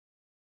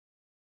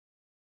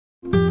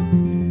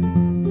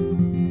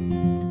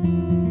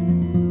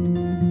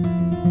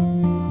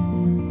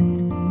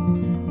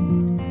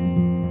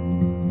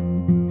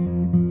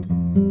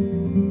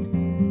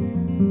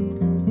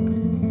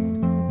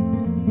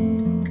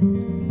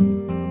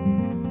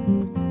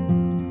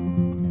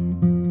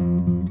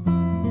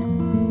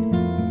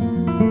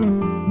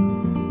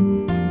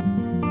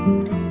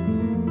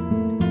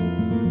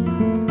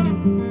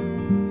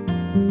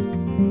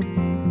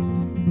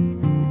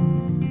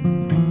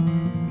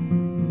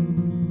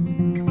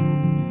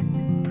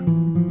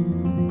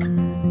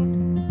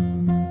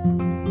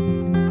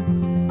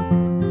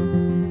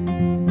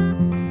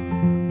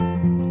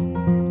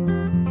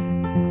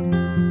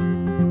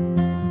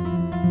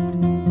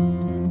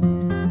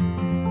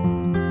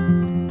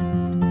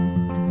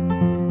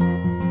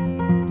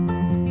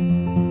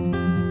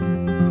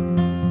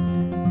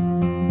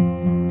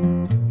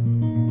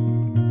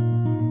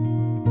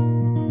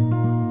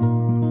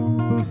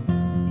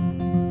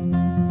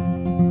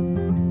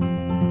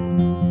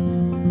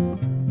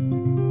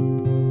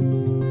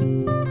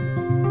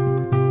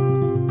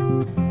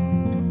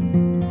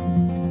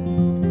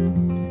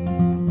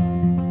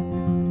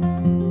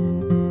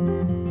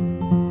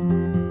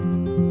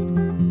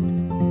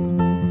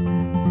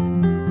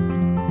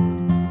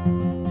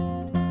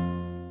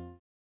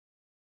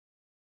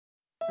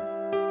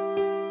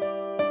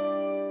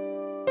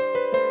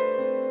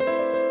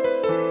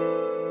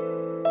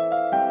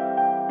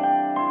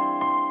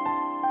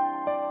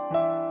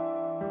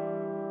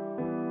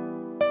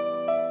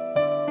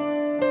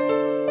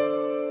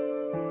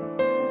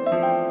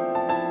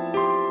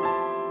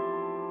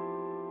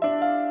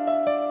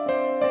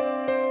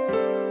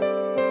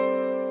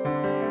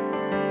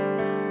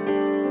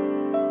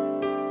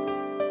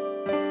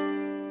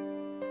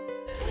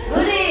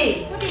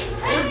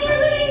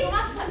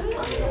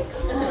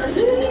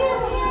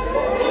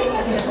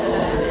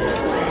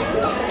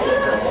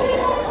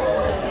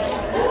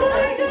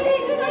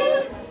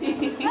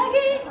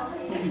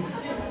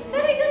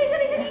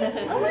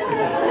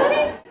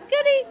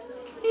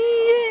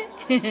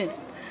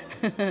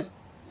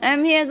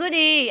I'm here,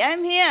 Goody.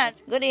 I'm here.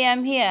 Goody,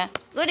 I'm here.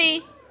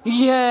 Goody.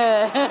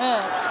 Yeah.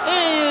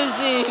 You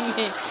see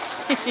me.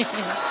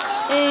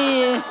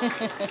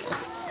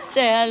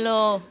 Say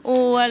hello.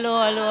 Oh,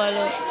 hello, hello,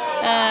 hello.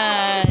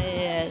 Ah,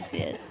 yes,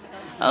 yes.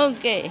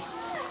 Okay.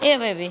 Yeah,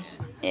 baby.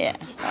 Yeah.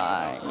 All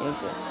right, you're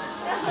good.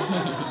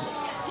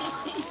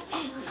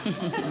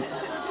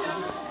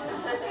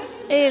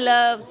 He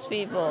loves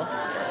people.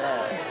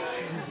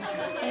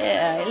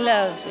 Yeah, he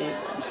loves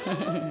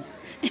people.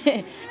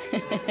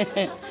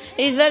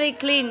 He's very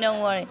clean,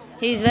 don't worry.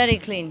 He's very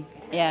clean,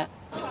 yeah.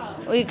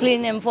 We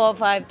clean him 4,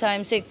 5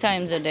 times, 6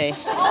 times a day.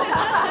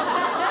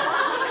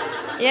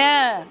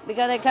 Yeah,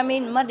 because they come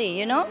in muddy,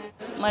 you know?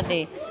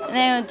 Muddy. And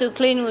they want to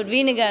clean with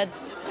vinegar.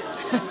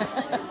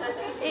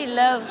 He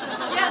loves.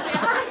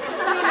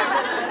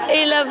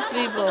 He loves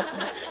people.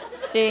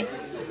 See?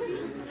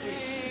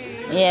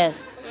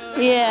 Yes.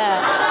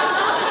 Yeah.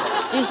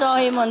 You saw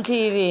him on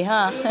TV,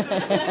 huh?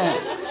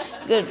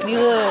 Good,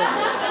 good.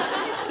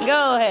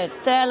 Go ahead.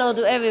 Say hello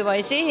to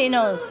everybody. See, he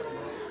knows.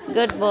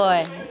 Good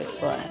boy. Good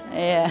boy.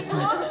 Yeah.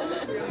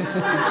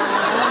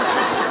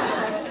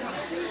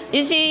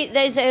 You see,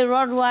 they say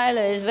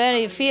Rottweiler is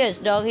very fierce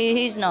dog.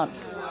 He's not.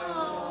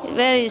 He's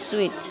very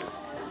sweet.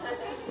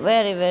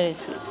 Very, very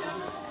sweet.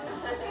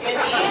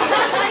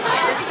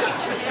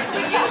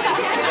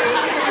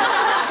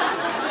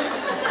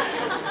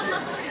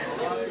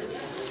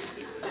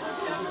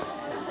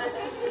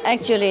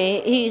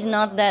 Actually, he's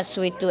not that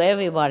sweet to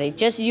everybody.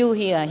 Just you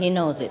here, he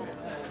knows it.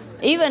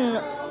 Even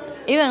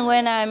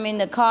when I'm in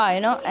the car,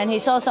 you know, and he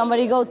saw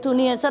somebody go too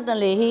near,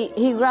 suddenly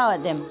he growl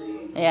at them.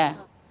 Yeah.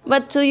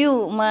 But to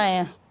you,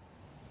 Maya,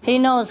 he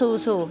knows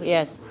who's who.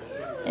 Yes.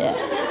 Yeah.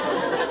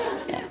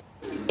 Yeah.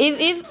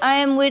 If I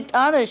am with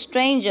other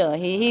stranger,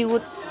 he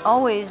would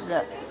always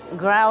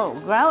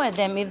growl at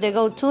them if they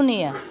go too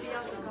near.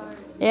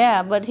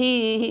 Yeah, but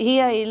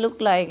here he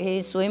looked like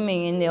he's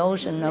swimming in the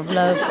ocean of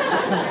love.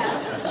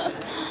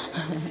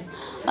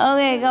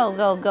 Okay,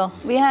 go.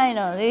 Behind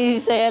us. You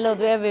say hello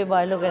to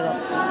everybody. Look at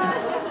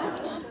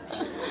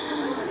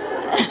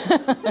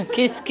that.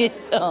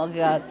 Kiss. Oh,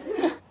 God.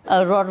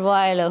 A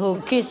Rottweiler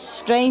who kiss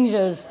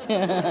strangers.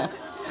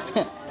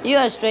 You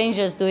are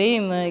strangers to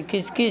him.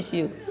 Kiss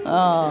you.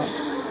 Oh,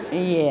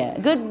 yeah.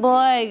 Good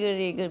boy,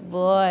 Goody. Good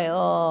boy.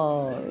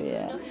 Oh,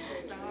 yeah.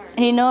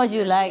 He knows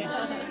you like.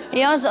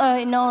 He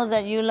knows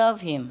that you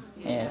love him.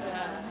 Yes.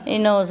 He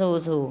knows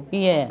who's who.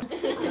 Yeah.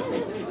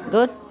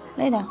 Good.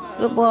 Lay down.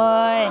 Good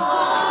boy.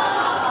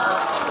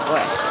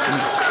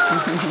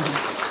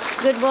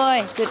 Good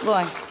boy. Good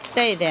boy.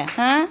 Stay there.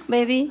 Huh,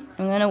 baby?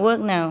 I'm going to work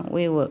now.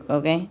 We work,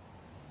 okay?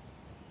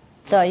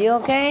 So, are you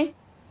okay?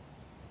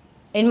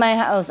 In my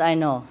house, I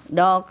know.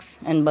 Dogs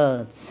and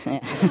birds.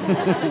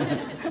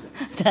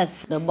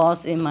 That's the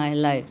boss in my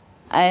life.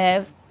 I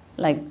have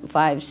like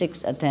 5,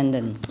 6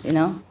 attendants, you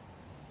know?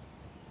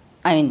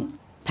 I mean,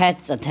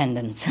 pets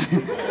attendants.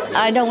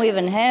 I don't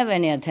even have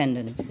any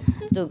attendants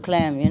to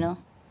claim, you know?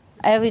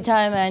 Every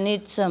time I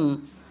need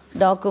some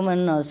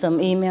document or some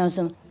email,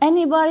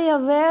 anybody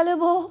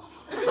available?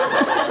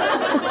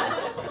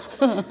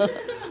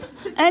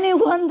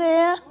 Anyone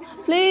there?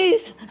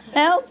 Please,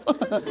 help.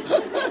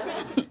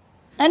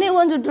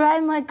 Anyone to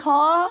drive my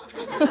car?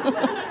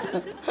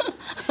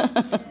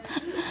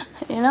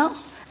 You know?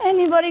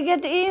 Anybody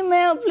get the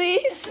email,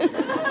 please?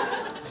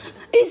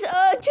 It's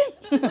urgent.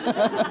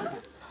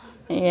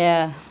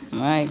 Yeah,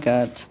 my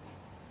God.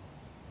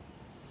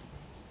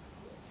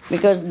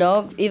 Because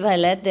dogs, if I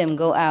let them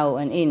go out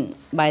and in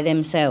by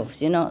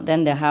themselves, you know,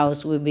 then the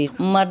house will be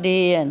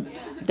muddy and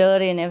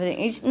dirty and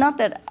everything. It's not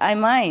that I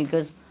mind,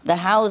 because the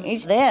house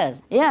is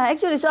theirs. Yeah,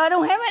 actually, so I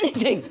don't have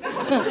anything.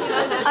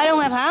 I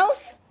don't have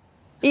house.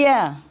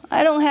 Yeah,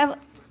 I don't have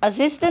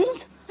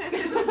assistants.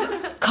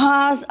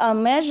 Cars are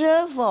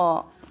measured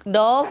for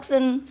dogs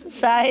and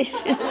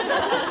size.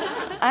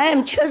 I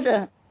am just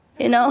a,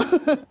 you know.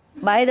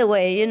 By the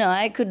way, you know,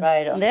 I could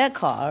ride on their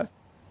car.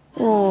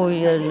 Oh,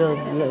 yeah,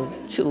 love,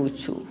 choo.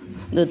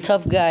 The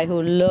tough guy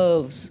who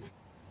loves.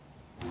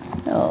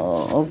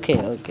 Oh, okay.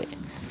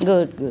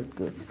 Good,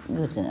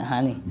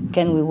 honey.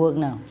 Can we work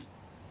now?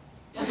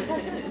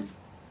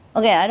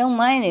 Okay, I don't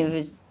mind if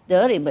it's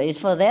dirty, but it's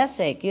for their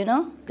sake, you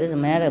know? Doesn't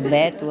matter,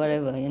 bed,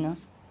 whatever, you know?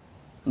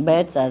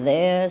 Beds are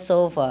there,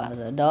 sofas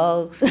are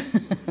dogs.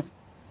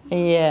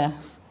 Yeah.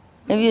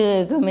 If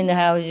you come in the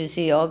house, you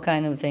see all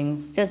kind of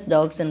things. Just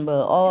dogs and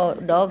birds. All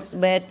dogs'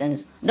 bed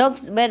and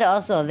dogs' bed are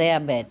also their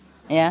bed.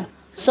 Yeah.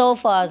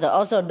 Sofas are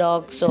also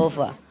dog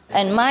sofa,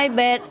 and my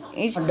bed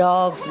is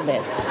dog's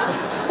bed.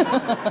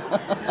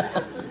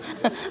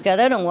 Because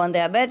they don't want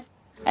their bed,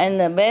 and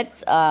the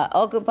beds are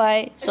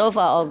occupied, sofa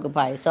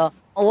occupied. So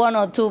 1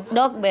 or 2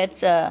 dog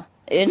beds,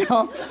 you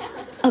know,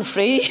 are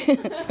free.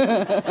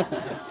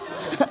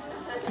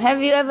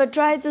 Have you ever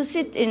tried to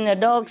sit in a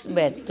dog's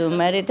bed to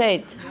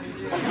meditate?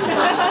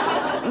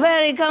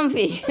 Very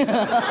comfy.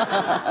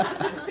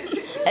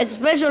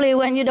 Especially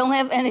when you don't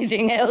have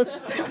anything else.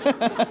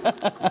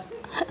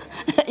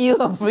 You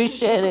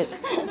appreciate it.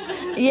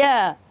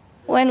 Yeah.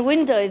 When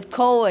winter is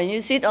cold and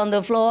you sit on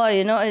the floor,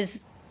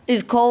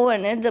 it's cold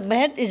and the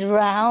bed is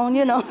round,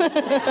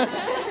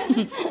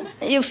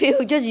 You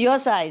feel just your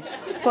size,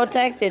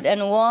 protected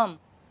and warm.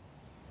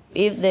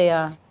 If they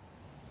are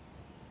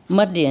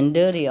muddy and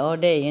dirty all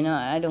day,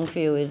 I don't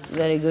feel it's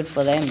very good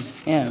for them.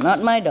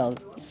 Not my dog.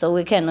 So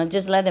we cannot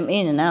just let them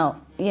in and out,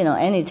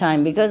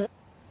 anytime, because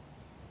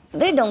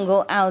they don't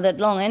go out that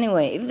long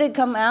anyway. If they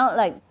come out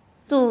like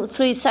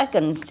 2-3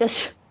 seconds,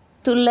 just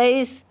to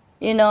laze,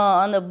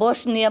 on the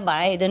bush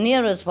nearby, the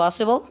nearest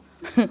possible,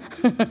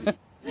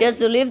 just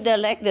to lift their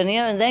leg the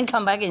nearest, and then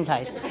come back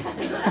inside.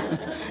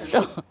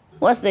 So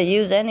what's the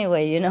use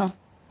anyway,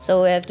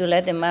 So we have to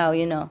let them out,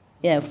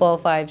 4,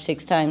 5,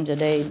 6 times a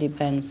day, it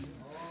depends.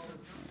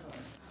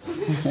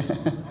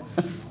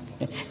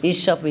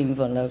 He's shopping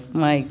for love,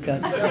 my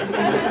God.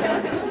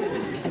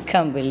 I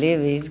can't believe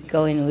he's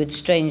going with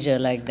stranger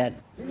like that.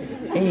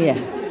 Yeah.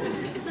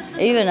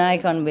 Even I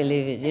can't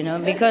believe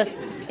it, because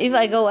if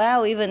I go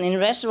out, even in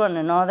restaurant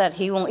and all that,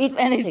 he won't eat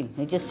anything.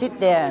 He just sit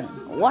there and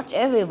watch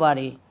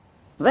everybody.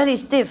 Very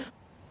stiff.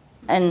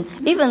 And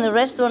even the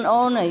restaurant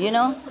owner,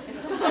 no.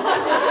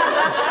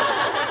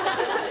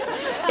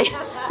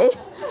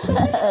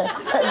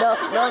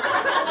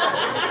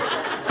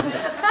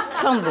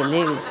 Can't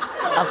believe it.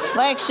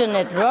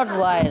 Affectionate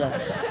Rottweiler.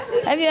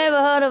 Have you ever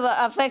heard of an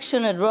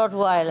affectionate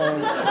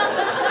Rottweiler?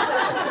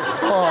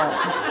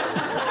 Oh.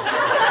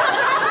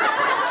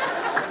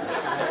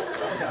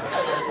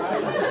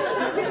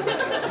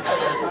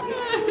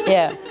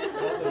 Yeah.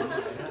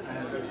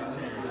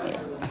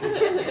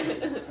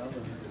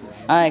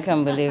 I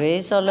can't believe it.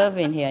 He's so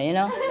loving here,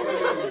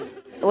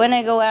 When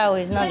I go out,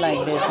 he's not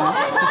like this, huh?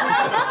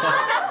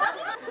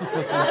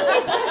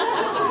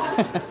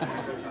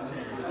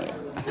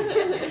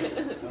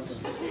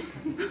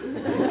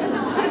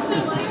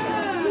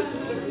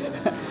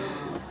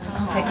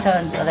 Take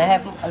turns, so they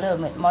have a little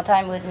bit more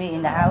time with me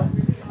in the house,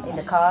 in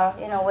the car,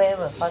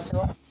 wherever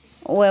possible.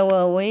 Where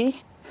were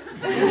we?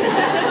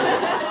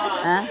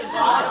 Huh?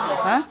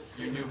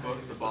 Your new book,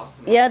 The Boss.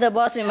 Yeah, The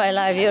Boss in My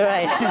Life, you're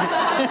right.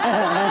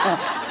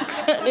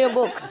 New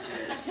book.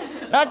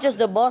 Not just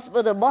the boss,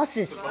 but the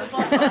bosses.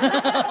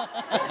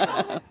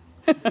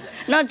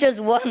 Not just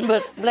one,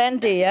 but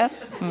plenty, yeah?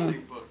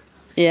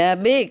 Yeah,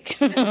 big.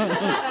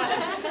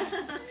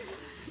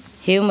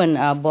 Human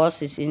are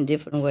bosses in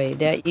different way.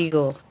 Their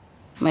ego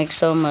makes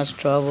so much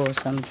trouble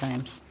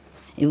sometimes.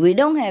 If we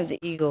don't have the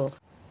ego,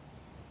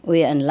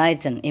 we are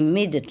enlightened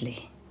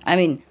immediately.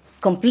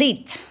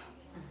 Complete,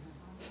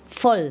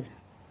 full,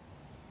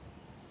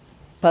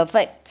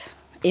 perfect,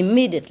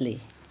 immediately,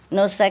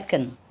 no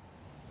second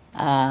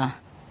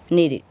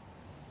needed.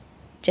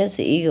 Just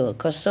the ego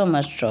causes so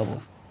much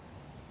trouble.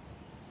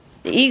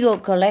 The ego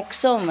collects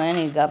so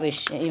many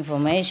garbage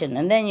information,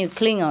 and then you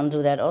cling on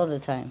to that all the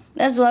time.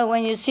 That's why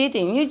when you're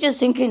sitting, you're just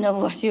thinking of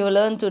what you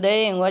learned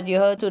today and what you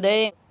heard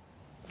today.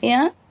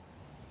 Yeah?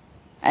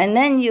 And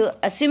then you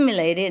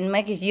assimilate it and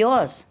make it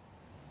yours.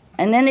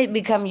 And then it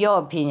becomes your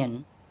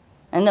opinion.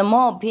 And the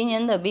more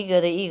opinion, the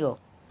bigger the ego.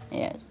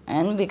 Yes.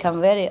 And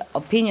become very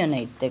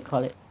opinionate, they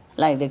call it.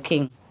 Like the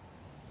king.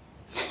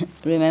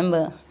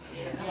 Remember?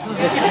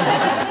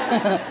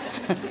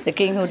 The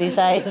king who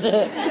decides.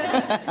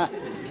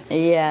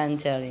 Yeah, I'm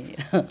telling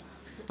you.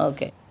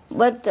 Okay.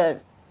 But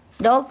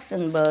dogs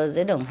and birds,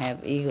 they don't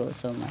have ego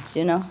so much,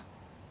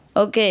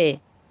 Okay.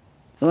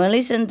 You want to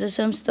listen to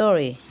some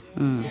story?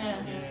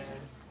 Yes.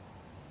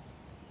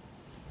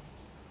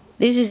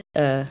 This is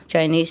a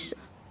Chinese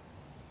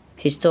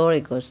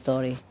historical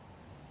story.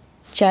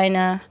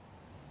 China,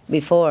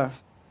 before,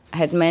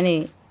 had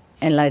many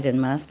enlightened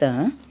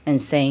masters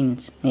and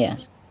saints,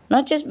 yes.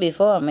 Not just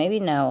before, maybe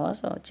now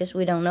also, just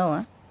we don't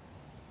know,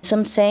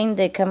 Some saints,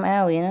 they come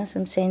out,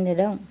 some saints, they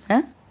don't,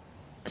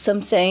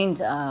 Some saints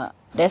are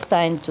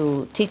destined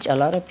to teach a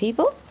lot of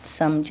people,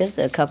 some just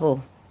a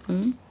couple.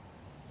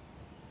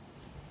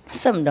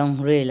 Some don't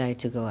really like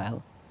to go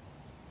out.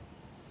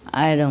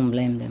 I don't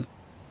blame them.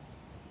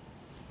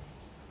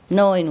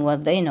 Knowing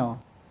what they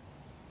know,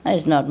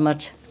 there's not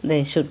much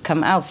they should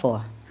come out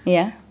for,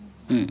 yeah?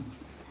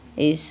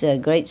 It's a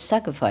great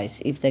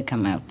sacrifice if they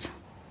come out.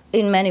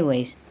 In many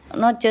ways,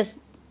 not just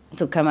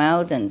to come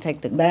out and take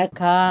the bad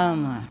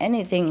karma,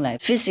 anything like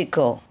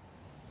physical,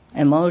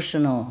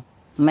 emotional,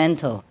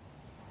 mental.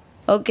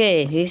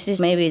 Okay, this is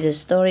maybe the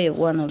story of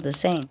one of the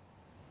saints.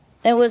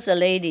 There was a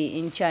lady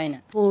in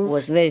China who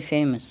was very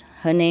famous.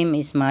 Her name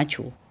is Ma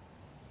Chu.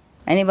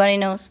 Anybody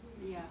knows?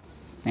 Yeah.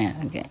 Yeah,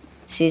 okay.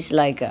 She's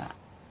like a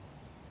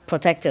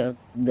protector of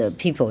the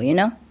people,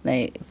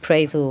 They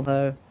pray to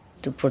her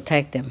to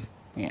protect them,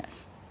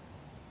 yes.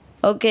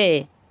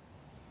 Okay.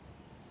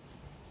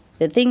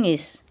 The thing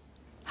is,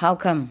 how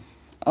come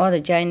all the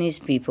Chinese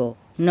people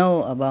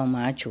know about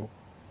Ma Chu?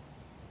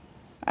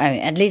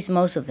 At least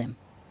most of them,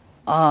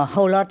 or a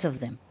whole lot of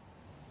them.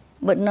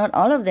 But not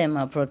all of them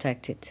are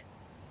protected.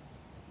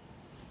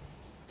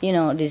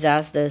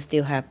 Disasters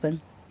still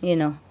happen,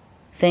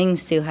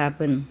 Things still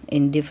happen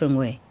in different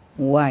way.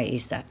 Why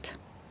is that?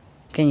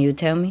 Can you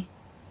tell me?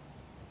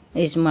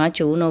 Is Ma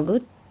Chu no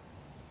good?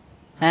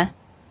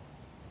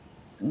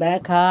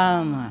 bad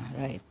karma,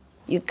 right?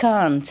 You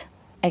can't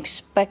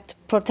expect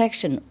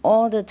protection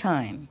all the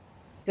time,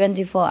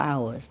 24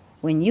 hours,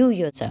 when you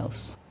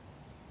yourselves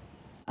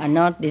are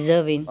not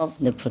deserving of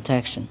the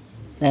protection.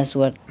 That's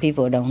what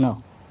people don't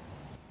know.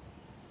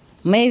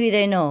 Maybe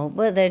they know,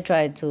 but they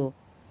try to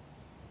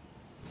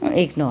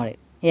ignore it,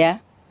 yeah?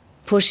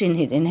 Pushing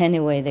it in any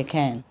way they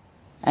can.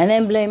 And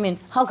then blaming,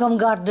 how come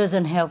God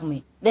doesn't help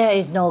me? There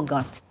is no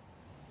God.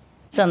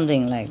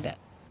 Something like that.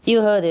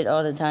 You heard it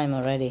all the time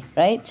already,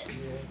 right?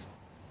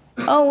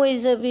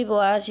 Always people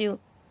ask you,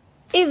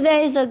 if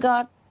there is a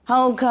God,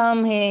 how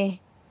come he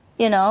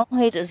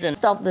doesn't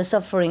stop the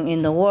suffering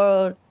in the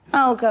world?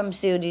 How come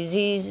still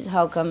disease?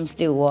 How come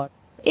still war?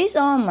 It's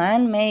all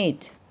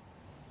man-made.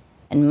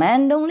 And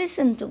man don't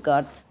listen to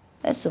God.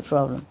 That's the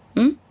problem.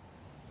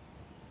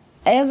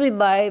 Every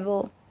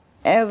Bible,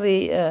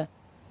 every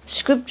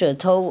scripture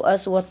told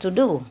us what to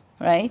do,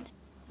 right?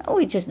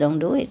 We just don't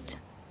do it.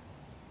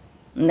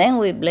 And then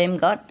we blame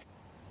God.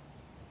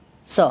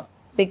 So,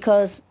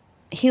 because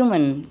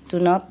humans do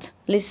not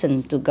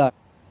listen to God,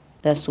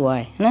 that's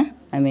why.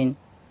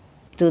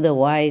 To the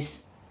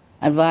wise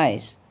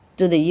advice,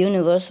 to the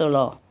universal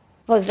law.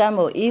 For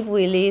example, if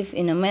we live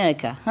in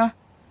America,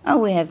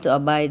 we have to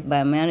abide by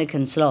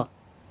American's law.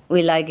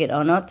 We like it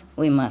or not,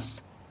 we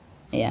must.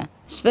 Yeah,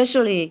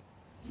 especially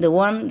the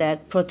one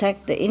that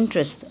protect the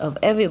interest of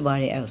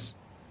everybody else.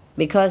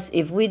 Because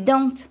if we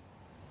don't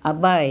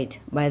abide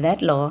by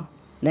that law,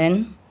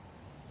 then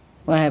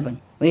what happens?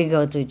 We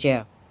go to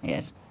jail,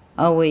 yes.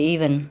 Or we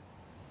even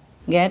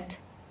get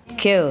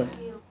killed,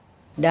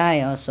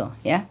 die also,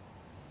 yeah?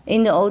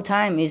 In the old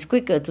time, it's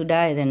quicker to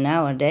die than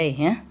nowadays,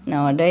 yeah?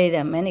 Nowadays,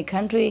 there are many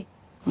countries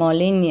more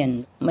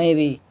lenient.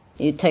 Maybe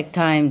you take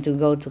time to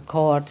go to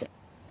court,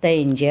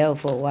 stay in jail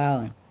for a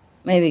while,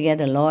 maybe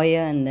get a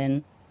lawyer, and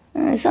then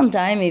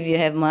sometime if you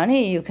have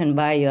money, you can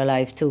buy your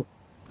life too.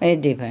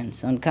 It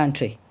depends on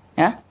country,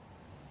 yeah?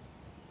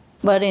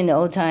 But in the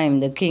old time,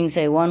 the king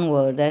say one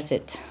word, that's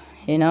it,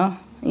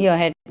 Your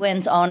head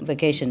went on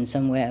vacation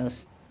somewhere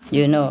else.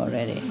 You know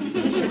already.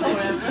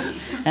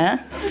 Huh?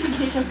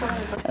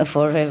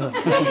 Forever.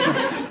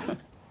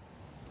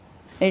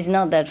 It's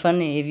not that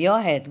funny if your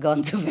head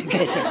gone to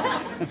vacation.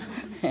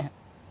 Yeah.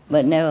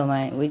 But never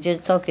mind. We're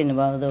just talking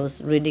about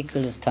those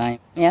ridiculous times.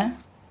 Yeah?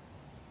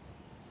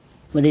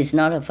 But it's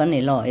not a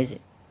funny law, is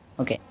it?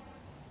 Okay.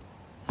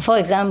 For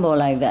example,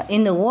 like that,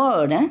 in the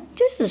world,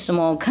 just a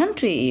small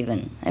country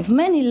even, have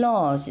many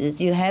laws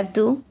that you have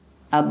to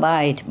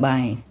abide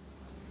by.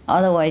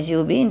 Otherwise,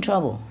 you'll be in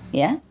trouble,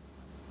 yeah?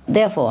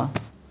 Therefore,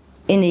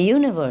 in the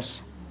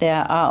universe,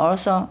 there are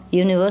also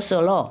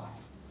universal law.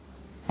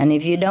 And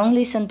if you don't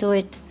listen to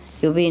it,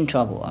 you'll be in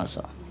trouble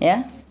also,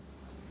 yeah?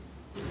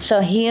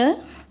 So here,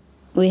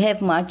 we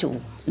have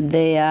Maju.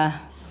 They are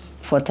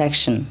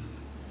protection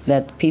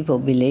that people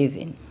believe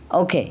in.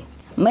 Okay,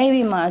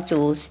 maybe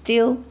Maju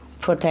still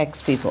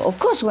protects people. Of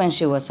course, when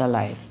she was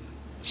alive,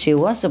 she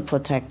was a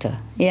protector,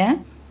 yeah?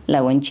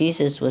 Like when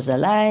Jesus was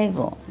alive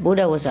or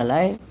Buddha was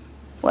alive,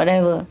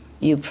 whatever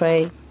you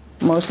pray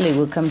mostly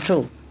will come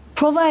true.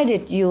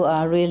 Provided you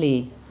are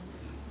really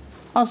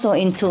also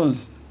in tune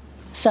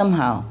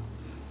somehow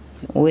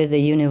with the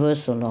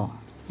universal law.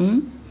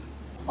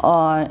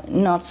 Or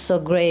not so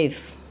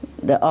grave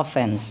the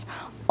offense.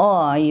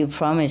 Or you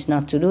promise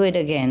not to do it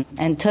again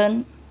and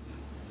turn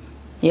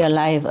your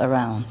life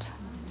around.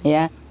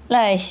 Yeah?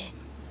 Like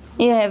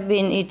you have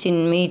been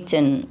eating meat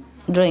and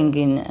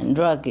drinking and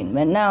drugging,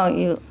 but now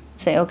you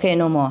say, okay,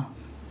 no more.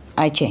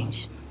 I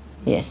change.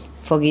 Yes,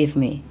 forgive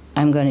me.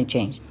 I'm going to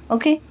change.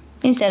 Okay?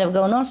 Instead of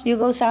go north, you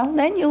go south.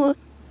 Then you will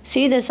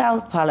see the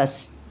South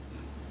Palace.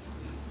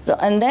 So,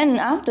 and then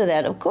after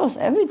that, of course,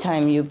 every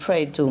time you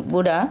pray to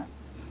Buddha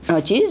or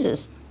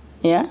Jesus,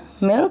 yeah,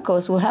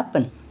 miracles will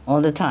happen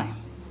all the time.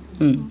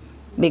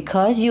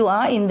 Because you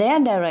are in their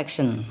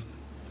direction.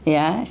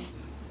 Yes,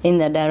 in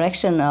the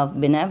direction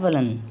of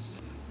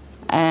benevolence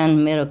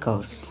and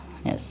miracles.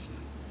 Yes.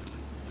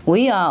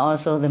 We are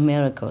also the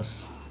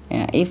miracles.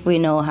 Yeah, if we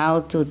know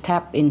how to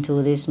tap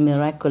into this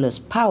miraculous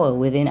power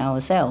within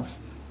ourselves,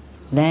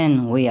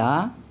 then we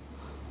are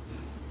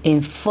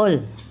in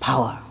full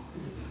power,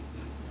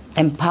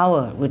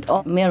 empowered with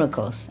all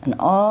miracles and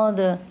all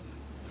the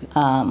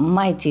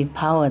mighty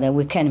power that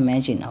we can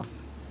imagine of.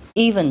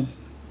 Even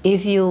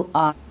if you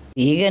are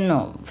vegan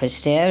or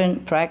vegetarian,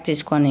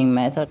 practice Kuan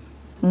method,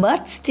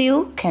 but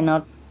still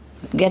cannot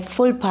get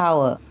full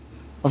power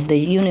of the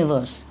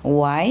universe.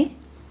 Why?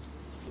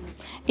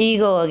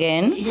 Ego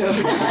again.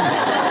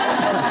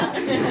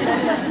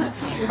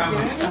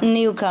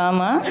 New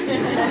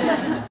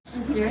karma.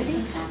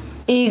 Sincerity.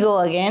 Ego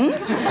again.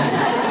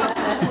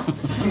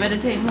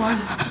 Meditate more.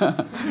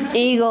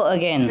 Ego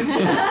again.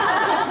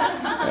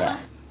 Yeah.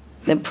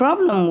 The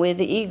problem with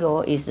the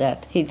ego is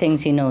that he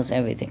thinks he knows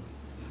everything.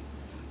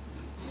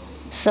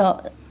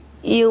 So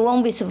you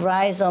won't be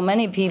surprised so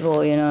many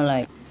people,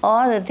 like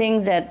all the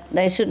things that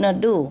they should not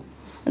do,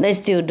 they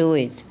still do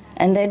it.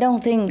 And they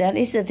don't think that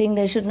is the thing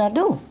they should not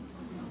do.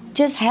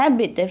 Just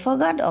habit, they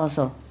forgot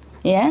also.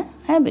 Yeah?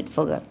 Habit,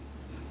 forgot.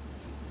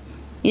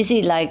 You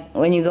see, like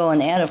when you go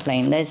on an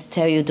airplane, they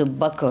tell you to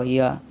buckle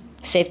your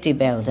safety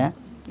belt. Huh?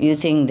 You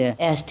think the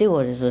air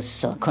stewardess was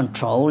so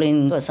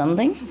controlling or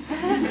something?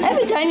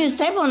 Every time you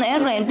step on the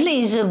airplane,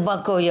 please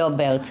buckle your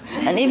belt.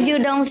 And if you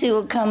don't, she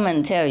will come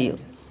and tell you.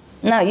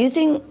 Now, you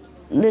think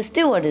the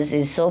stewardess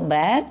is so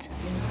bad?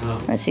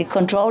 Is she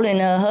controlling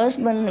her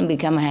husband and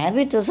become a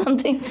habit or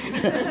something?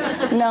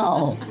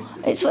 No,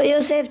 it's for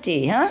your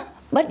safety, huh?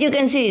 But you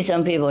can see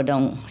some people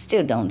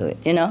still don't do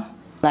it, you know?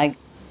 Like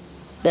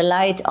the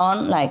light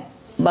on, like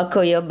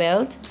buckle your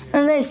belt,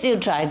 and they still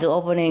try to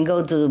open it and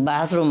go to the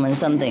bathroom and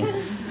something.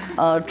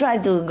 Or try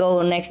to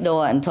go next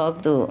door and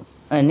talk to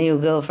a new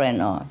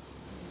girlfriend, or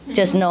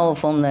just know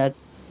from the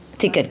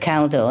ticket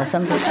counter or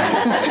something.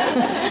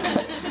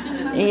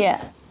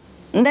 Yeah.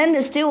 And then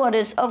the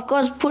stewardess, of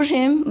course, push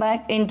him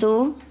back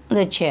into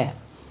the chair.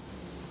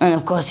 And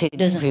of course, he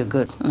doesn't feel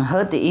good.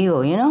 Hurt the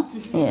ego, you know?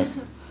 Yes.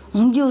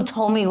 You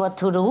told me what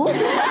to do?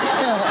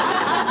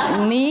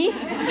 Me?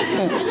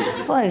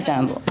 For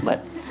example.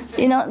 But,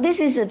 you know, this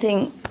is the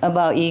thing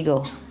about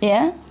ego,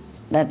 yeah?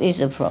 That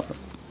is a problem.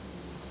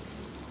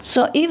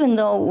 So even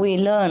though we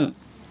learn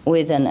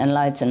with an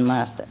enlightened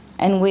master,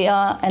 and we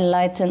are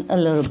enlightened a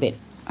little bit,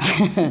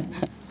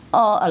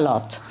 or a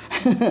lot,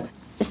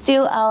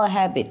 still our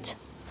habit,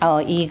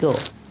 our ego,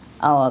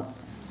 our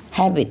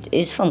habit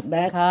is from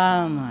bad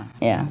karma.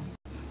 Yeah,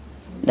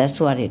 that's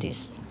what it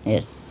is.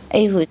 Yes,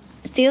 it was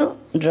still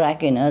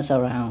dragging us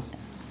around.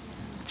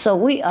 So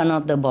we are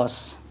not the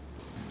boss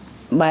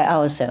by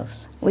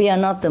ourselves. We are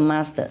not the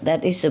master.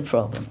 That is the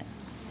problem.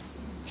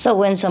 So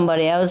when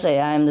somebody else say,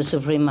 I am the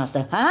Supreme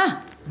Master,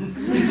 huh?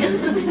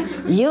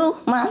 You,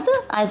 Master?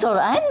 I thought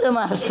I'm the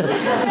Master.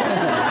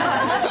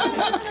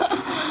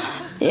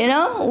 You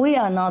know, we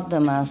are not the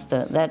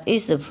Master. That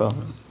is the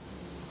problem.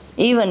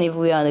 Even if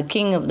we are the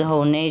king of the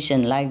whole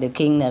nation, like the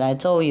king that I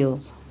told you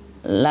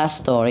last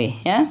story,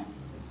 yeah?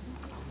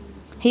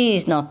 He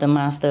is not the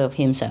master of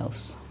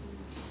himself.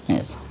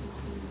 Yes.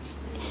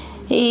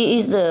 He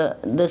is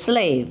the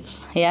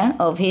slave, yeah,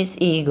 of his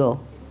ego,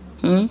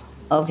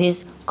 of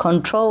his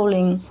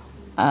controlling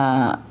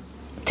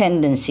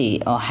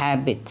tendency or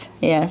habit,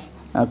 yes,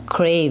 or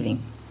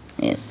craving,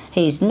 yes.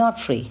 He is not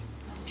free.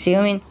 See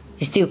what I mean?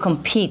 He still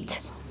compete.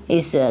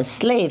 He's a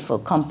slave for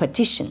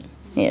competition,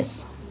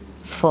 yes,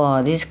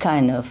 for this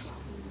kind of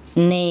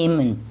name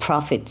and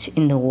profit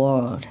in the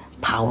world,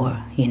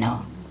 power, you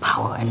know,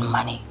 power and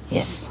money,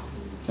 yes.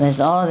 That's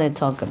all they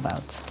talk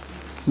about,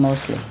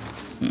 mostly.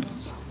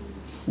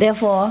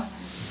 Therefore,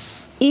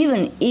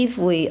 even if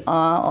we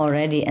are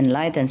already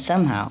enlightened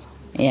somehow,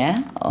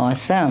 yeah, or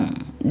some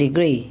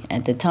degree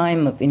at the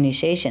time of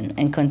initiation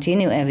and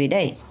continue every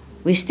day,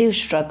 we're still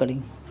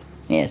struggling,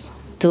 yes,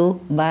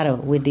 to battle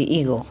with the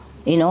ego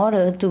in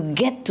order to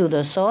get to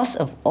the source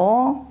of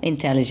all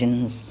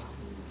intelligence,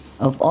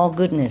 of all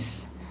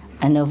goodness,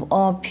 and of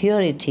all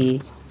purity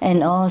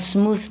and all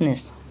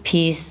smoothness,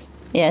 peace,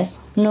 yes,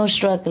 no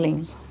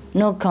struggling,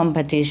 no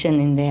competition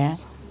in there,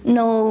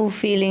 no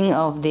feeling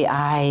of the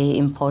I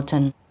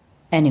important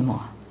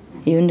anymore.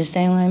 You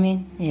understand what I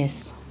mean?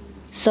 Yes.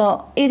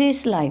 So it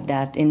is like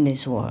that in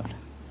this world.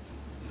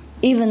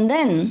 Even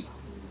then,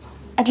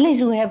 at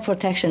least we have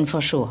protection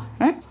for sure.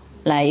 Huh?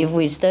 Like if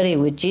we study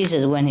with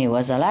Jesus when he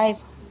was alive,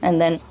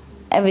 and then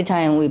every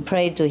time we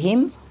pray to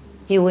him,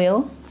 he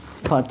will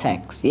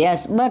protect.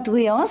 Yes, but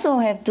we also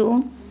have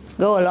to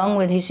go along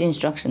with his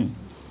instruction.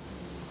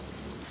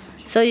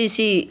 So you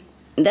see,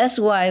 that's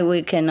why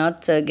we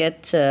cannot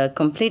get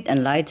complete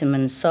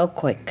enlightenment so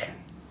quick.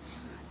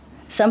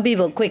 Some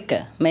people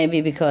quicker,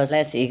 maybe because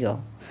less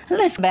ego.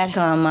 Less bad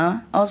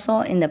karma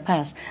also in the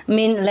past. I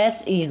mean,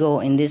 less ego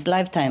in this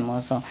lifetime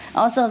also.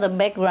 Also the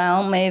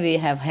background maybe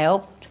have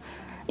helped.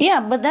 Yeah,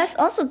 but that's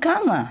also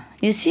karma,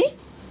 you see?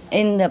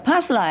 In the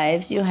past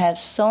lives, you have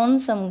sown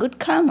some good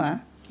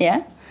karma,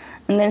 yeah?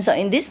 And then so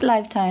in this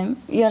lifetime,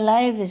 your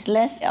life is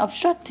less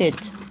obstructed.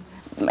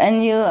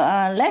 And you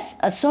are less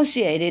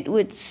associated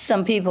with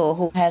some people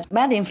who have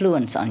bad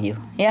influence on you,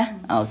 yeah?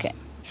 Okay.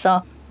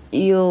 So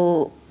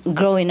you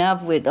growing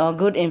up with all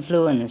good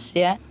influence,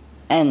 yeah?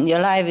 And your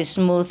life is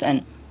smooth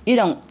and you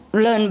don't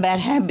learn bad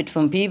habits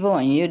from people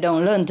and you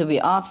don't learn to be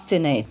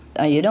obstinate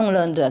or you don't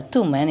learn to have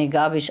too many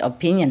garbage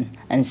opinion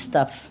and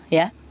stuff,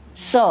 yeah?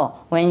 So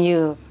when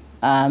you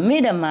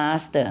meet a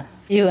master,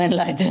 you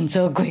enlighten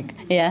so quick,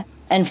 yeah?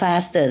 And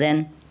faster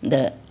than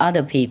the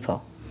other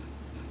people.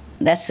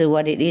 That's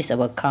what it is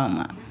about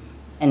karma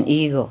and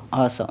ego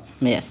also,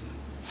 yes.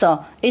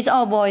 So it's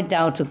all boiled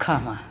down to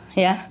karma,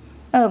 yeah?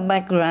 A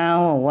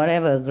background or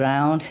whatever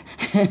ground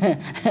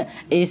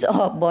is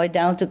all boiled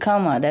down to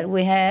karma that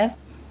we have.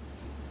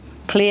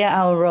 Clear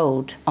our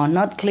road or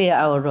not clear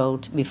our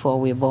road before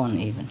we're born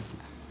even.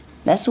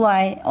 That's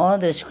why all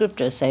the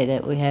scriptures say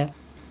that we have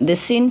the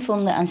sin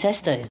from the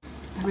ancestors.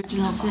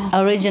 Original sin.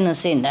 Original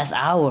sin, that's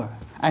our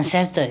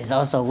ancestor is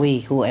also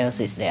we, who else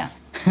is there?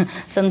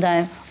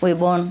 Sometimes we're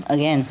born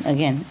again,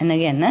 and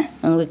again,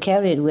 and we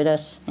carry it with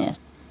us, yes.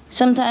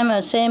 Sometimes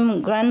the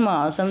same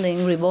grandma or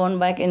something reborn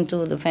back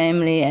into the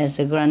family as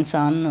a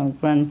grandson or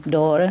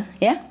granddaughter,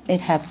 yeah,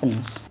 it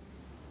happens.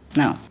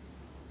 Now,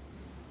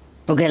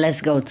 okay,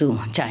 let's go to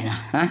China.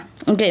 Huh?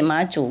 Okay,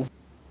 Ma Zhu.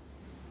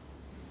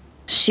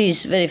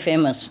 She's very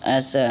famous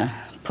as a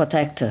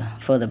protector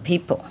for the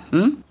people.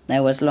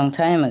 That was a long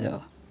time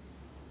ago.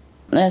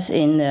 That's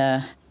in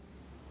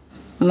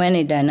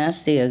many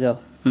dynasties ago.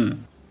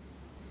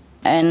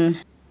 And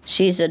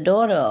she's a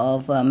daughter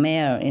of a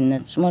mayor in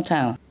a small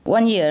town.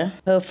 One year,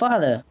 her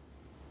father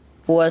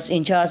was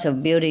in charge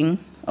of building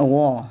a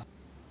wall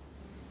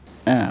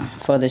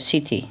for the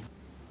city.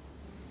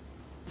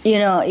 You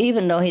know,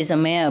 even though he's a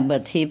mayor,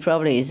 but he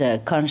probably is a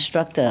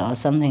constructor or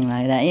something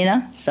like that, you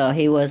know? So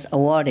he was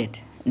awarded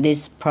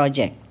this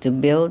project to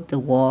build the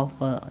wall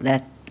for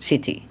that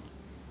city.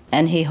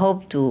 And he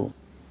hoped to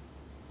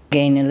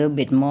gain a little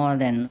bit more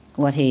than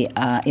what he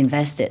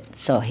invested.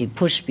 So he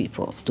pushed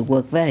people to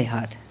work very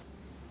hard,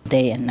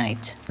 day and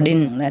night.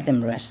 Didn't let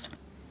them rest.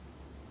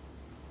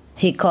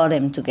 He called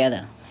them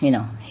together, you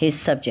know, his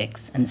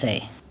subjects, and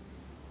say,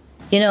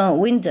 you know,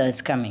 winter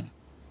is coming.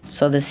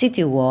 So the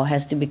city wall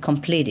has to be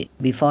completed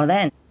before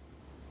then.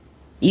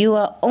 You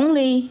are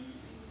only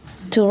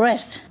to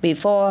rest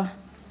before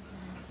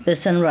the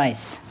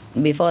sunrise.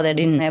 Before they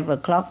didn't have a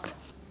clock,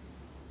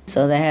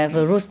 so they have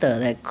a rooster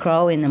that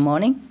crow in the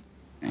morning.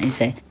 And he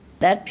say,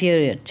 that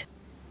period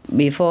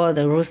before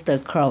the rooster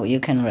crow, you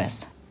can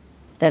rest.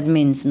 That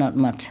means not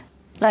much.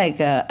 Like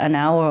an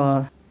hour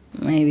or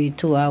maybe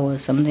 2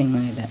 hours, something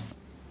like that.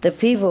 The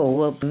people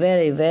were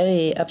very,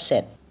 very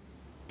upset.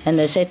 And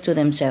they said to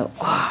themselves,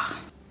 wow,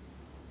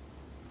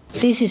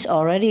 this is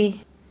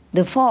already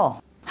the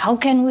fall. How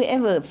can we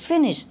ever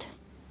finish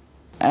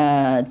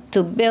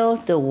to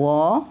build the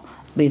wall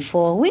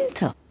before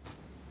winter?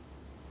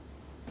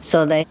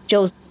 So they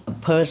chose a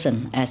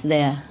person as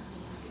their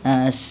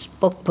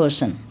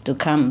spokesperson to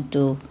come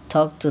to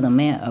talk to the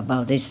mayor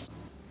about this.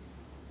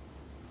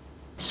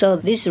 So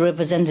this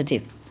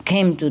representative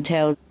came to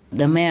tell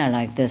the mayor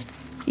like this,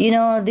 you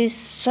know, this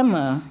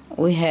summer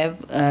we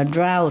have a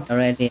drought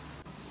already.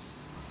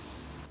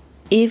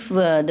 If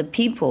the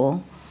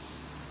people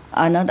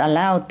are not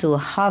allowed to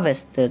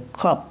harvest the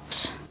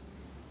crops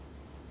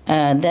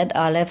that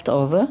are left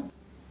over,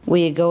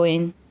 we are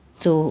going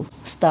to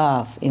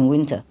starve in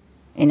winter,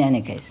 in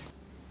any case.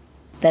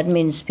 That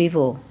means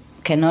people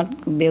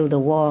cannot build the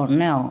wall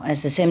now at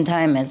the same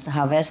time as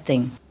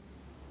harvesting.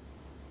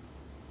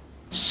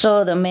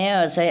 So the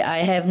mayor say, I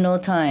have no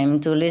time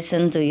to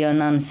listen to your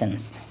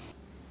nonsense.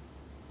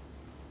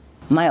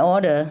 My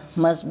order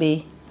must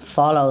be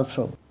followed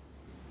through.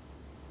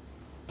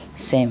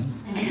 Same.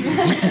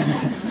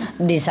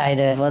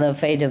 Decided for the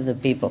fate of the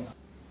people.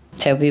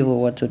 Tell people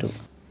what to do.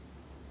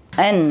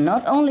 And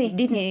not only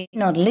did he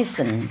not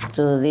listen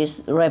to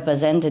this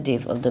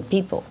representative of the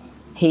people,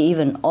 he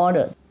even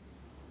ordered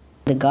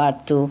the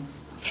guard to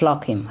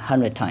flog him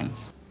 100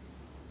 times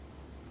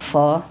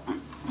for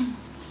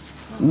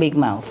big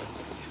mouth,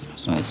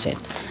 so he said.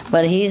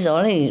 But he's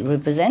only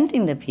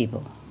representing the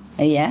people.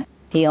 Yeah,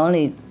 he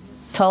only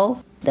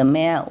told the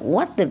mayor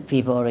what the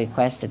people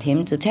requested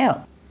him to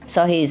tell.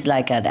 So he's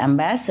like an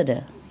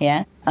ambassador,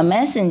 yeah, a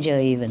messenger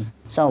even.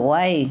 So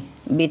why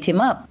beat him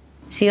up?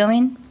 See what I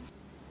mean?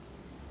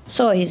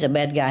 So he's a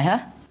bad guy, huh?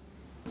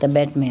 The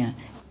bad mayor.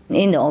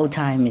 In the old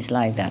time, it's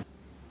like that.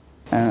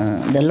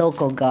 The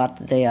local God,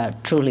 they are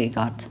truly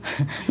God.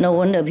 No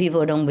wonder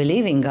people don't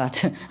believe in God.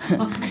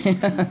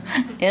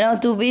 You know,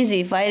 too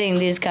busy fighting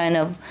this kind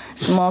of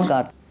small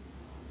God.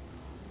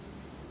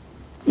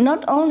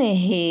 Not only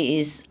he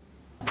is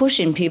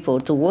pushing people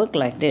to work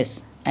like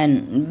this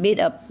and beat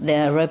up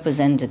their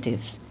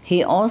representatives,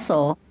 he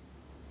also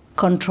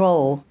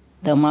control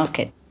the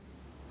market,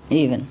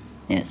 even,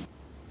 yes.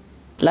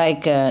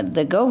 Like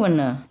the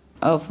governor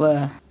of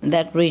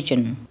that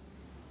region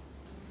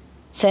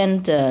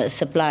sent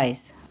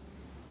supplies,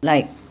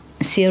 like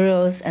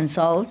cereals and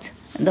salt,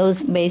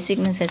 those basic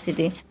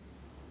necessities.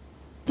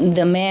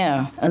 The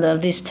mayor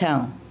of this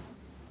town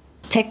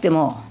take them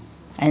all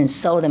and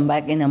sold them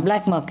back in the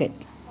black market.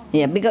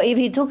 Yeah, because if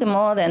he took them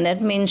all, then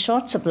that means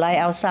short supply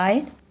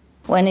outside.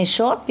 When it's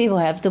short, people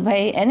have to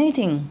pay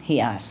anything he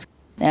asks.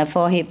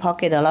 Therefore, he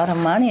pocket a lot of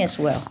money as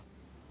well.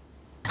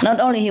 Not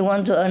only he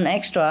want to earn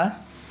extra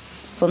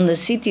from the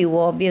city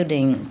wall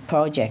building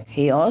project,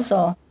 he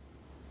also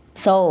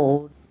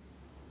sold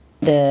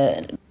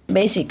the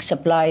basic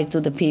supply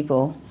to the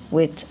people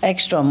with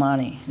extra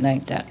money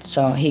like that.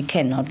 So he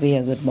cannot be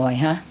a good boy,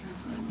 huh?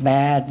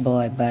 Bad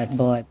boy, bad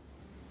boy.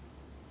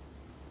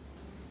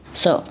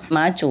 So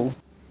Ma Zhu,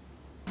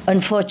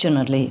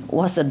 unfortunately,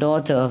 was the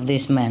daughter of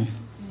this man.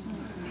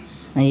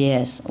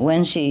 Yes,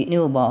 when she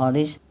knew about all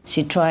this,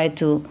 she tried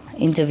to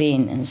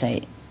intervene and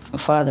say,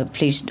 Father,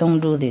 please don't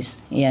do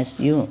this. Yes,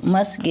 you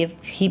must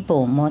give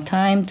people more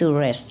time to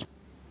rest.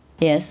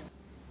 Yes.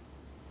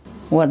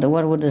 What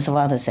would the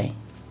father say?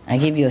 I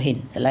give you a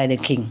hint, like the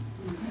king.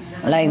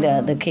 Like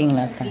the king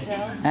last time.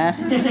 Huh?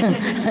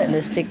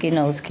 The sticky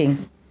nose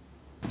king.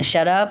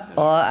 Shut up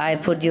or I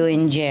put you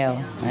in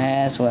jail.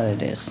 That's what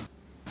it is.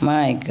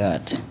 My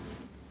God.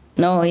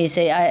 No, he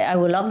say, I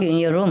will lock you in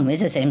your room.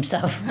 It's the same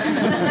stuff.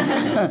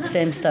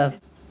 Same stuff.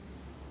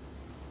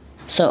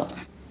 So,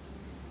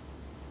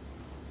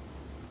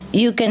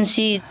 You can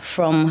see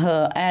from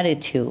her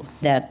attitude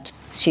that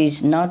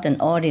she's not an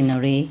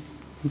ordinary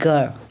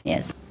girl,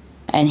 yes.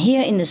 And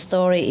here in the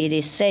story it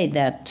is said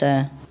that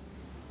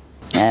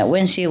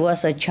when she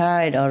was a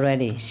child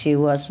already, she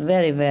was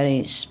very,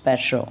 very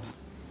special.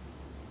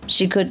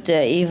 She could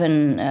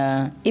even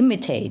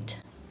imitate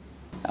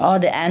all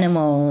the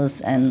animals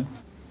and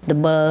the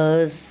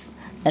birds,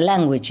 the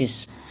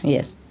languages,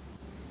 yes.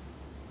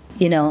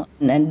 You know,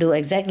 and do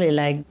exactly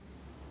like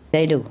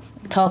they do,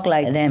 talk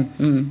like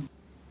them.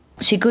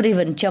 She could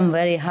even jump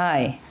very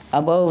high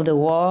above the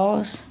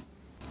walls.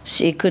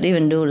 She could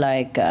even do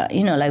like,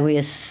 like we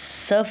are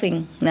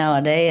surfing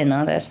nowadays and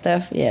all that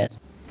stuff, yes.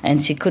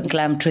 And she could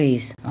climb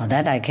trees. Oh,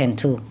 that I can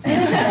too.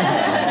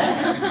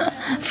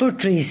 Fruit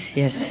trees,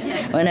 yes.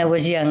 When I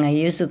was young, I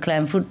used to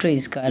climb fruit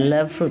trees because I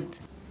love fruit.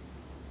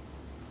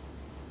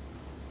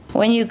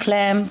 When you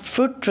climb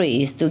fruit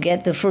trees to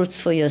get the fruits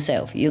for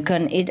yourself, you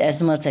can eat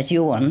as much as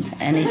you want,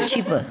 and it's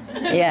cheaper.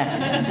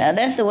 Yeah,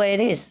 that's the way it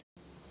is.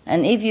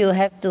 And if you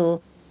have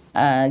to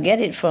get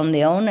it from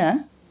the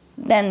owner,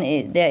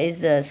 then there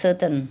is a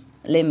certain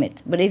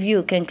limit. But if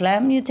you can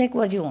climb, you take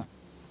what you want.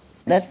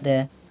 That's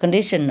the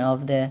condition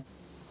of the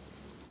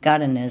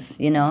gardeners,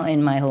 in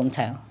my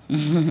hometown.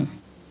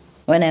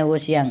 When I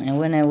was young and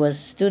when I was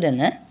a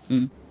student,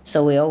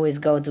 so we always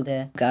go to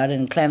the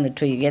garden, climb the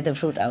tree, get the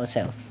fruit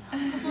ourselves.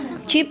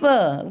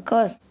 Cheaper, of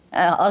course.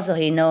 Also,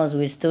 he knows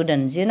we're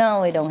students, we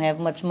don't have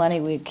much money,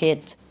 we're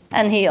kids.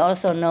 And he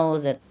also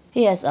knows that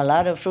he has a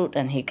lot of fruit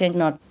and he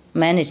cannot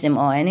manage them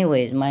all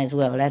anyways. Might as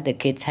well let the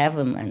kids have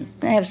them and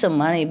have some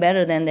money,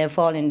 better than they're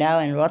falling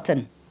down and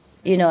rotten.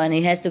 And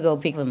he has to go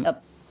pick them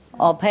up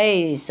or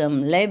pay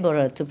some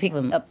laborer to pick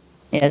them up.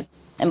 Yes.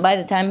 And by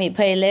the time he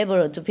pay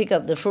laborer to pick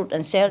up the fruit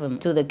and sell them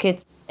to the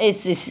kids,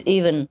 it's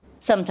even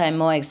sometimes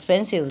more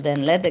expensive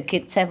than let the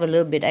kids have a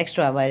little bit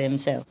extra by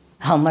themselves.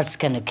 How much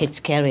can the kids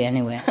carry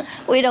anyway?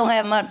 We don't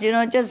have much,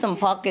 just some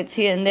pockets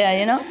here and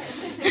there,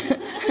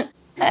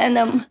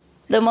 And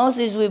the most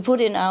is we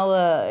put in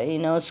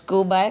our,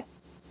 school bag.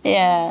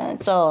 Yeah,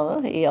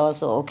 so he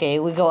also, okay,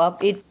 we go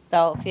up, eat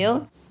our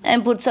field,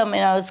 and put some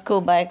in our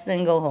school bags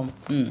and go home.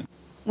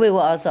 We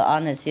were also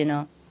honest,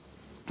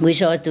 We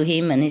show it to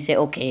him and he said,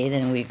 okay,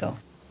 then we go.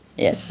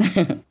 Yes.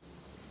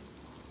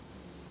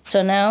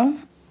 So now,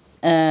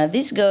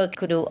 this girl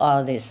could do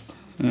all this.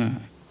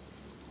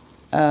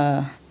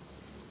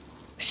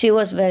 She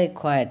was a very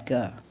quiet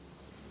girl.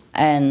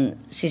 And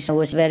she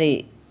was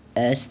very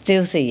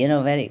stealthy,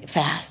 very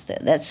fast.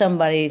 That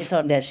somebody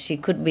thought that she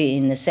could be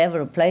in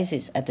several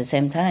places at the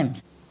same time.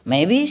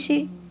 Maybe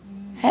she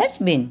has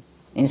been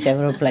in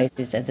several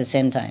places at the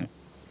same time.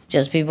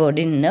 Just people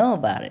didn't know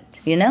about it,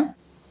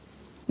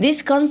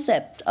 This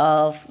concept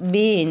of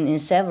being in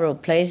several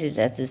places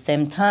at the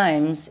same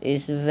time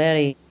is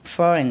very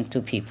foreign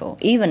to people,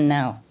 even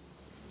now.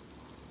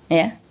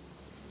 Yeah?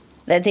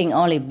 They think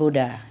only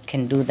Buddha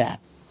can do that.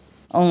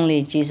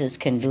 Only Jesus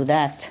can do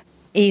that,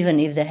 even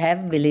if they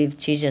have believed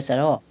Jesus at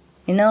all.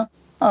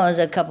 There's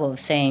a couple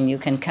of sayings you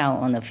can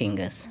count on the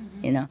fingers,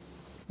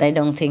 They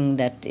don't think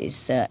that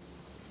is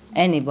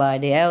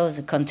anybody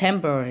else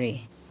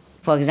contemporary.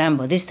 For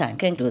example, this time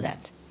can do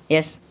that.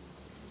 Yes?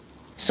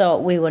 So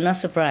we were not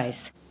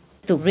surprised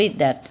to read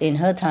that in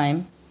her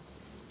time,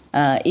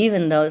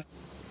 even though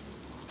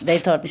they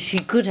thought she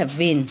could have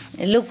been,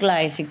 it looked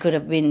like she could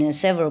have been in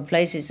several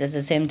places at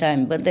the same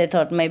time, but they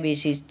thought maybe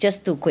she's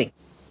just too quick,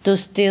 too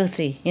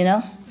stealthy,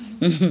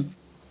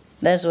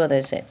 That's what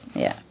they said,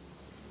 yeah.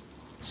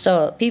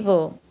 So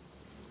people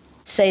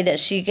say that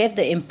she gave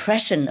the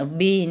impression of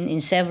being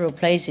in several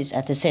places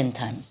at the same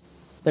time.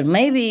 But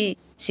maybe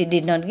she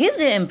did not give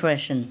the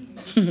impression,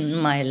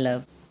 my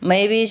love.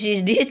 Maybe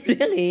she did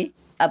really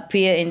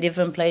appear in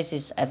different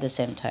places at the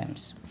same time.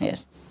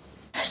 Yes.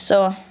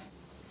 So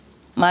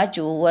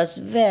Maju was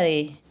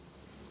very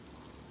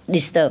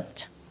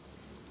disturbed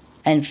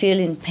and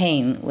feeling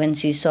pain when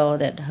she saw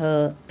that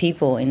her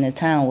people in the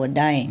town were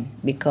dying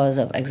because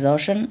of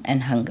exhaustion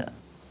and hunger.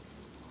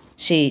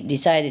 She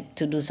decided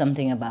to do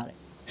something about it.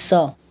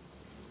 So,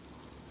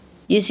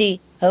 you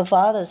see, her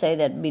father said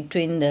that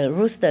between the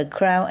rooster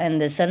crow and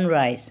the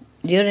sunrise,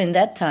 during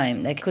that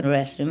time they could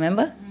rest,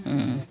 remember?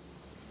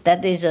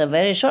 That is a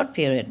very short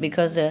period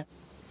because the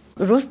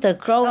rooster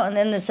crow and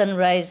then the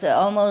sunrise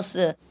almost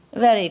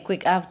very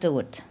quick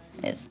afterward.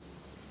 Yes.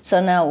 So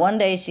now one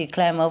day she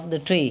climbed off the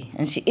tree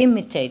and she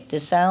imitated the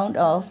sound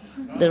of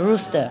the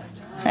rooster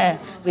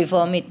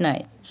before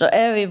midnight. So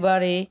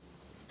everybody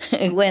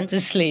went to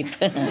sleep.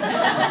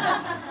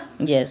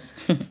 Yes.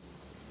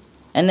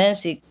 And then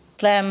she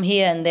climbed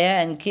here and there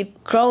and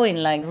keep crowing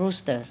like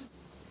roosters.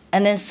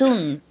 And then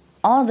soon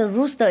all the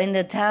roosters in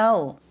the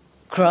town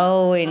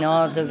crowing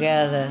all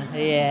together.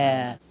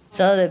 Yeah.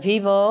 So the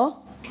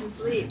people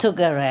took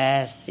a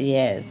rest.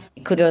 Yes.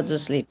 Could go to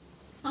sleep.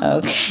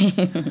 Okay.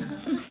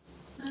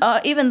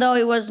 Even though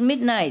it was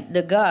midnight,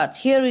 the guards,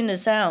 hearing the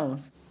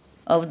sounds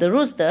of the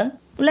rooster,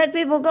 let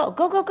people go.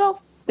 Go, go,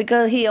 go.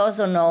 Because he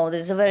also knows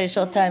there's a very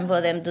short time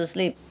for them to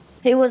sleep.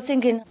 He was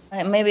thinking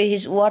maybe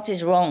his watch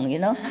is wrong,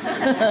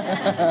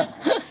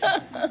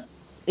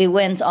 it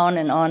went on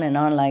and on and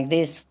on like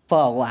this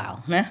for a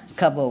while, a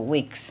couple of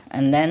weeks.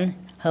 And then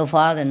her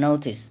father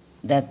noticed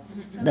that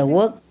the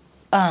work,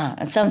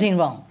 something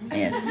wrong.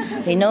 Yes.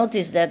 He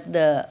noticed that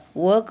the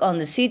work on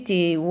the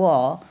city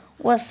wall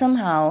was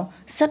somehow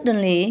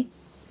suddenly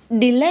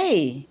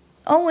delayed,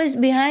 always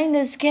behind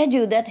the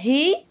schedule that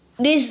he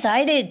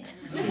decided.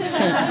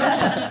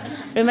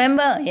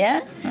 Remember,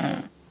 yeah?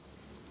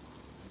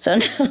 So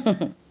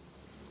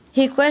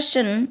he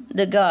questioned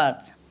the guard.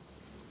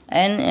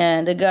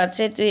 And the guard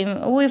said to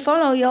him, we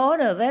follow your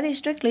order very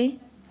strictly.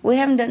 We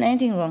haven't done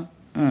anything wrong.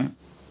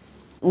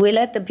 We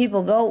let the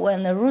people go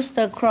when the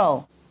rooster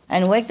crows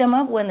and wake them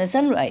up when the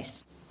sun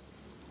rises.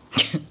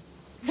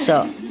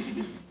 So,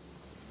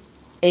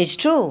 it's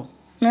true.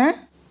 Huh?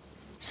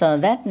 So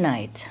that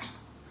night,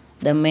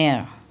 the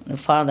mayor, the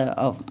father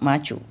of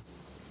Machu,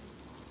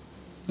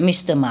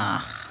 Mr.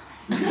 Ma,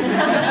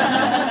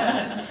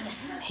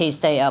 he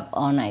stayed up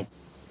all night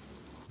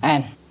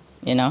and,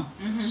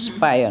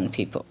 spy on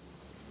people.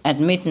 At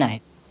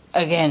midnight,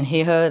 again,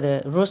 he heard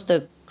the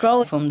rooster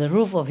crow from the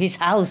roof of his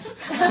house.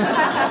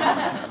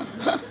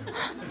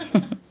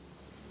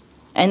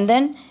 And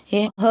then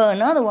he heard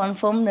another one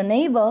from the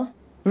neighbor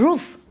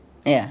roof.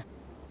 Yeah,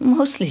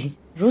 mostly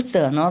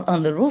rooster, not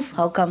on the roof.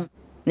 How come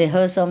they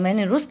heard so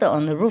many rooster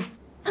on the roof?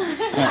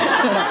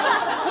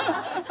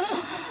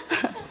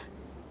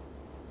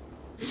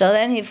 So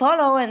then he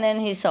followed, and then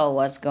he saw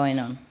what's going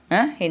on.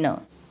 He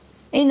know.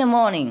 In the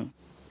morning,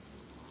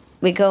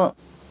 because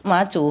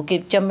Ma Chu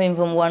keep jumping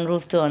from one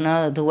roof to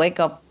another to wake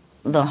up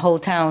the whole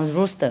town's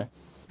rooster.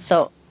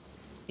 So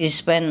she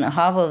spent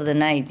half of the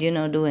night,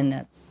 doing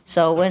that.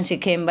 So when she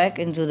came back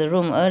into the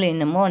room early in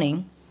the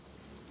morning,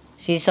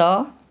 she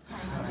saw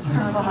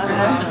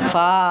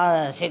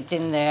Father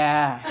sitting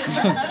there,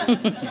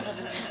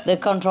 the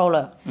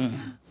controller.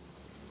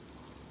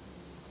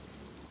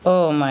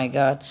 Oh my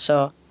God.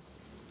 So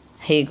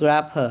he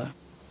grabbed her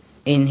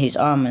in his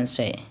arm and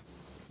said,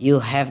 you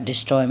have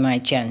destroyed my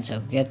chance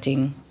of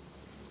getting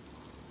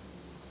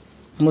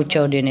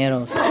mucho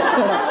dinero.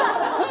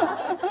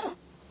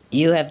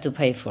 You have to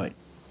pay for it.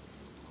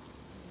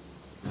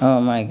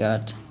 Oh my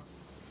God.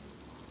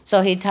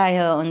 So he tied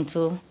her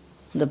onto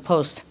the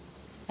post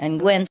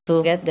and went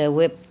to get the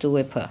whip to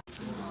whip her.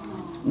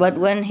 But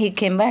when he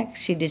came back,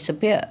 she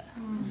disappeared.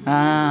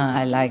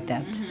 I like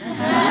that.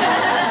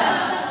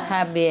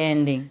 Happy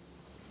ending.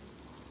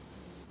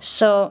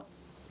 So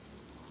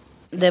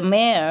the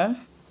mayor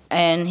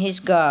and his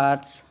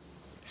guards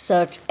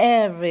searched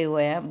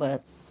everywhere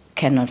but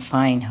cannot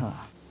find her.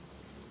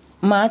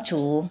 Ma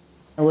Chu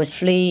was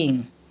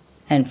fleeing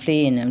and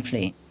fleeing and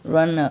fleeing.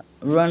 Run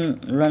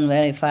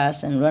very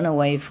fast and run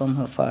away from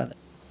her father.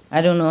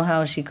 I don't know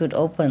how she could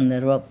open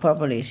the rope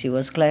properly. She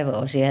was clever,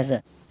 or she has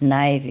a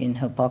knife in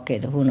her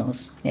pocket, who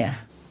knows, yeah.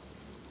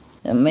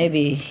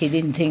 Maybe he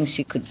didn't think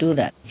she could do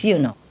that,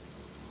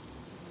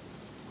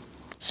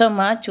 So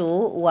Ma Chu,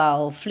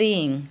 while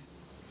fleeing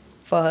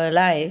for her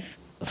life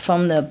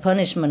from the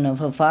punishment of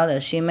her father,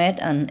 she met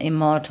an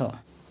immortal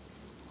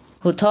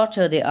who taught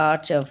her the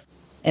art of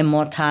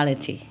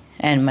immortality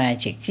and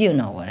magic. You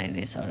know what it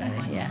is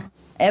already, yeah.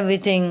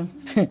 Everything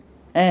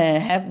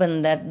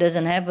happened that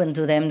doesn't happen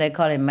to them, they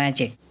call it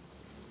magic.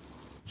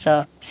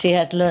 So she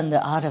has learned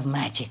the art of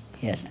magic,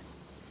 yes,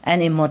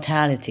 and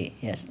immortality,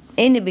 yes.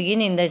 In the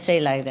beginning, they say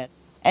like that.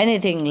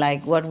 Anything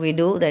like what we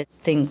do, they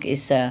think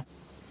is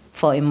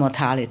for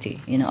immortality,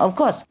 Of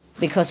course,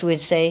 because we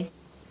say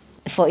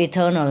for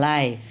eternal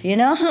life, we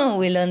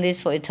learn this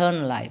for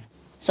eternal life.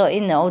 So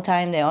in the old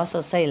time, they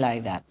also say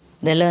like that.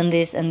 They learn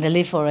this and they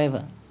live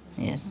forever,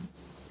 yes.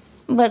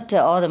 But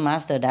all the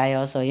masters die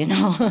also,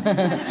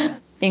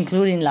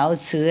 including Lao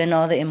Tzu and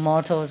all the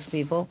immortals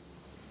people.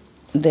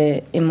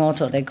 The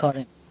immortal, they call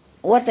them.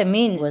 What they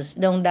mean was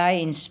don't die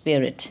in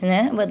spirit,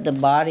 but the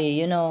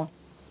body,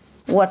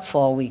 what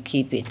for we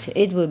keep it?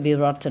 It will be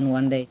rotten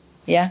one day,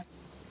 yeah?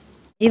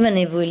 Even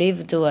if we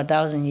live to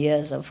 1,000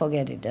 years,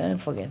 forget it,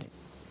 forget it.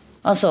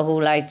 Also,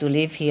 who like to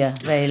live here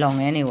very long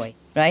anyway,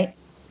 right?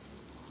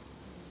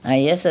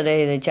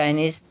 Yesterday, the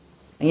Chinese,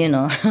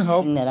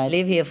 hoping that I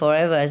live here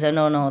forever. I said,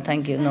 no,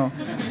 thank you, no.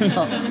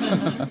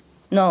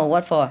 No,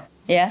 what for?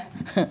 Yeah?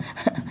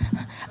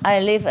 I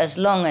live as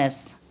long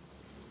as,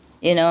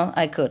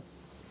 I could.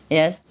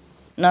 Yes?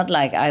 Not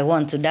like I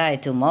want to die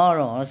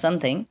tomorrow or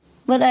something,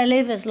 but I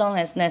live as long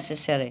as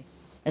necessary.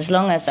 As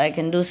long as I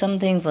can do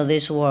something for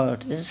this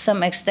world, to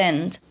some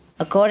extent,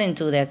 according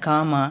to their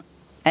karma,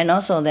 and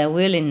also their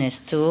willingness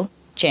to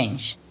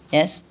change.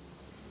 Yes?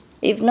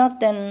 If not,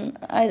 then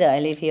either I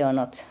live here or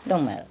not.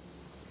 Don't matter.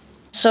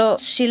 So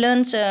she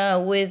learned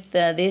with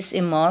this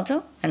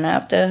immortal, and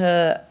after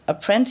her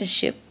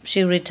apprenticeship,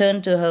 she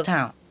returned to her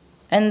town.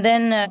 And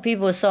then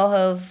people saw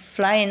her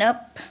flying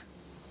up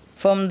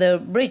from the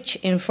bridge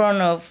in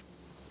front of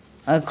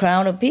a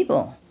crowd of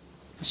people.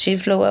 She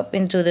flew up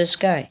into the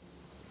sky.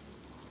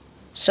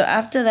 So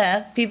after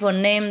that, people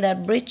named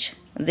that bridge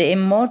the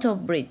Immortal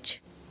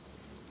Bridge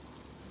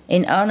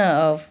in honor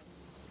of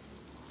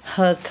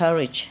her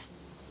courage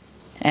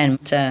and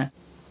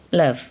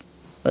love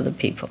for the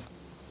people.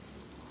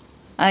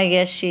 I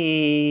guess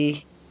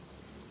she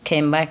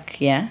came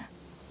back, yeah,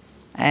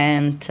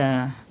 and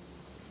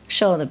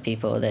show the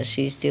people that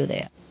she's still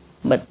there.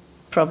 But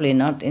probably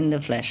not in the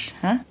flesh,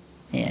 huh?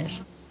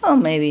 Yes. Or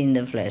maybe in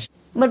the flesh.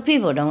 But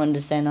people don't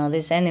understand all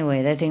this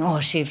anyway. They think, oh,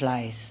 she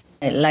flies.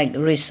 Like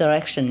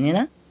resurrection, you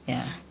know?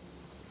 Yeah.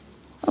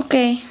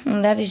 Okay,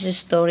 and that is the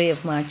story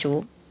of Ma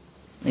Chu,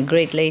 the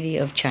great lady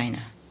of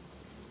China.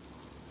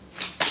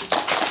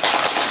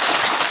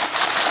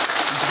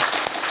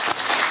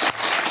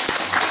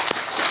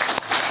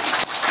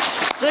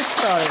 Good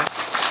story.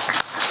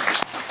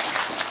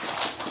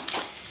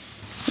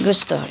 Good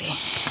story.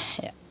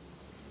 Yeah.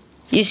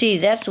 You see,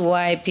 that's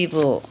why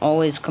people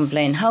always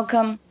complain. How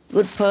come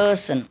good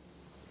person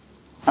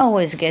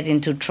always get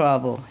into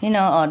trouble, you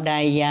know, or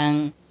die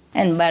young,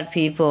 and bad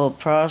people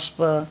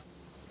prosper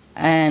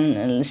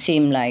and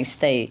seem like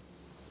stay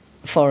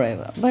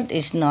forever? But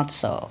it's not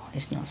so.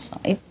 It's not so.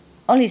 It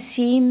only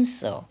seems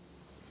so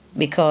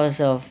because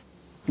of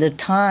the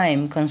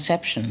time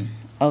conception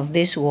of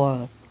this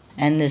world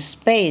and the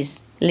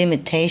space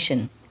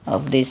limitation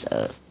of this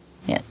earth.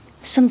 Yeah.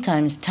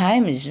 Sometimes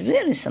time is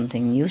really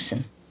something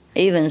nuisance.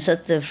 Even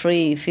such a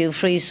free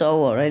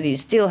soul already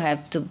still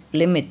have to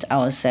limit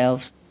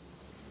ourselves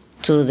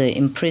to the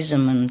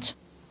imprisonment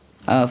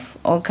of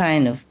all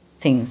kind of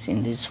things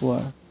in this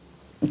world.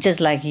 Just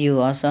like you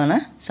also, no?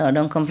 So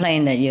don't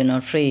complain that you're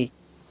not free.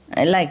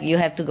 Like you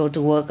have to go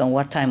to work on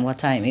what time.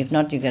 If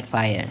not, you get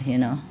fired, you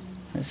know.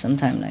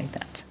 Sometimes like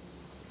that.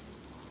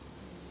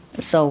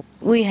 So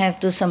we have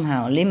to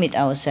somehow limit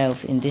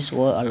ourselves in this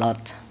world a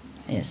lot.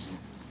 Yes.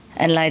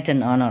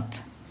 Enlightened or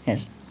not.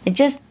 Yes. It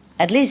just,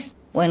 at least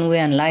when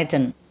we're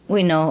enlightened,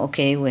 we know,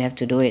 okay, we have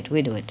to do it.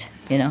 We do it,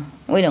 you know.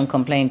 We don't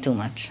complain too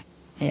much.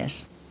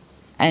 Yes.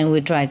 And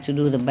we try to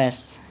do the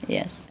best.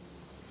 Yes.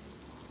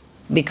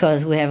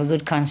 Because we have a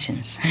good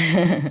conscience.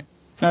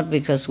 Not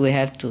because we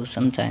have to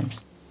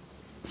sometimes.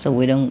 So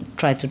we don't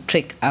try to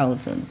trick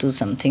out or do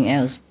something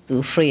else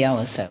to free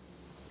ourselves.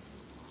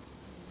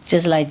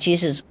 Just like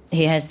Jesus,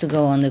 he has to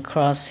go on the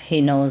cross.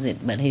 He knows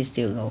it, but he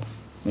still goes.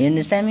 You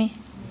understand me?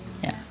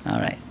 Yeah, all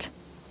right.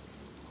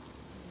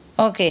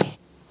 Okay,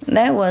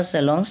 that was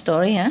a long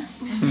story, huh?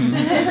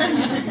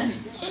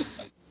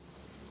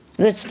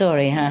 Good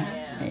story, huh?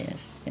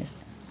 Yes,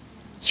 yes.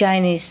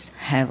 Chinese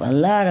have a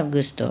lot of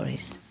good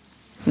stories.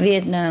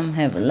 Vietnam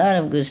have a lot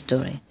of good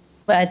stories.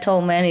 But I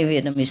told many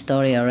Vietnamese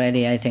stories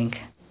already, I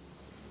think,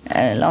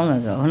 long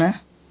ago, huh?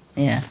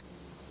 Yeah.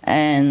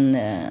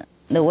 And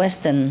the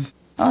Western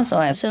also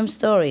have some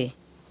story.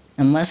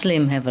 The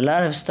Muslim have a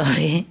lot of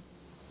story.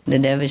 The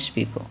Dervish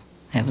people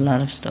have a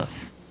lot of story.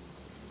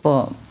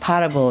 For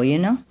parable, you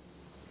know,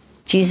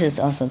 Jesus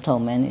also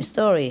told many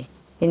stories.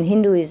 In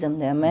Hinduism,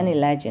 there are many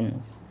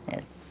legends.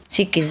 Yes.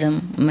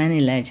 Sikhism, many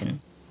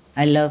legends.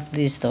 I love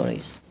these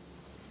stories.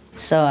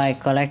 So I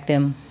collect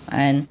them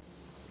and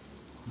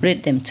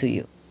read them to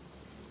you.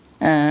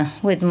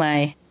 With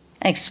my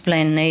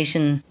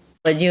explanation,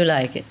 but you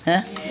like it,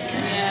 huh?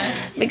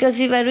 Yes. Because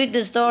if I read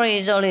the story,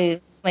 it's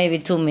only maybe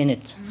 2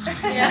 minutes.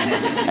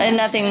 And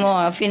nothing more,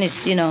 I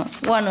finished, you know,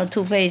 1 or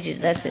 2 pages,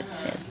 that's it,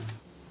 yes.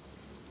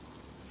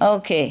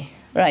 Okay,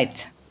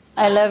 right.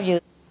 I love you.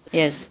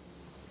 Yes,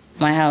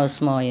 my house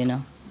small, you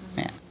know.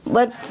 Yeah.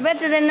 But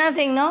better than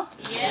nothing, no?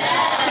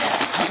 Yeah.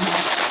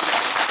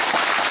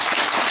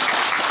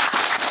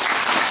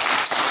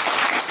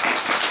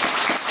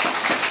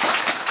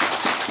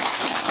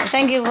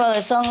 Thank you for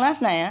the song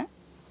last night, huh?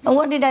 And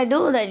what did I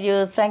do that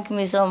you thank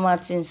me so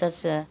much in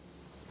such a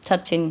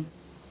touching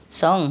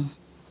song?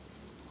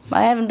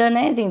 I haven't done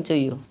anything to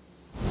you.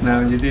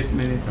 No, you did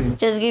many things.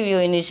 Just give you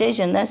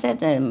initiation, that's it,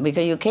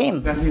 because you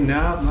came. That's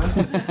enough,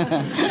 man.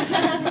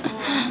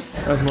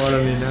 That's more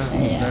than enough.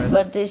 Yeah,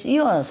 but it's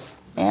yours,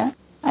 yeah?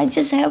 I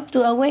just help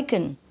to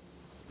awaken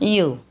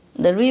you,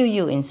 the real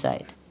you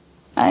inside.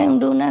 I don't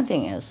do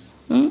nothing else.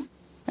 And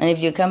if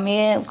you come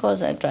here, of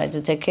course, I try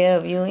to take care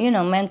of you, you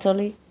know,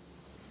 mentally.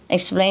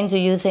 Explain to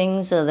you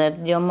things so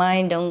that your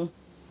mind don't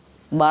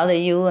bother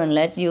you and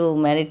let you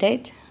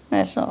meditate.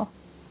 That's all.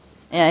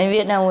 Yeah, in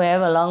Vietnam we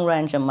have a long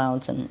range of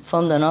mountain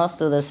from the north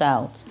to the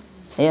south.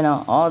 You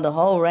know, all the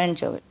whole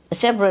range of it.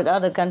 Separate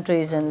other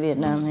countries in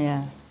Vietnam,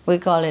 yeah. We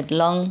call it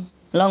long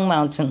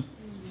mountain.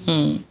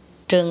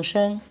 Trường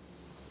Sơn.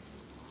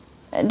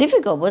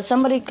 Difficult, but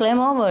somebody climb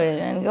over it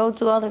and go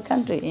to other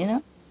country, you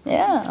know?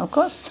 Yeah, of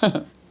course.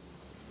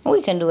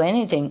 We can do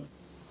anything.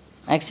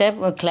 Except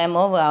we climb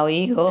over our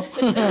ego.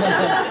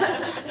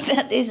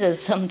 That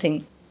is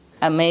something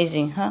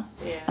amazing, huh?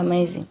 Yeah.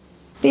 Amazing.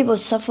 People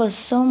suffer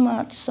so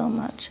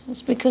much.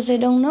 It's because they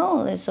don't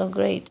know they're so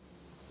great.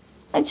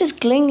 They're just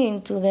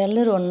clinging to their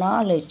little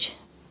knowledge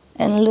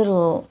and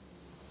little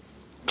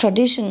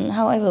tradition,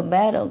 however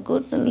bad or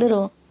good, a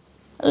little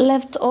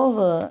left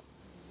over,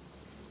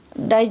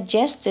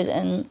 digested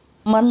and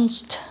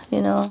munched, you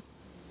know,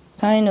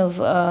 kind of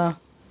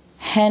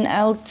hand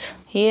out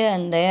here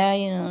and there,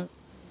 you know,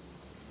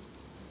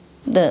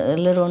 the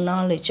little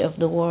knowledge of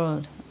the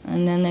world,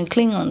 and then they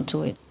cling on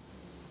to it.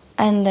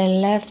 And they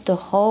left the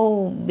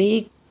whole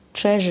big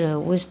treasure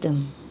of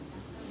wisdom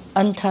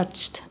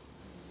untouched.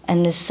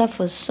 And they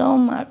suffer so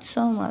much,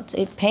 so much.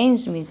 It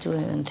pains me to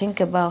even think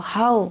about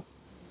how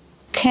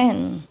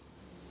can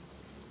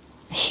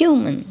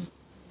human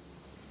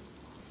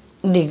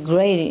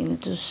degrade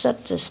into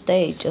such a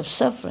stage of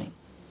suffering.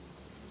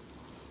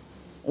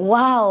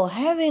 Wow,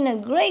 having a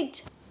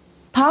great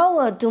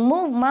power to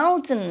move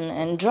mountain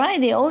and dry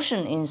the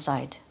ocean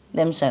inside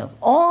themselves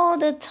all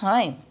the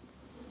time,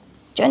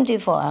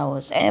 24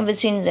 hours, ever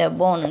since they're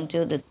born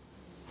until the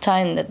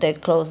time that they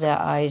close their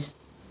eyes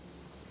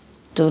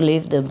to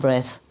leave the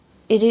breath.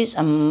 It is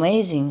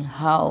amazing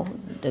how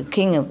the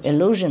king of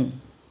illusion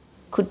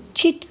could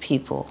cheat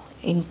people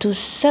into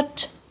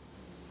such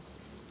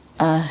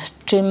a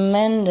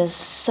tremendous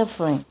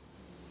suffering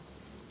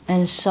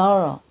and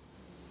sorrow.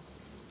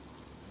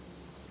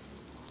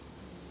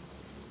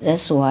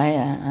 That's why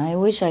I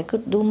wish I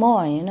could do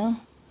more, you know.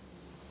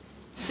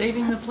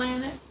 Saving the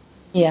planet?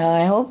 Yeah,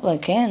 I hope I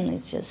can.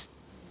 It's just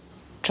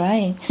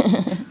trying.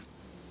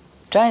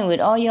 Trying with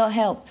all your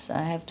helps.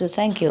 I have to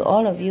thank you,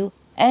 all of you.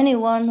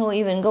 Anyone who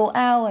even go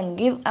out and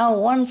give out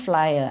one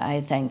flyer, I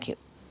thank you.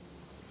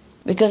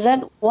 Because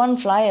that one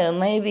flyer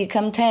may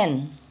become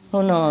 10,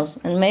 who knows,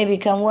 and may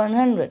become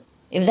 100.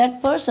 If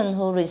that person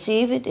who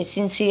receive it is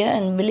sincere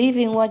and believe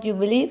in what you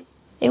believe,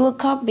 he will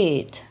copy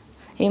it.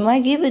 He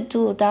might give it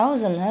to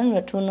 1,000,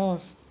 100, who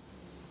knows.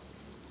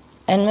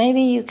 And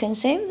maybe you can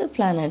save the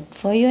planet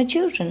for your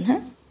children,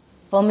 huh?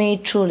 For me,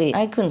 truly,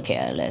 I couldn't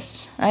care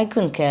less. I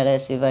couldn't care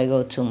less if I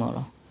go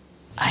tomorrow.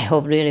 I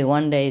hope really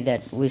one day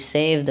that we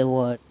save the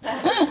world.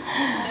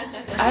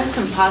 I have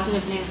some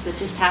positive news that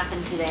just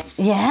happened today.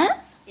 Yeah?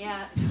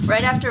 Yeah.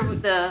 Right after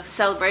the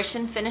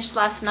celebration finished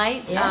last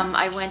night, Yeah.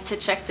 I went to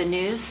check the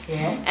news,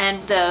 Yeah.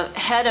 and the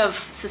head of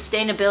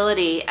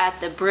sustainability at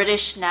the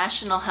British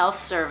National Health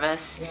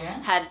Service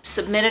Yeah. had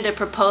submitted a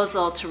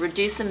proposal to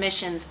reduce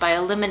emissions by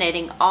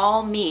eliminating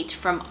all meat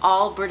from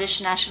all British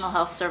National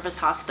Health Service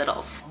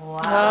hospitals.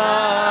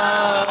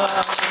 Wow.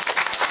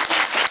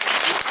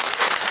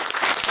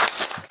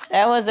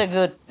 That was a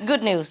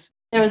good news.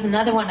 There was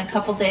another one a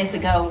couple days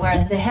ago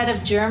where the head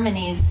of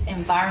Germany's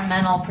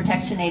Environmental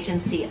Protection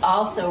Agency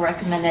also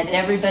recommended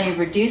everybody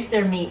reduce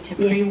their meat to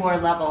pre-war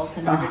levels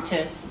in order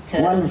to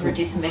Wonderful.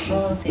 reduce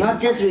emissions and save. Not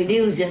just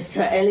reduce, just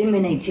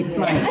eliminate it.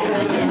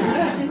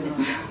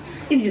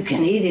 If you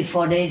can eat it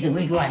 4 days a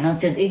week, why not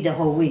just eat the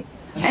whole week?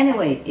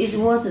 Anyway, it's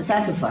worth the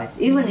sacrifice,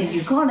 even if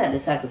you call that a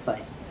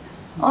sacrifice.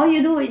 All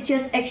you do is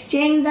just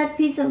exchange that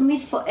piece of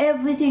meat for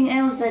everything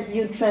else that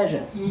you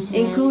treasure,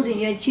 including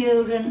your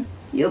children,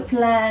 your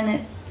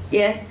planet,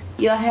 yes,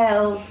 your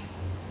health,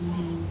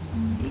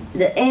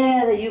 the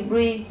air that you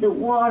breathe, the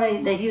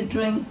water that you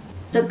drink,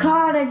 the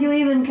car that you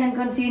even can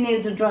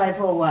continue to drive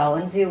for a while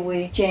until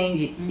we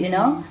change it, you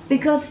know?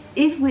 Because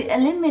if we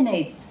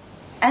eliminate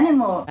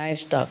animal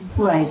livestock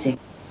rising,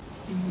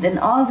 then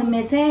all the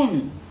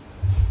methane,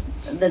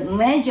 the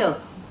major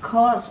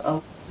cause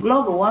of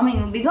global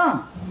warming will be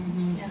gone.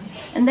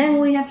 And then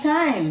we have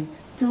time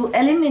to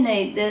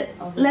eliminate the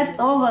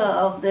leftover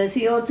of the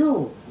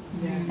CO2.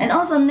 And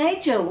also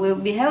nature will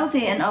be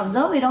healthy and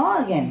absorb it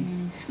all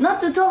again. Not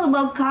to talk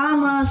about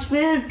karma,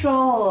 spiritual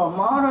or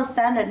moral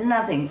standard,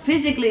 nothing.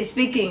 Physically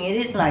speaking, it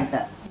is like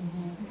that.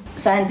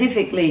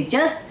 Scientifically,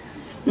 just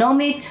no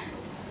meat,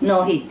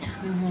 no heat.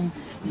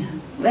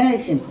 Very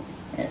simple,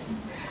 yes.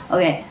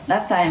 Okay,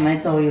 last time I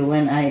told you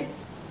when I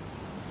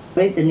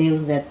read the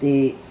news that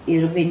the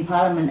European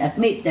Parliament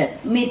admit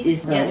that meat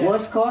is the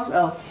worst cause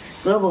of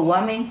global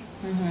warming,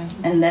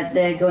 and that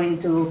they're going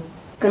to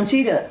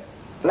consider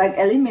like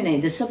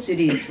eliminate the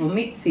subsidies for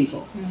meat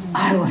people.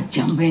 I was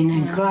jumping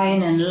and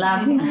crying and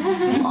laughing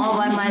all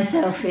by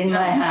myself in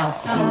my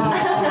house.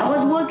 I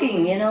was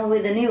working, you know,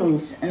 with the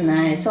news, and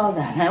I saw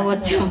that. I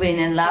was jumping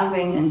and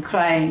laughing and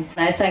crying.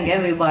 I thank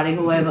everybody,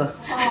 whoever.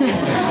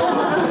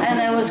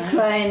 And I was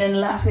crying and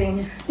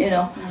laughing, you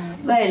know,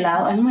 very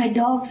loud. And my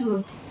dogs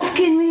were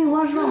asking me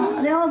what's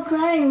wrong. They were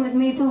crying with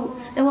me too.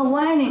 They were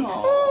whining.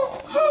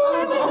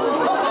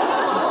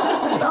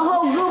 The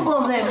whole group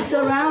of them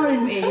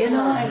surrounded me, you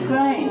know, and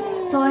crying.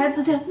 So I had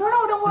to tell, no,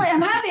 don't worry,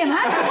 I'm happy.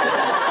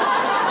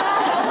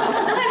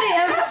 Look at me,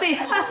 I'm happy.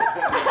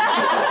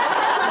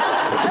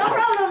 No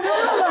problem.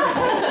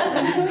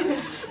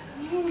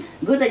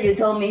 Good that you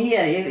told me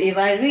here. If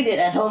I read it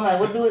at home, I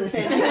would do the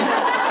same thing.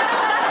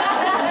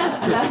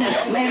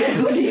 Maybe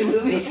Goody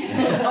will be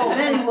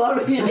very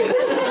worried.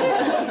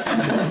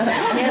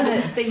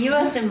 Yeah, the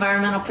U.S.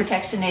 Environmental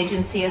Protection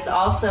Agency has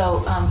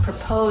also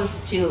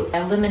proposed to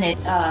eliminate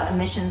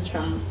emissions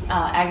from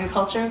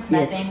agriculture,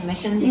 methane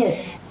emissions.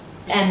 Yes.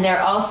 And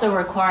they're also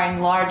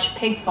requiring large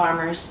pig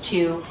farmers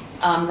to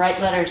write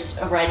letters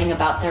writing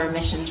about their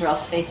emissions or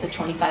else face a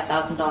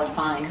 $25,000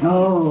 fine.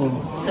 Oh.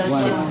 So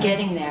it's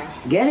getting there.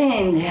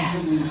 Getting there.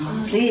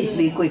 Please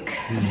be quick.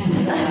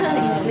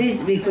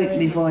 Please be quick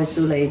before it's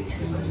too late.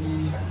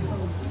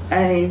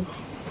 I mean,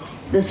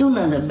 the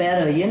sooner the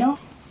better, you know?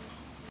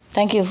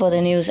 Thank you for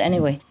the news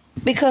anyway.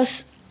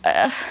 Because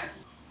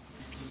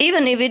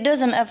even if it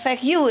doesn't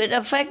affect you, it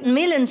affects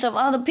millions of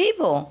other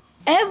people.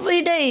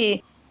 Every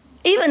day,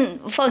 Even,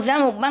 for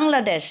example,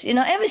 Bangladesh,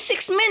 every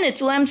 6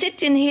 minutes when I'm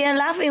sitting here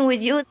laughing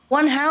with you,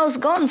 one house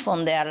gone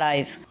from their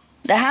life.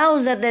 The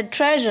house that they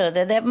treasure,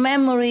 that they have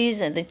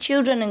memories, and the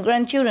children and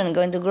grandchildren are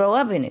going to grow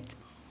up in it.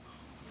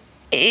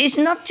 It's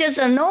not just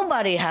a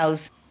nobody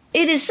house.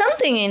 It is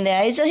something in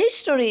there. It's a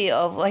history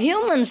of a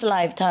human's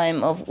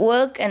lifetime of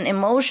work and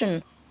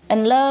emotion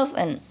and love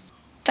and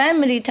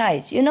family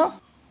ties,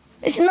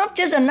 It's not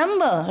just a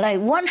number, like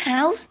one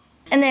house,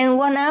 and then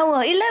 1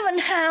 hour, 11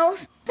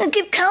 house, and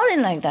keep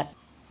counting like that.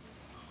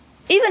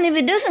 Even if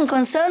it doesn't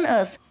concern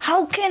us,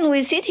 how can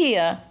we sit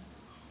here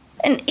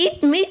and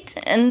eat meat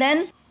and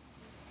then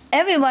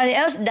everybody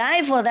else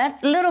die for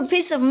that little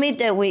piece of meat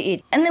that we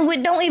eat? And then we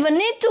don't even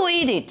need to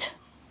eat it.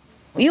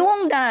 You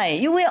won't die.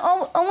 You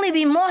will only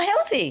be more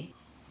healthy,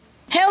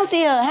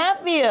 healthier,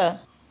 happier.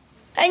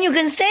 And you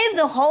can save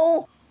the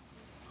whole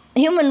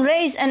human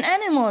race and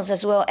animals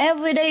as well.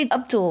 Every day,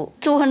 up to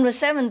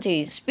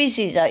 270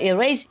 species are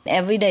erased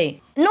every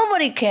day.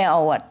 Nobody care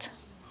or what.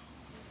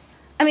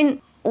 I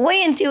mean,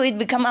 wait until it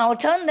become our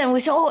turn, then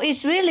we say, oh,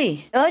 it's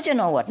really urgent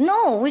or what?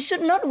 No, we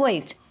should not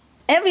wait.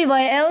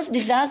 Everybody else's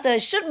disaster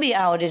should be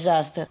our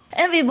disaster.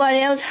 Everybody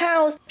else's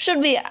house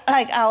should be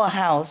like our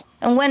house.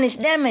 And when it's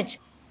damaged,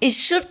 it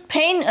should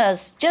pain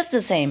us just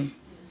the same,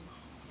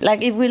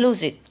 like if we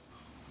lose it.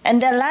 And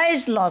their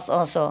lives lost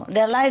also.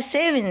 Their life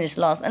saving is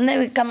lost. And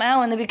they come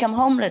out and they become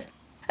homeless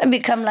and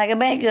become like a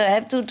beggar,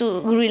 have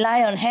to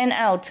rely on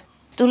handout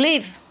to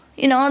live.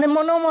 There's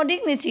no more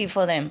dignity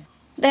for them.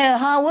 They're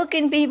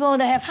hard-working people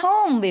that have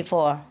home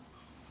before.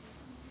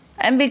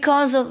 And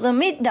because of the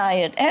meat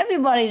diet,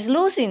 everybody is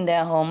losing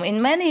their home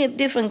in many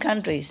different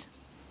countries.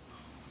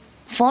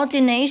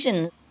 40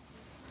 nations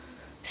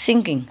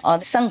sinking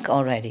or sunk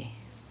already.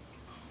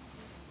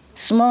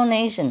 Small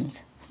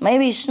nations.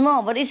 Maybe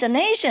small, but it's a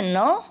nation,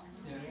 no?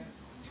 Yes.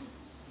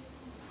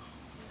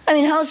 I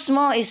mean, how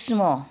small is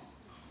small?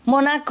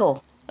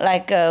 Monaco,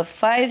 like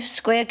 5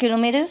 square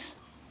kilometers?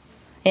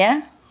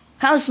 Yeah?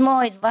 How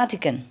small is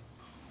Vatican?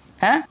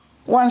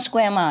 1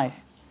 square mile,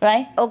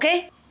 right?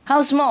 Okay?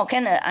 How small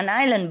can an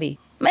island be?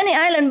 Many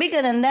islands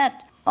bigger than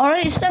that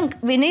already sunk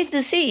beneath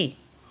the sea.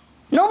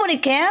 Nobody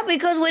cares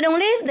because we don't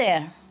live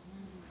there.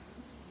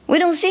 We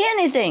don't see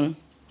anything.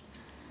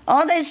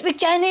 Oh, they speak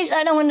Chinese,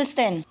 I don't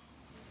understand.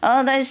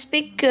 Oh, they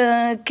speak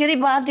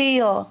Kiribati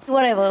or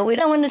whatever, we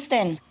don't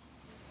understand.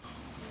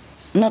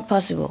 Not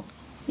possible.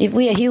 If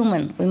we are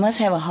human, we must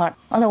have a heart.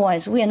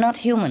 Otherwise, we are not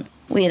human.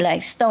 We are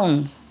like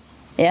stone.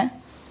 Yeah?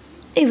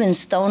 Even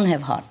stone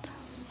have heart,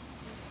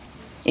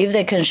 if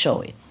they can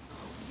show it.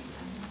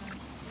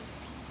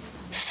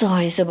 So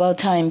it's about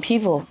time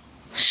people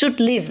should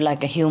live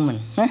like a human.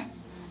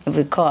 If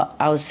we call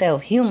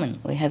ourselves human,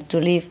 we have to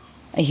live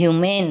a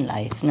humane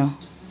life,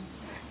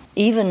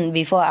 Even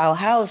before our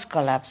house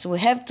collapses, we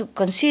have to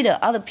consider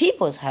other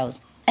people's house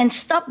and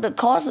stop the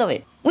cause of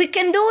it. We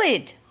can do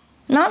it.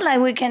 Not like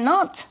we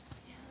cannot.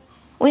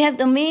 We have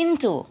the means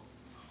to.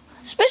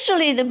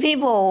 Especially the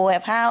people who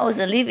have house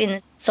and live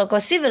in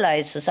so-called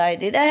civilized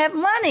society, they have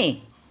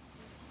money.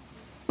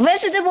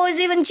 Vegetable is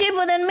even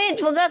cheaper than meat,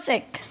 for God's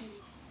sake.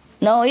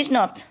 No, it's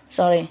not.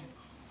 Sorry.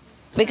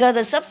 Because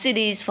the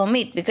subsidy is for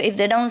meat. Because if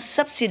they don't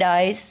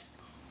subsidize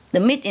the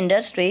meat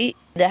industry,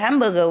 the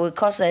hamburger will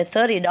cost like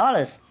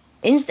 $30.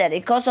 Instead,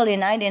 it costs only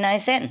 99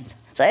 cents.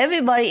 So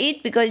everybody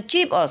eat because it's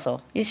cheap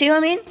also. You see what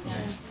I mean?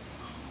 Yes.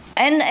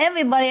 And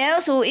everybody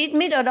else who eat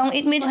meat or don't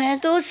eat meat has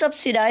to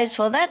subsidize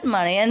for that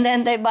money. And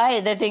then they buy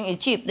it, they think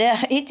it's cheap. They are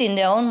eating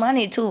their own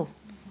money too.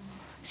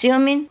 See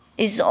what I mean?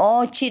 It's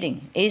all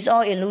cheating. It's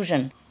all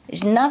illusion.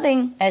 It's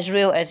nothing as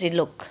real as it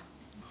looks.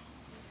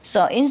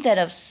 So instead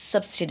of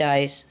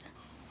subsidize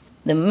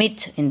the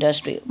meat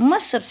industry,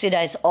 must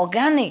subsidize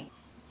organic,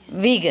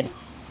 vegan,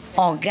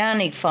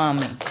 organic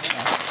farming.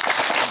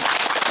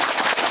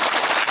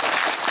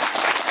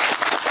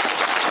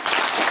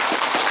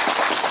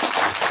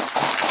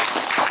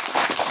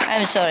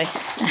 I'm sorry.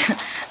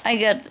 I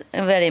get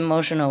very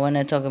emotional when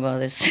I talk about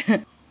this.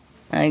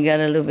 I get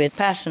a little bit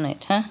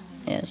passionate,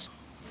 Yes.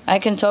 I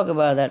can talk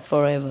about that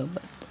forever.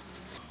 But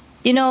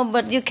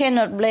but you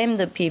cannot blame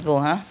the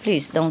people,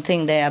 Please don't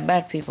think they are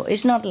bad people.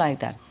 It's not like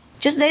that.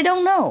 Just they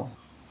don't know.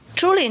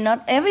 Truly,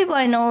 not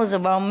everybody knows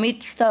about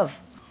meat stuff.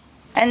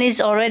 And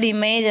it's already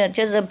made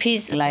just a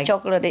piece like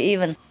chocolate,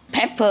 even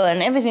pepper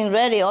and everything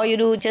ready. All you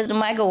do is just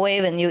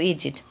microwave and you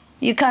eat it.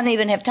 You can't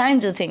even have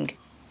time to think.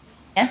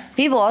 Yeah?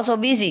 People are so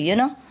busy,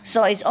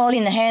 So it's all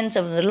in the hands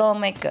of the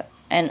lawmaker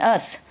and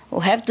us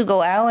who have to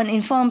go out and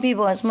inform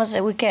people as much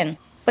as we can.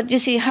 But you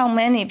see, how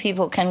many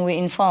people can we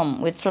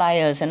inform with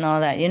flyers and all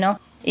that,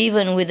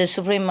 Even with the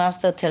Supreme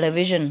Master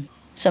television.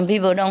 Some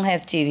people don't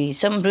have TV.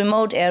 Some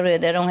remote area,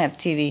 they don't have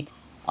TV.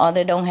 Or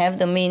they don't have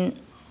the mean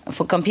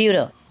for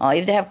computer. Or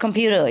if they have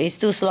computer, it's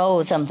too slow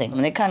or something.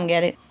 They can't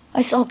get it.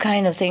 It's all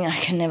kind of thing I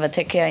can never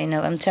take care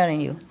enough, I'm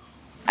telling you.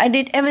 I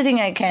did everything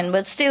I can,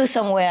 but still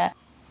somewhere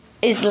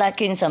it's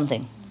lacking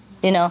something.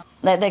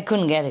 That they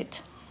couldn't get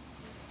it.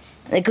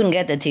 They couldn't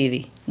get the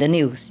TV, the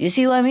news. You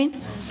see what I mean?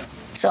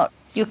 So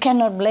you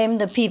cannot blame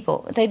the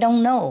people. They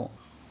don't know.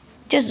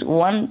 just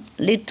one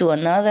lead to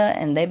another,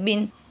 and they've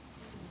been,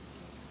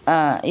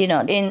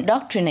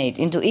 indoctrinated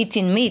into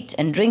eating meat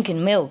and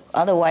drinking milk.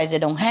 Otherwise, they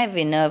don't have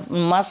enough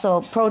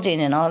muscle, protein,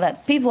 and all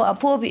that. People are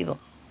poor people.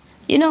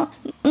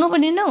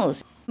 Nobody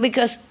knows,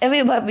 because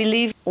everybody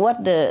believes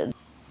what the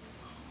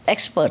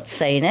experts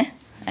say,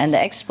 and the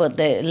experts,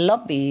 they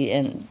lobby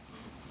and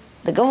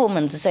the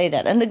government to say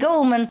that. And the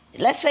government,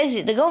 let's face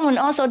it, the government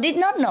also did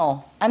not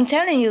know. I'm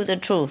telling you the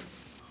truth.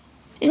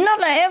 It's not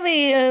like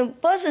every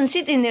person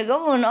sitting in the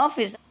government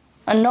office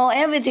and know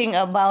everything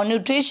about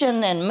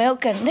nutrition and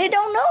milk, and they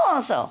don't know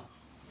also.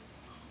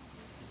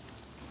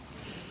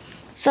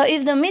 So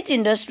if the meat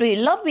industry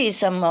lobbies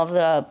some of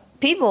the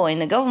people in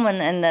the government,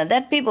 and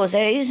that people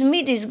say, this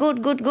meat is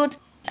good, good, good,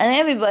 and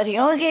everybody,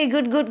 okay,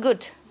 good, good,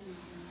 good.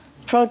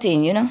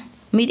 Protein,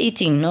 meat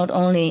eating not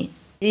only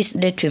is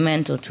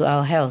detrimental to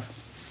our health,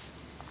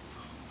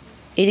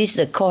 it is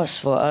the cause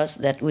for us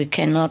that we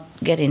cannot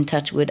get in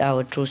touch with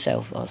our true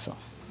self also.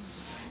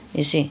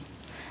 You see,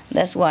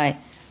 that's why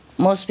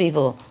most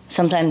people,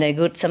 sometimes they're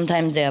good,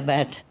 sometimes they're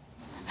bad.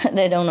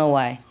 They don't know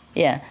why.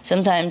 Yeah,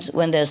 sometimes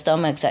when their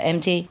stomachs are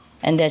empty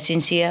and they're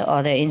sincere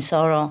or they're in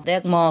sorrow,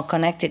 they're more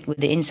connected with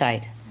the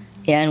inside.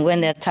 Yeah, and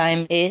when their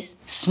time is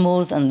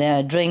smooth and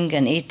they drink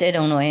and eat, they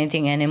don't know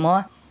anything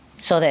anymore,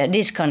 so they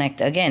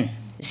disconnect again.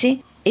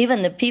 See,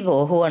 even the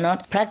people who are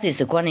not practice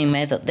the Kuan Yin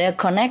method, they're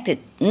connected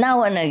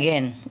now and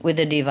again with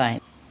the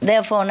divine.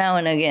 Therefore, now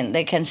and again,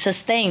 they can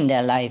sustain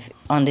their life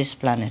on this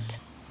planet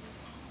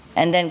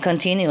and then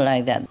continue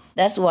like that.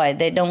 That's why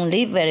they don't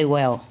live very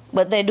well,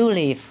 but they do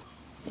live.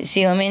 You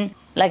see what I mean?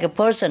 Like a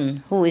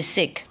person who is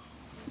sick,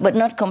 but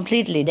not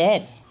completely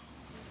dead.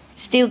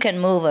 Still can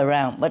move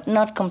around, but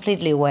not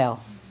completely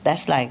well.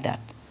 That's like that.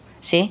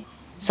 See?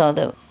 So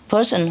the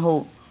person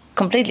who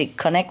completely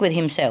connect with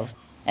himself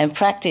and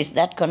practice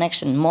that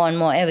connection more and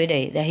more every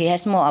day, that he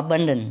has more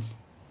abundance,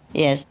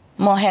 yes,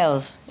 more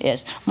health,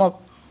 yes, more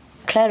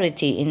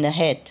clarity in the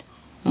head,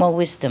 more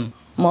wisdom,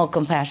 more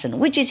compassion,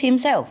 which is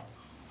himself.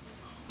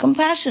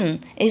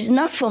 Compassion is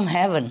not from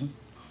heaven.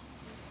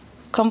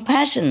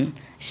 Compassion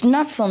is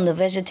not from the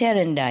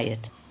vegetarian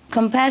diet.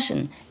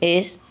 Compassion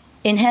is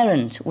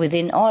inherent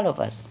within all of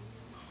us.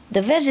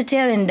 The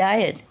vegetarian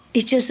diet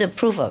is just a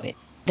proof of it,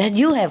 that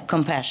you have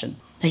compassion,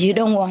 that you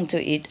don't want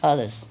to eat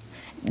others.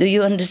 Do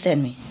you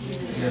understand me?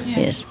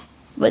 Yes.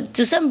 But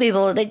to some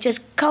people, they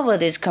just cover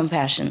this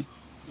compassion.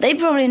 They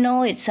probably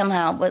know it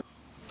somehow, but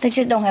they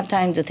just don't have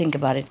time to think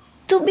about it.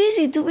 Too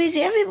busy, too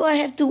busy. Everybody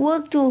have to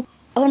work to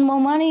earn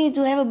more money,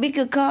 to have a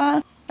bigger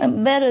car, a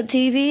better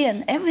TV,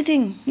 and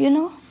everything,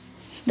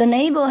 The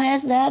neighbor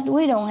has that,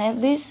 we don't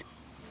have this.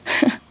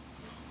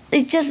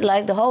 It's just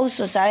like the whole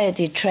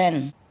society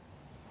trend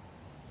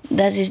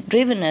that is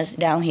driven us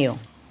downhill.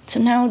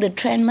 So now the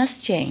trend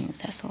must change,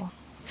 that's all.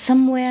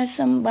 Somewhere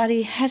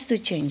somebody has to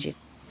change it.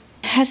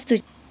 Has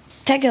to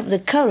take up the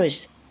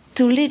courage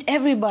to lead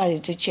everybody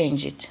to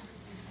change it.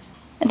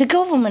 And the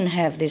government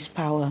have this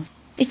power.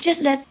 It's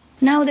just that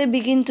now they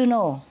begin to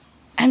know.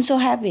 I'm so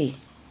happy.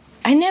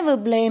 I never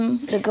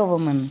blame the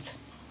government.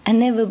 I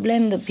never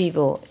blame the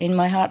people in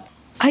my heart.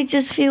 I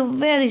just feel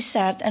very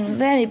sad and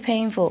very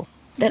painful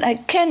that I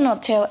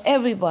cannot tell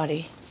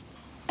everybody.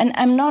 And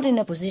I'm not in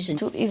a position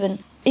to even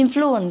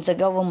influence the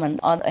government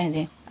or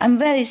anything. I'm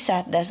very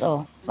sad, that's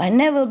all. I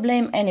never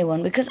blame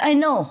anyone because I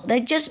know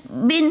they've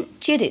just been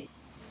cheated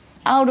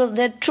out of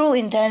their true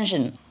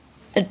intention,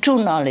 the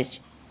true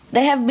knowledge.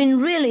 They have been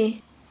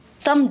really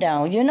thumbed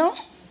down,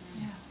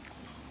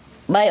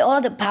 by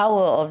all the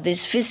power of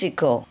this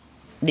physical,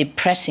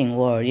 depressing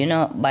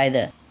world, by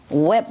the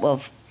web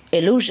of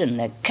illusion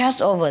that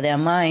casts over their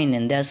mind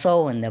and their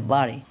soul and their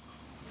body.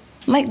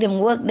 Make them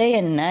work day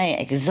and night,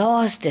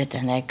 exhausted,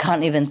 and they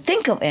can't even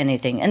think of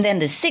anything. And then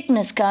the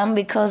sickness comes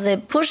because they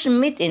push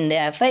meat in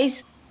their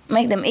face,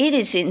 make them eat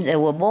it since they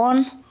were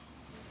born,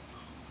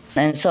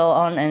 and so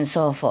on and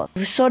so forth.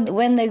 So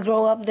when they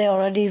grow up, they're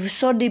already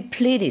so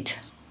depleted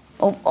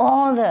of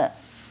all the,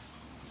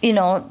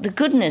 the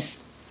goodness,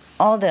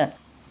 all the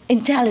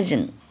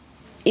intelligence.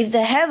 If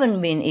they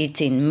haven't been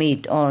eating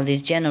meat all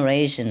this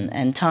generation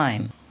and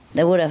time,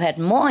 they would have had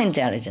more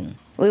intelligence.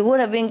 We would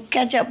have been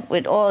catch up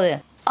with all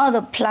the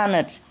other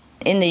planets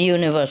in the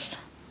universe.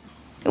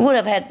 We would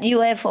have had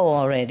UFO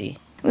already.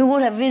 We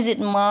would have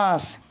visited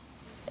Mars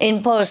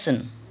in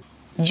person,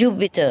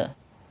 Jupiter,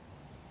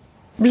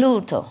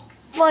 Pluto.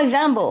 For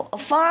example,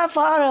 far,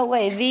 far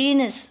away,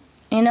 Venus,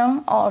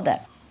 all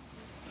that,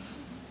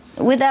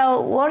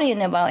 without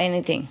worrying about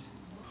anything.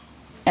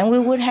 And we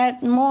would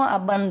have more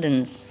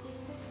abundance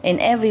in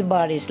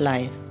everybody's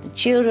life. The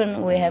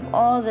children will have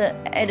all the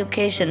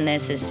education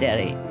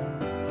necessary.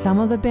 Some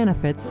of the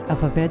benefits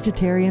of a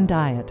vegetarian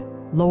diet: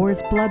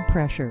 lowers blood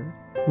pressure,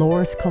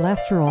 lowers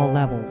cholesterol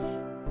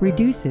levels,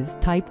 reduces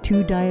type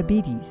 2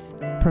 diabetes,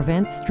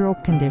 prevents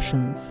stroke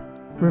conditions,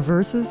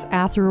 reverses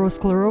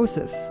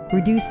atherosclerosis,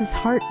 reduces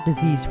heart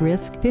disease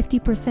risk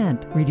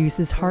 50%,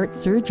 reduces heart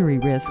surgery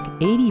risk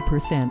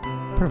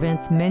 80%,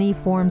 prevents many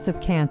forms of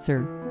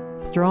cancer,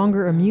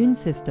 stronger immune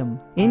system,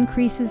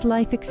 increases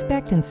life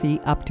expectancy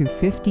up to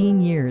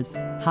 15 years,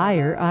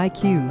 higher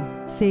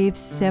IQ, saves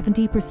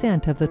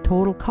 70% of the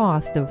total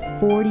cost of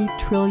 $40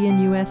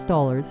 trillion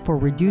for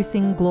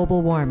reducing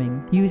global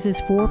warming,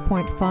 uses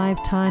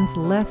 4.5 times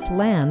less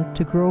land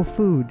to grow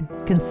food,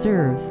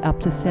 conserves up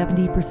to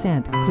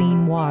 70%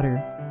 clean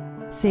water,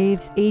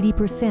 saves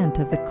 80%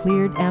 of the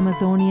cleared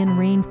Amazonian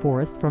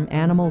rainforest from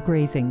animal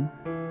grazing.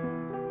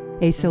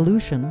 A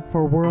solution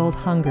for world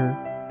hunger.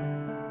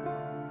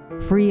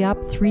 Free up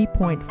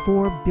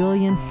 3.4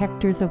 billion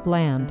hectares of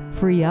land,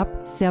 free up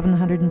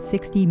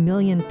 760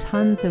 million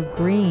tons of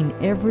grain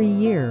every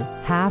year,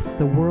 half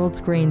the world's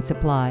grain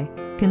supply,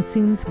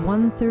 consumes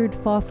 1/3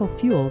 fossil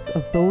fuels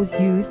of those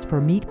used for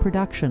meat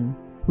production,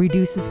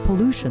 reduces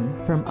pollution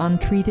from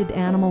untreated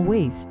animal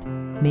waste,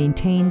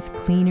 maintains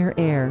cleaner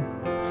air,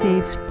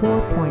 saves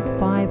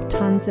 4.5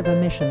 tons of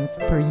emissions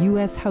per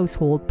U.S.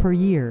 household per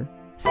year,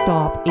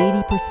 stop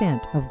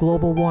 80% of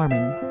global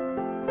warming,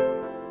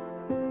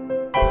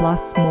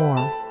 plus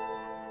more.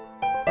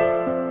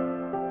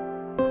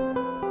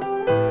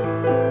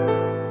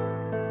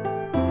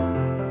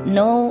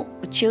 No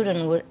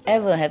children would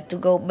ever have to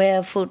go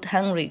barefoot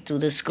hungry to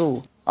the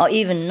school, or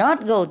even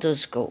not go to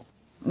school.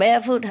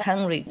 Barefoot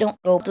hungry,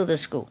 don't go to the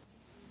school.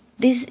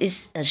 This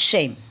is a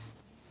shame,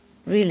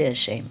 really a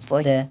shame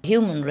for the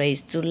human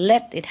race to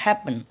let it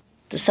happen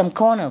to some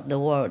corner of the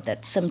world,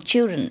 that some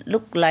children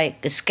look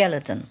like a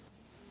skeleton,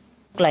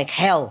 look like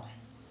hell.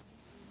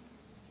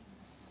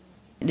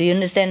 Do you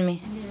understand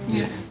me?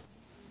 Yes.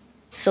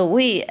 So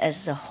we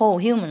as the whole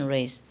human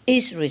race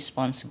is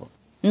responsible.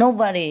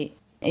 Nobody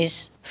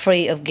is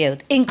free of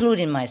guilt,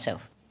 including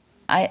myself.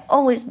 I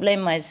always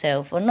blame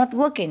myself for not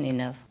working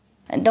enough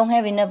and don't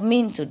have enough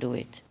means to do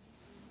it.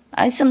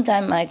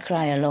 Sometimes I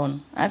cry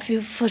alone. I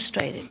feel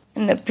frustrated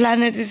and the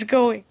planet is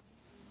going.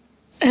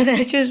 And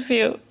I just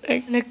feel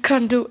like I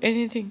can't do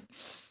anything.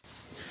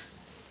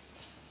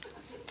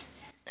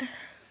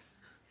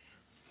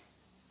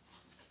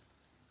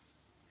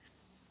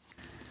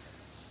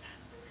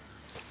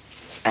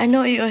 I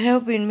know you're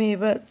helping me,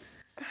 but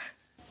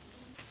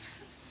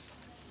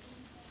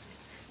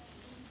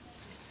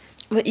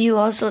you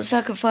also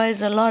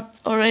sacrifice a lot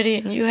already,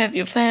 and you have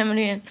your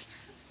family,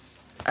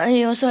 and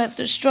you also have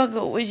to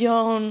struggle with your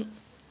own,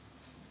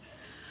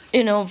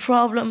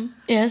 problem,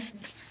 yes,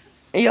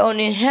 your own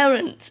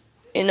inherent,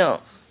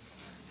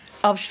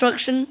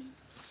 obstruction,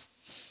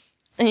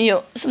 and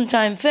your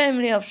sometimes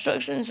family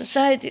obstruction,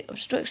 society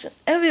obstruction.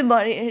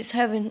 Everybody is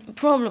having a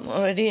problem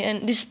already,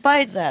 and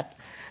despite that,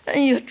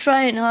 you're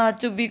trying hard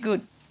to be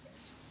good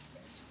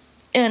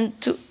and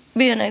to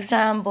be an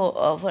example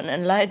of an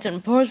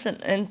enlightened person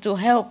and to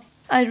help.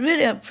 I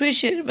really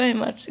appreciate it very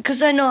much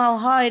because I know how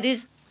hard it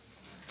is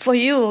for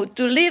you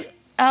to live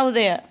out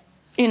there,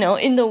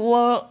 in the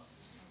world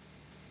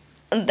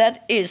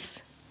that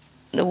is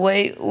the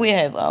way we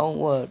have our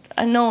world.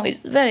 I know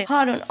it's very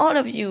hard on all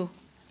of you,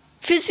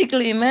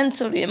 physically,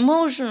 mentally,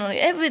 emotionally,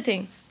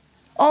 everything.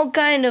 All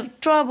kind of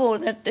trouble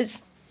that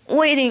is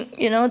waiting,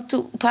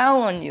 to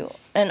power on you.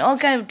 And all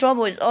kind of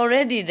trouble is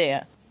already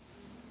there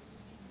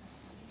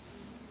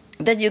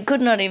that you could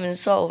not even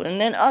solve.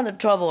 And then other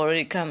trouble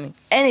already coming.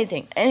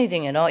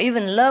 Anything at all.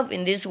 Even love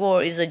in this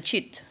world is a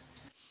cheat.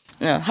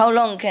 How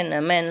long can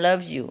a man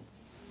love you?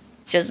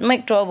 Just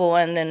make trouble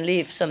and then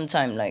leave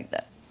sometime like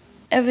that.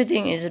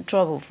 Everything is a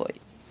trouble for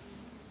you.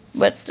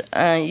 But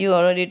you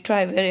already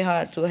try very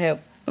hard to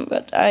help.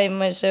 But I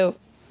myself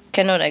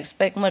cannot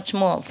expect much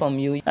more from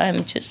you.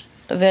 I'm just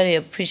very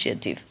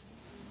appreciative.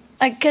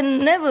 I can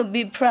never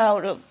be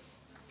proud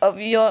of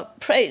your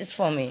praise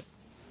for me.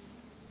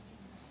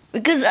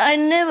 Because I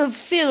never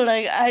feel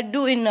like I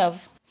do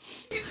enough.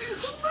 You do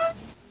so much.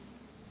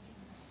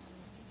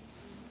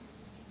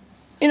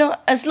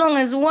 As long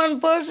as one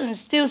person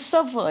still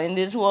suffers in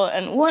this world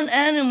and one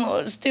animal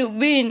is still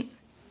being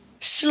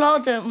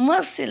slaughtered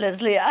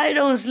mercilessly, I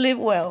don't sleep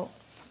well.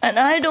 And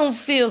I don't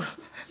feel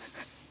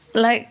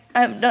like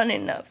I've done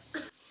enough.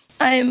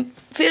 I'm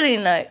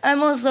feeling like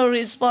I'm also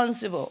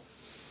responsible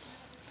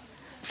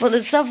for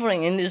the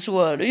suffering in this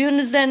world. Do you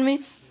understand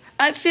me?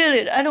 I feel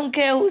it. I don't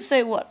care who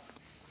say what.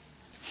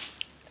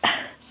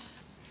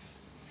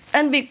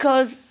 And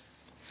because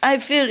I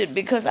feel it,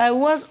 because I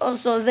was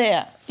also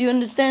there. You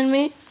understand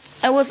me?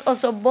 I was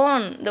also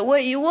born the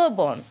way you were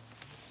born.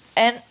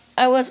 And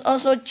I was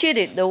also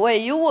cheated the way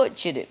you were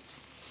cheated.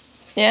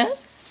 Yeah?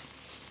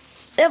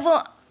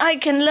 Therefore, I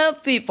can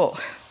love people.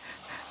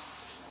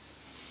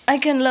 I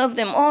can love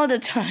them all the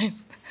time.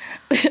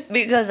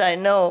 Because I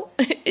know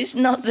it's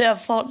not their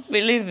fault,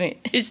 believe me.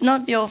 It's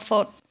not your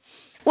fault.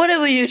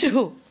 Whatever you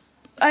do,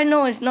 I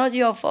know it's not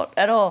your fault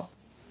at all.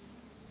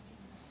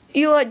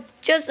 You are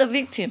just a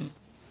victim.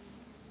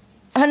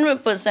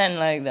 100%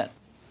 like that.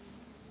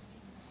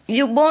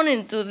 You're born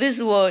into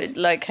this world is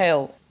like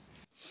hell.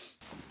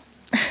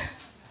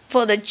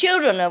 For the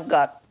children of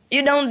God,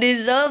 you don't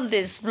deserve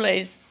this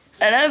place.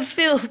 And I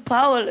feel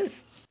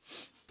powerless.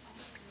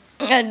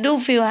 I do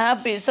feel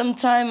happy,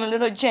 sometimes a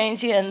little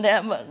change here and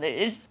there, but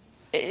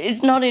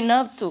it's not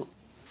enough to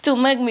to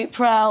make me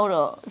proud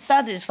or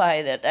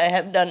satisfied that I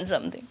have done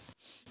something,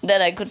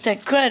 that I could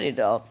take credit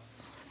of,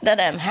 that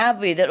I'm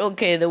happy that,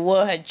 okay, the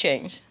world had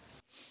changed.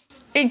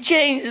 It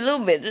changed a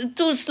little bit. It's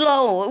too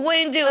slow.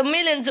 Wait until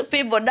millions of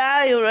people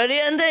die already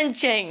and then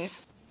change.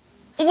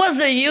 What's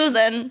the use?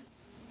 And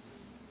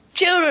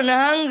children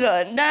hunger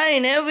and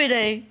dying every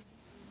day.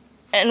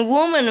 And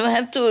women who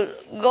have to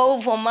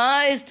go for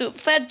miles to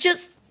fetch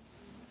just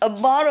a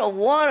bottle of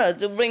water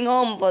to bring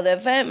home for their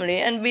family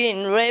and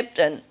being raped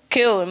and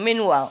killed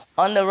meanwhile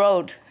on the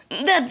road.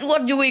 That's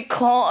what do we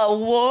call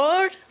a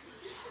world?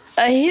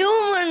 A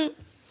human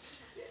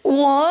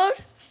world?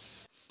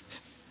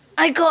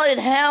 I call it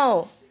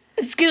hell.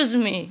 Excuse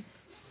me.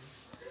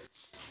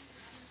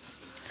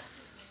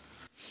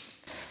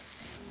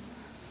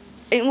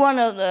 In one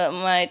of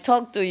my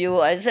talk to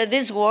you, I said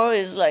this world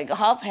is like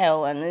half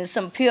hell and there's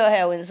some pure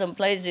hell in some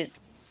places.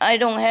 I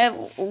don't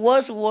have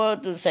worse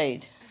word to say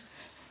it.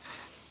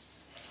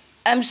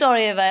 I'm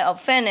sorry if I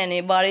offend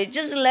anybody,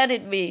 just let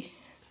it be.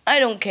 I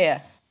don't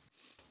care.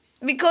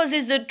 Because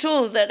it's the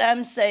truth that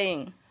I'm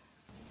saying.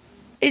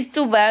 It's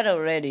too bad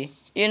already,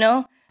 you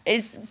know?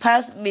 It's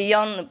past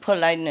beyond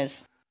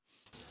politeness.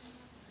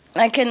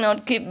 I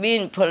cannot keep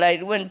being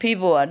polite when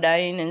people are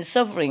dying and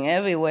suffering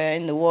everywhere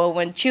in the world,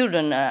 when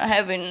children are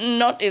having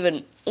not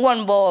even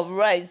one bowl of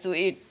rice to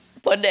eat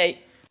per day.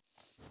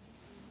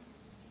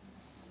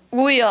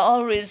 We are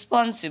all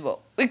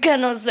responsible. We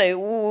cannot say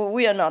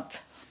we are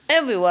not.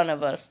 Every one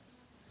of us.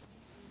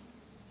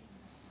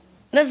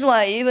 That's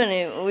why even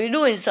if we're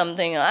doing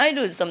something, or I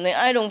do something,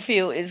 I don't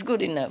feel it's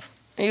good enough.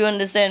 You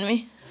understand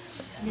me?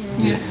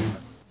 Yes.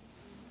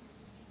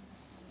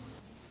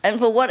 And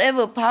for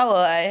whatever power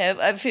I have,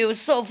 I feel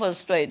so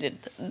frustrated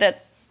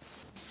that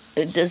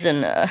it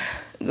doesn't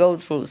go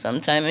through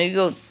sometimes. It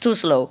goes too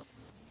slow.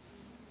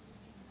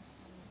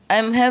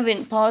 I'm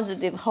having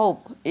positive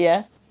hope,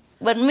 yeah?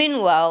 But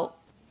meanwhile,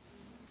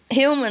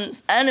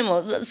 humans,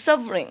 animals are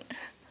suffering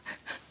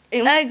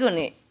in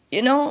agony,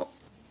 you know?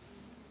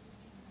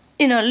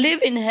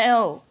 Live in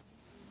hell.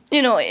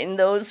 In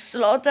those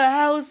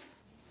slaughterhouses,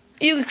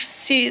 you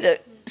see the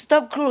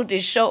Stop Cruelty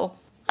show.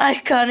 I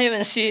can't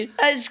even see it.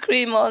 I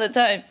scream all the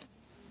time.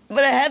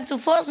 But I have to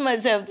force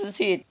myself to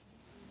see it.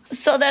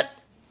 So that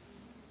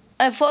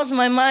I force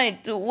my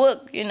mind to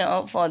work,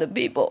 for the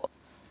people,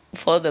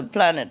 for the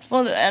planet,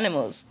 for the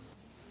animals.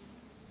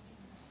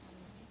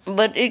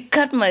 But it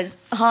cut my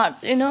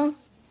heart,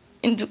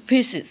 into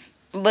pieces.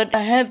 But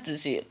I have to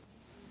see it.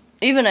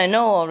 Even I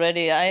know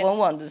already I won't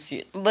want to see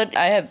it, but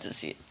I have to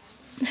see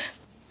it.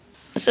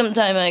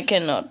 Sometimes I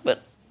cannot,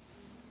 but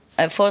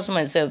I force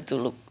myself to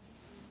look.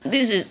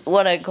 This is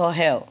what I call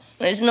hell.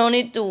 There's no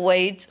need to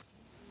wait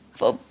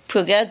for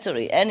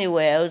purgatory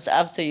anywhere else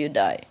after you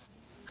die.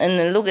 And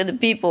then look at the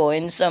people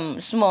in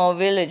some small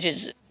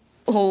villages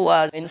who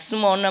are in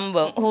small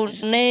number,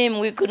 whose name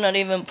we could not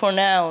even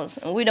pronounce.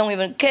 And we don't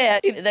even care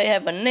if they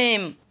have a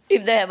name,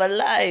 if they have a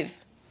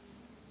life,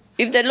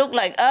 if they look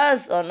like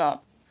us or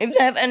not. If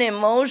they have any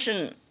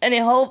emotion, any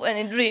hope,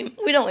 any dream,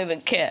 we don't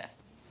even care.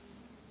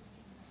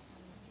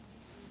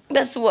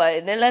 That's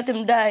why they let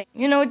them die,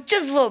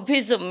 just for a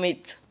piece of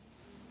meat.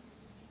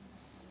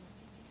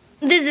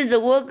 This is the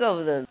work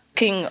of the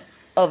king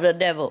of the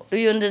devil. Do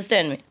you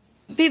understand me?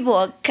 People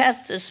are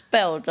cast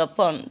spells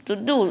upon to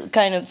do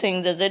kind of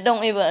things that they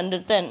don't even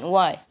understand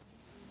why.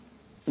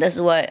 That's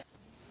why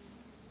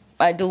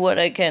I do what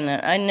I can.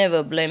 I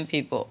never blame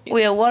people.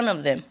 We are one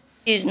of them.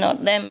 It's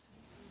not them,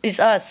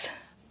 it's us.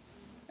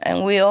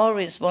 And we're all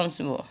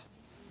responsible.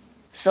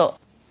 So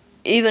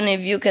even if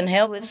you can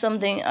help with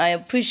something, I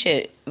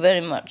appreciate it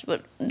very much.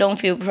 But don't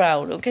feel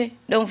proud, okay?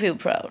 Don't feel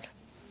proud.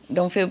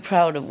 Don't feel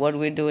proud of what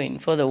we're doing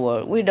for the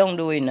world. We don't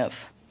do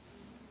enough.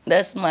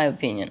 That's my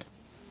opinion.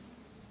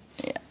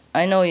 Yeah.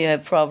 I know you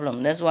have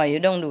problems. That's why you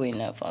don't do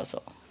enough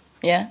also.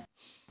 Yeah?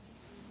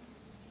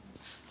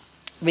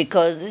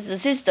 Because the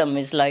system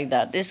is like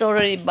that. It's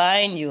already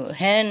bind you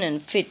hand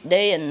and feet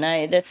day and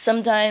night. That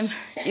sometimes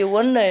you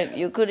wonder if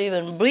you could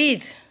even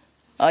breathe,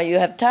 or you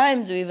have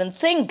time to even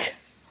think,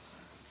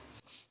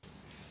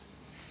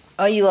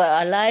 or you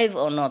are alive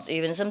or not.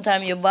 Even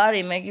sometimes your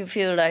body makes you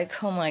feel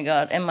like, oh my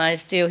God, am I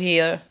still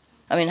here?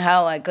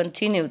 How I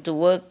continue to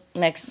work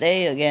next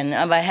day again?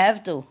 I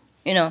have to,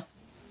 The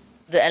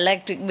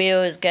electric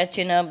bill is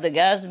catching up, the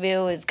gas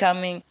bill is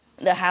coming,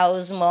 the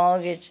house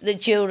mortgage, the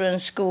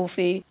children's school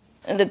fee,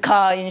 and the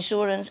car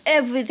insurance,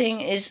 everything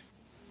is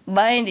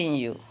binding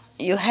you.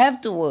 You have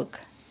to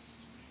work.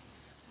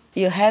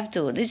 You have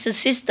to. This is the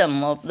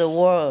system of the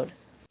world.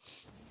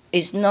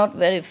 It's not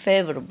very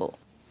favorable.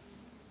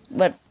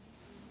 But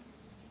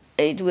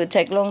it will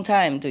take a long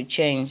time to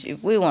change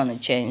if we want to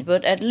change.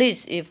 But at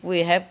least if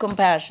we have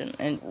compassion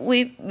and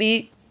we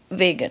be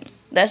vegan,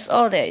 that's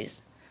all there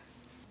is.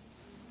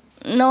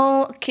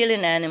 No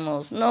killing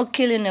animals, no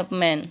killing of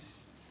men.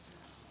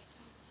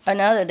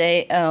 Another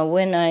day,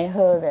 when I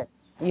heard that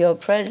your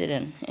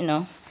president,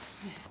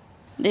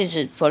 this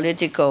is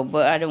political,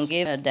 but I don't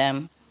give a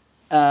damn.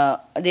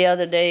 The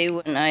other day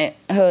when I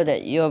heard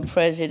that your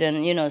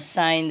president,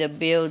 signed the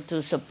bill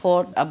to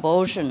support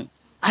abortion,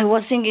 I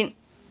was thinking,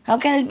 how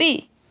can it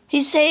be?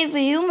 He saved a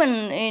human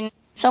in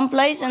some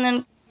place and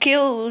then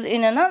killed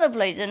in another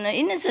place an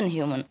innocent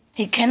human.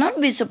 He cannot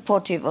be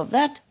supportive of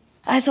that.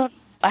 I thought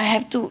I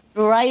have to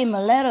write him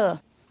a letter,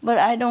 but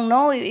I don't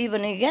know if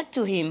even it get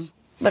to him.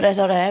 But I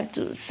thought I have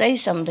to say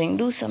something,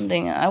 do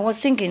something. I was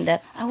thinking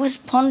that. I was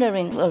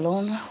pondering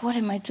alone, what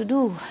am I to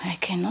do? I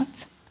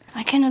cannot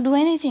do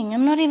anything.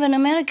 I'm not even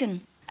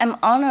American. I'm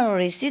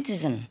honorary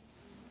citizen.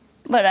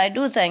 But I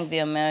do thank the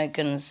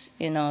Americans,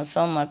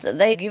 so much.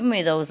 They give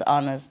me those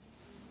honors.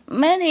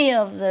 Many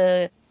of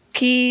the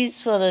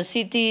keys for the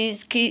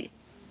cities,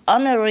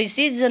 honorary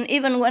citizen,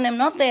 even when I'm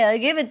not there, I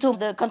give it to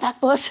the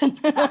contact person.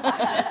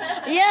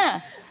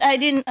 Yeah, I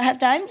didn't have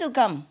time to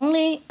come.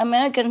 Only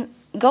American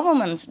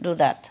governments do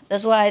that.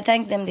 That's why I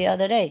thanked them the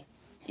other day.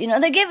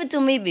 They gave it to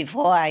me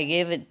before I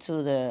gave it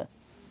to the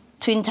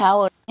Twin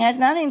Tower. It has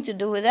nothing to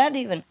do with that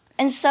even.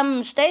 In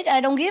some state, I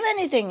don't give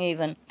anything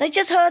even. They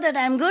just heard that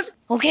I'm good.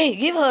 Okay,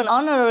 give her an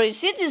honorary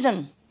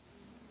citizen.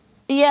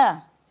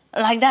 Yeah,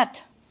 like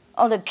that.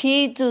 Or the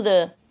key to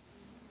the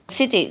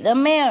city. The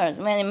mayors,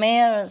 many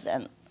mayors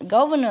and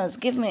governors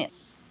give me.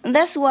 And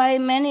that's why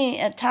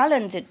many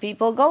talented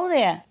people go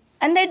there.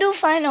 And they do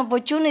find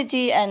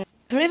opportunity and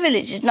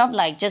privilege. It's not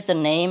like just a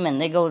name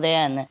and they go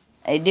there and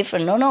a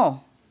different.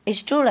 No.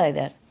 It's true like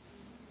that.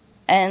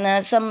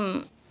 And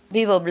some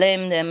people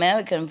blame the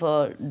American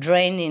for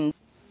draining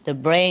the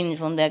brain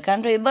from their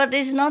country, but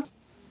it's not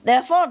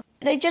their fault.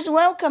 They're just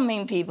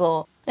welcoming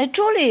people. They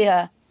truly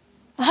are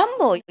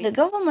humble, the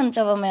government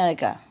of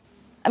America.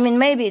 I mean,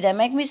 maybe they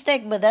make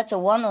mistakes, but that's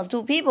one or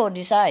two people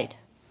decide.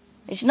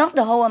 It's not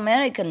the whole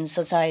American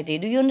society.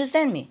 Do you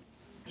understand me?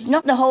 It's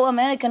not the whole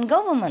American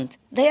government.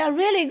 They are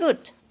really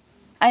good.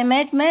 I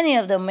met many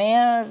of the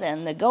mayors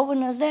and the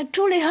governors. They're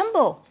truly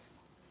humble.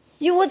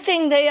 You would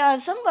think they are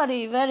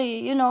somebody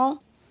very,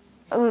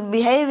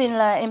 behaving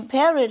like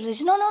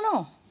imperialists.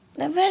 No.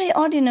 They're very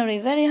ordinary,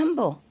 very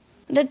humble.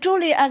 They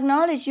truly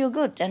acknowledge you're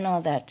good and all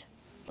that.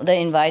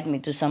 They invite me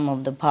to some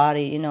of the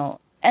party,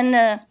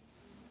 And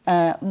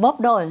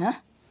Bob Doyle,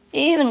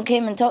 he even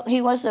came and talked.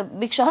 He was a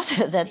big shot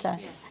at that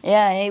time.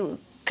 Yeah, he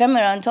came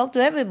around and talked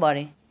to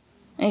everybody.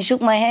 And he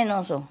shook my hand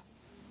also.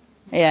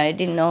 Yeah, I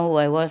didn't know who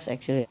I was,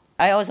 actually.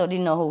 I also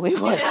didn't know who he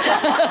was.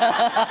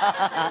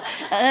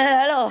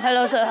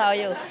 Hello, sir, how are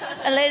you?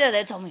 And later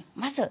they told me,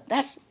 Master,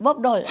 that's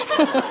Bob Doyle.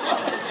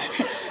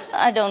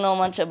 I don't know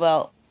much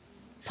about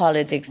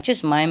politics,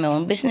 just mind my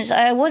own business.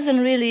 I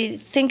wasn't really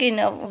thinking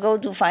of go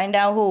to find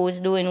out who was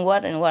doing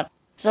what and what.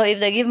 So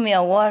if they give me a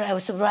award, I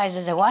was surprised.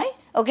 I said, why?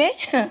 Okay.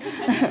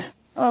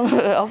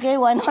 Okay,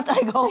 why not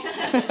I go?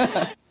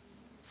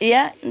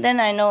 Yeah, then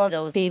I know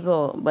those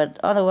people, but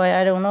otherwise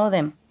I don't know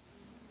them.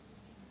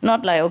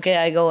 Not like, okay,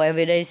 I go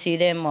every day, see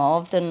them more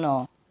often,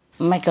 or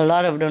make a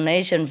lot of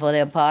donation for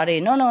their party.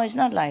 No, it's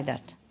not like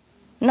that.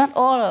 Not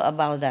all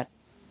about that.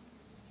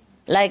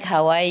 Like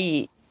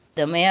Hawaii,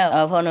 the mayor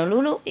of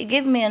Honolulu, he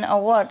gave me an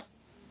award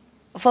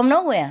from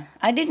nowhere.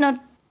 I did not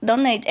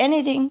donate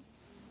anything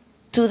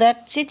to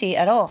that city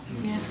at all.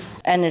 Yeah.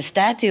 And a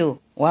statue,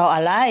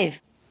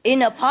 alive,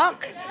 in a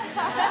park,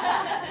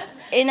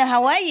 in a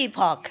Hawaii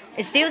park.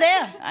 It's still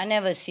there. I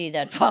never see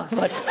that park,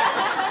 but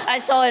I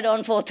saw it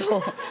on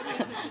photo.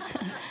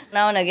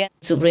 Now and again,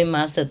 Supreme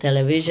Master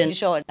Television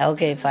show it.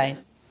 Okay, fine.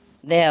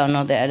 There or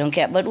not there, I don't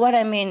care. But what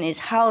I mean is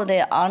how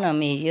they honor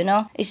me,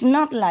 It's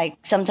not like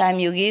sometimes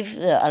you give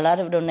a lot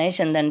of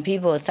donation, then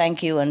people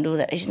thank you and do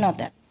that. It's not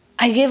that.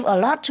 I give a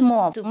lot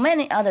more to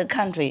many other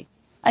countries.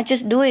 I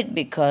just do it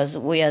because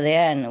we are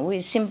there and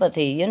we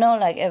sympathy,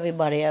 like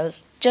everybody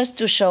else. Just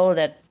to show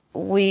that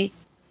we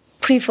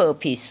prefer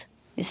peace,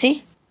 you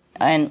see?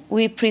 And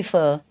we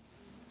prefer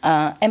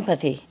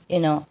empathy,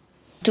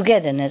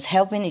 togetherness,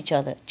 helping each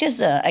other.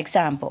 Just an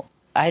example.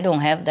 I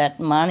don't have that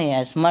money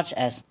as much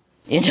as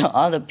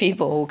other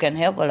people who can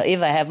help a lot.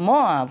 If I have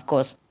more, of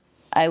course,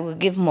 I will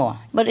give more.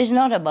 But it's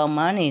not about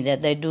money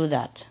that they do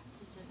that.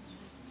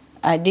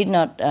 I did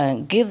not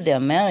give the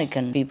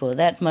American people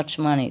that much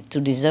money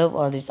to deserve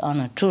all this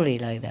honor, truly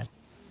like that.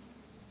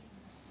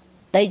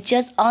 They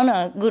just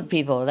honor good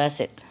people, that's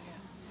it.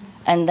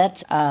 And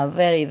that's a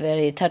very,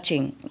 very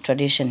touching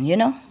tradition,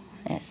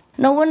 Yes.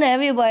 No wonder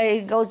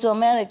everybody goes to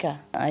America.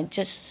 I'm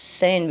just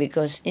saying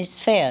because it's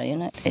fair,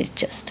 It's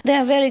just, they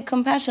are very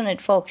compassionate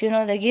folks,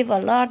 They give a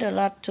lot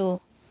to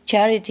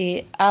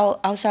charity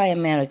outside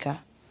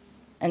America.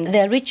 And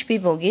the rich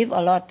people give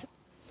a lot,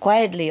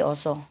 quietly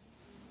also.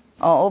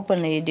 Or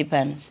openly, it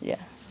depends, yeah.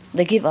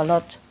 They give a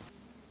lot.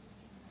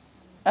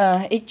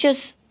 It's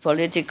just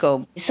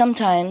political.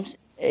 Sometimes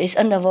it's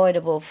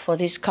unavoidable for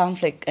this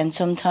conflict, and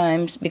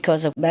sometimes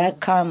because of bad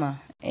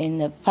karma in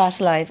the past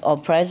life or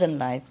present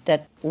life,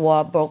 that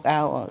war broke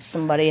out or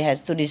somebody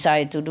has to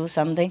decide to do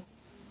something.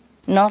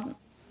 Not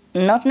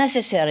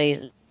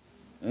necessarily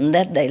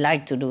that they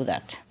like to do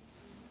that.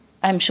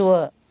 I'm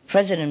sure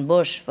President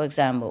Bush, for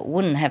example,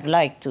 wouldn't have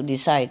liked to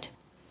decide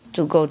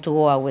to go to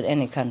war with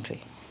any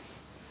country.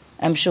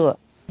 I'm sure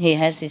he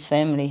has his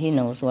family, he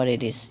knows what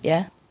it is,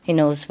 yeah? He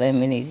knows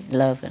family,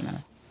 love and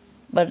all.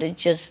 But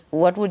it's just,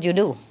 what would you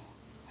do?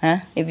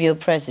 if you're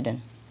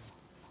president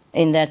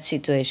in that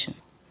situation.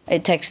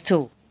 It takes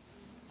two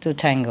to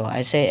tango,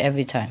 I say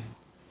every time.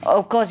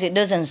 Of course, it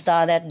doesn't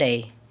start that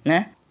day.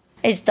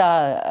 It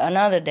starts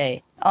another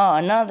day, or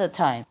another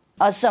time,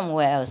 or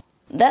somewhere else.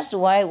 That's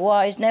why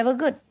war is never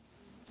good.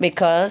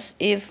 Because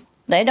if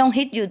they don't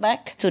hit you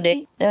back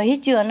today, they'll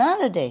hit you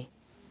another day.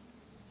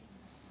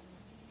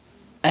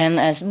 And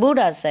as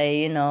Buddha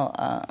say,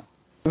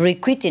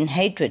 requiting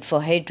hatred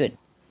for hatred.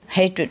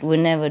 Hatred will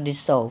never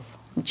dissolve.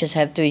 You just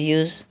have to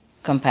use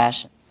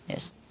compassion.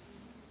 Yes.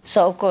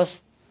 So, of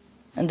course,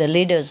 the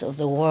leaders of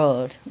the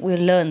world will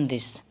learn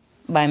this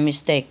by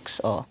mistakes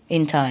or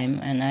in time,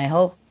 and I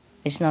hope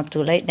it's not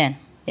too late then.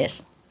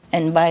 Yes.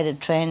 And by the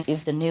trend,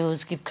 if the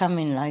news keep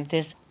coming like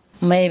this,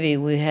 maybe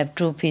we have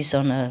true peace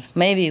on earth.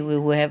 Maybe we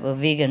will have a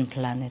vegan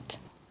planet.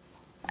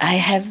 I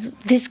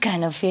have this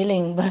kind of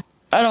feeling, but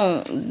I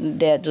don't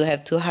dare to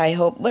have too high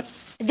hope. But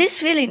this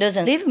feeling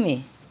doesn't leave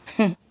me.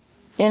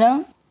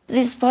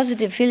 This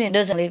positive feeling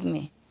doesn't leave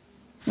me.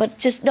 But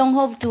just don't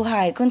hope too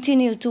high.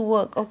 Continue to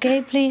work,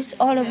 okay? Please,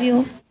 all of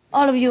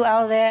you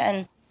out there,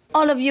 and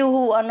all of you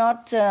who are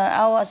not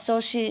our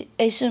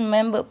association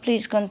member,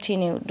 please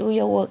continue, do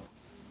your work.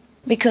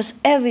 Because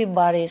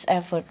everybody's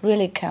effort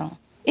really counts.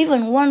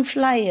 Even one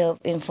flyer of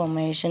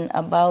information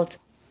about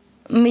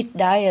meat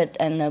diet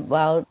and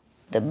about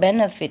the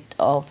benefit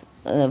of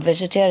a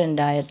vegetarian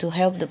diet to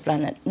help the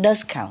planet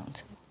does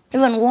count.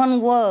 Even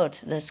one word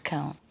does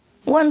count.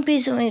 One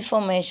piece of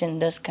information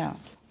does count.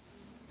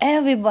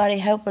 Everybody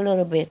help a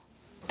little bit,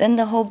 then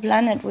the whole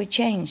planet will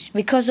change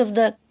because of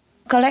the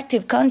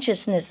collective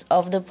consciousness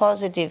of the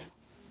positive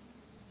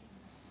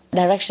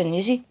direction.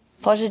 You see,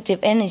 positive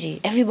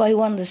energy. Everybody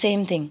wants the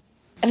same thing.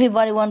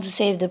 Everybody wants to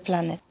save the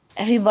planet.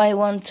 Everybody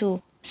wants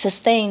to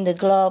sustain the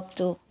globe,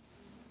 to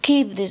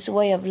keep this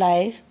way of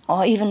life,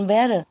 or even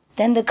better.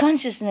 Then the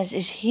consciousness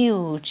is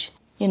huge.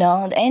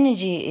 The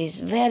energy is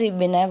very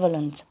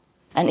benevolent.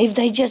 And if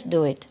they just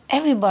do it,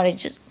 everybody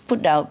just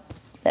put out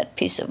that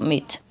piece of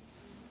meat.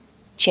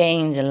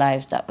 Change the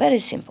lifestyle. Very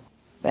simple.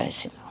 Very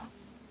simple.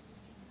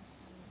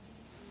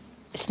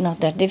 It's not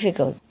that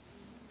difficult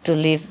to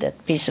leave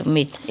that piece of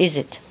meat, is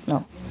it?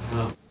 No.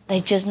 They're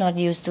just not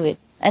used to it.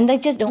 And they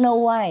just don't know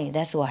why.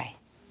 That's why.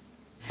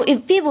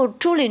 If people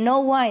truly know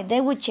why,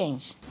 they would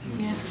change.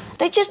 Yeah.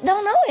 They just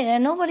don't know it,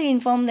 and nobody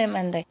informed them,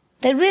 and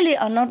they really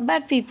are not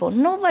bad people.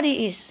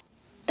 Nobody is.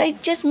 They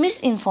just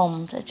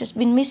misinformed. They've just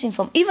been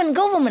misinformed. Even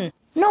government.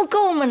 No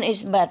government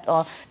is bad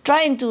or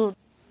trying to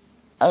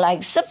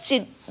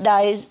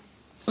subsidize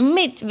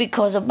meat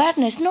because of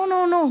badness.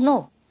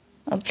 No.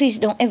 Please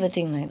don't ever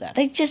think like that.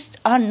 They just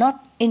are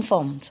not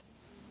informed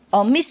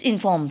or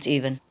misinformed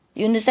even.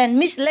 You understand?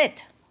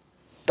 Misled.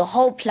 The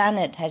whole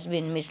planet has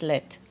been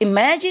misled.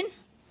 Imagine.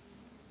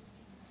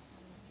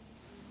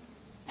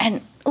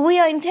 And we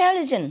are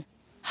intelligent.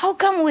 How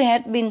come we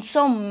had been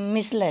so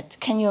misled?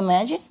 Can you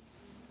imagine?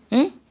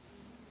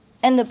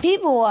 And the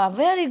people are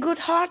very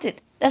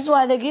good-hearted. That's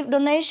why they give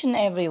donation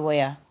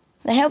everywhere.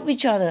 They help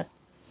each other.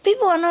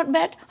 People are not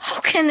bad. How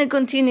can they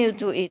continue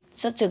to eat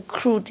such a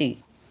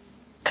cruelty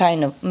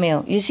kind of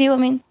meal? You see what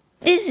I mean?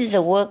 This is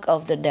a work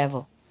of the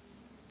devil.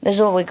 That's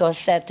what we call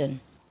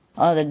Satan,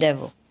 or the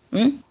devil.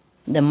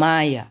 The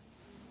Maya,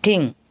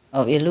 king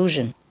of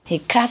illusion. He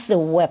casts a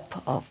web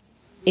of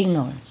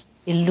ignorance,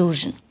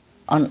 illusion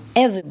on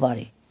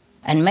everybody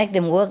and make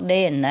them work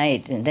day and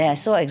night. And they are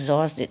so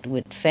exhausted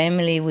with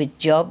family, with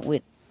job,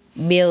 with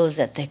bills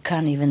that they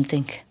can't even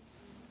think.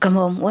 Come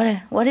home,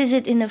 what is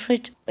it in the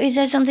fridge? Is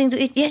there something to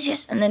eat?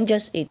 Yes, and then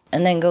just eat,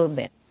 and then go to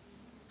bed.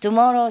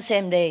 Tomorrow,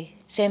 same day,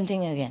 same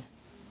thing again.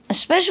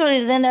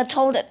 Especially then they're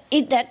told that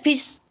eat that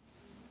piece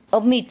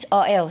of meat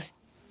or else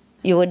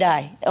you will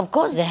die. Of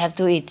course they have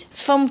to eat.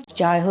 From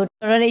childhood,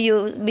 already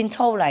you've been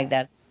told like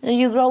that. So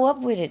you grow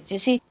up with it. You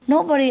see,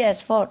 nobody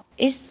has fault.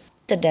 It's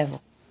the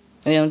devil.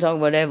 We don't talk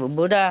about devil.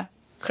 Buddha,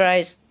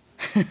 Christ,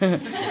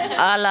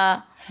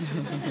 Allah,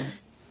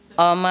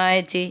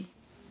 Almighty,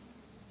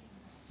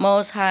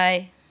 Most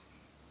High,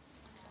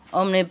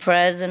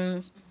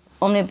 Omnipresent,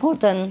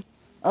 Omnipotent,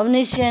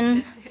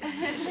 Omniscient,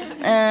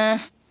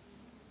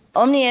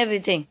 Omni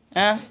everything.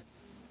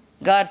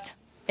 God,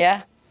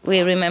 yeah?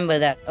 We remember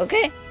that,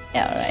 okay?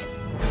 Yeah, all right.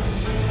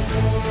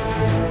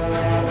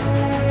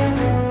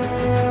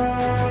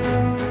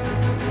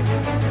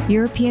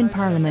 European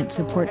Parliament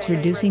supports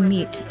reducing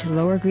meat to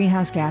lower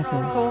greenhouse gases.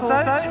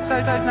 Vote is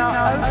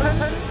now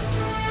open.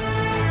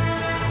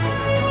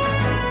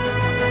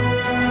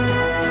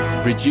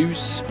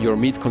 Reduce your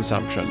meat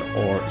consumption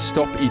or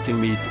stop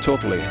eating meat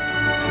totally.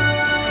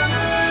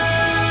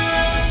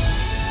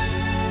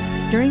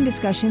 During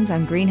discussions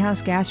on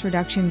greenhouse gas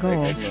reduction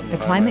goals, the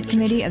Climate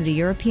Committee of the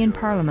European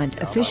Parliament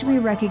officially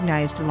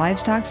recognized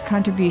livestock's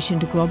contribution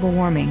to global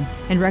warming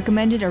and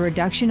recommended a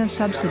reduction of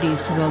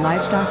subsidies to the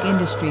livestock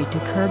industry to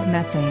curb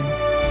methane.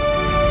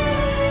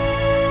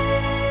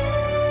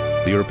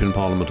 The European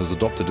Parliament has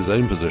adopted its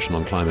own position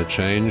on climate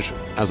change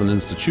as an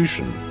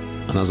institution.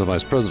 And as a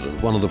Vice President,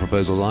 one of the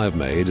proposals I have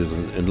made is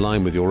in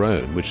line with your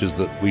own, which is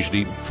that we should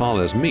eat far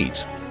less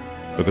meat,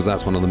 because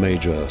that's one of the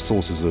major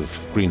sources of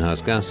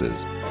greenhouse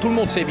gases. Tout le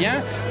monde sait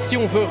bien, si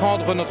on veut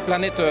rendre notre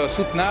planète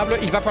soutenable,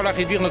 il va falloir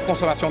réduire notre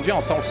consommation de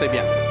viande, ça on le sait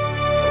bien.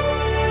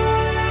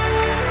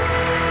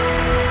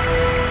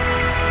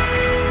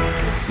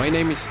 My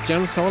name is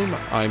Jens Holm.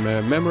 I'm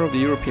a member of the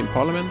European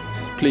Parliament.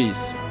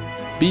 Please,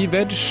 be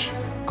veg,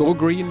 go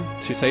green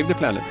to save the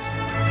planet.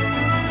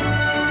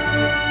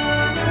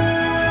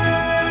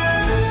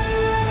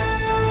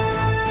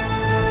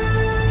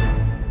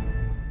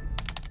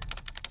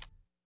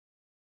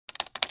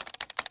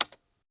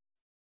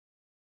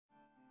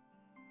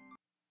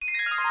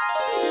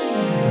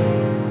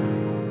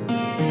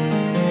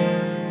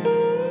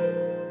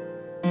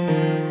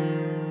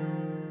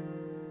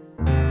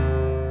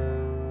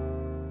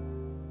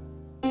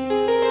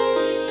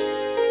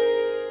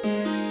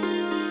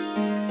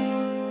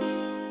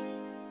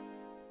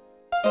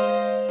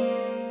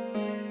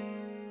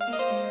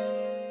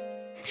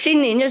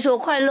 新年就说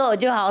快乐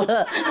就好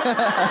了。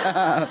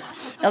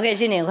OK，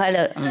 新年快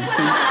乐。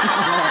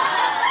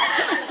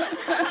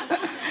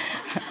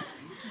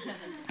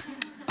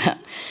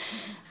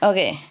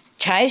OK，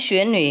 柴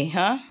雪女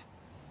哈，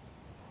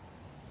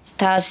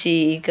她是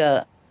一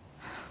个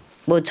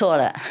不错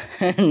的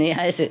女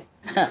孩子，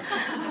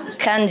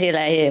看起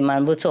来也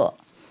蛮不错。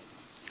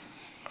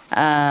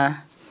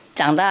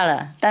长大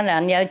了当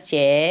然要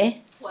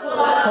结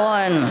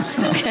婚。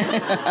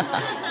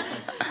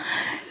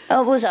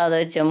不晓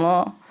得怎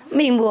么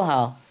命不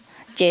好，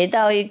结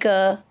到一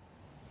个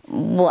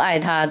不爱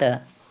她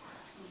的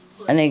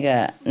那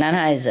个男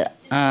孩子，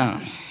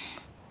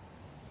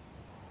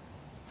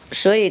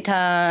所以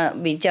他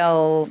比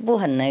较不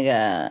很那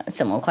个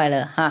怎么快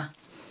乐哈。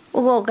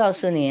不过我告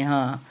诉你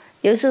哈，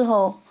有时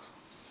候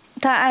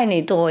他爱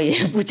你多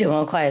也不怎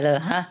么快乐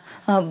哈，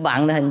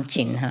忙得很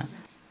紧哈。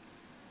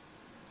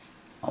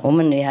我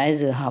们女孩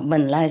子哈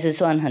本来是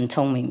算很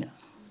聪明的，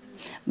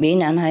比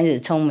男孩子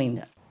聪明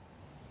的。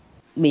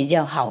比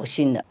较好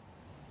心的，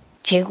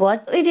结果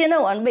一天到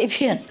晚被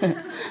骗，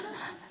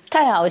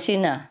太好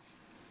心了，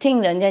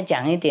听人家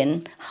讲一点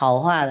好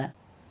话的，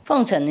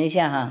奉承一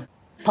下哈，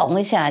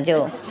捧一下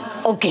就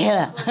OK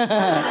了。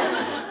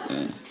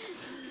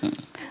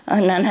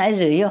男孩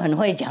子又很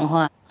会讲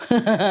话，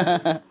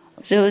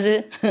是不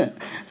是？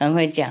很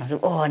会讲说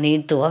哦你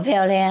多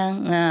漂亮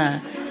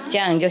啊，这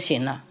样就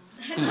行了。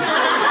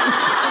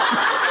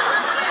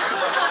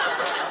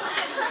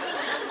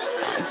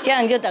这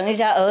样就等一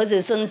下儿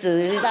子孙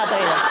子一大堆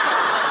了，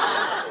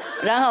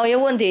然后又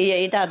问题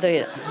也一大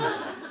堆了。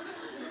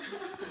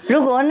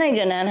如果那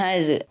个男孩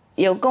子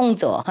有工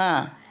作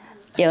哈，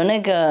有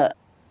那个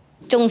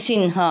忠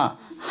心哈，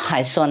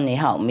还算你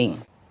好命。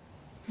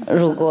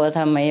如果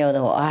他没有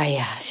的话，哎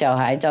呀，小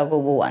孩照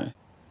顾不完，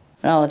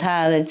然后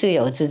他的自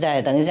由自在，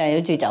等一下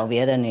又去找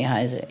别的女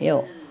孩子，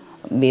又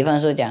比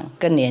方说讲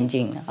更年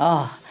轻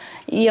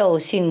又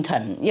心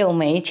疼又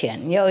没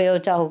钱，又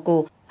照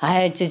顾，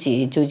还要自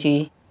己出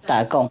去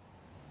打工，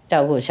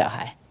照顾小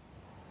孩。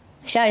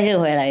下一次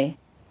回来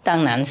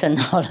当男生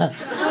好了。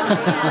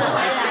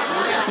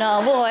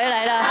那不回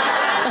来了？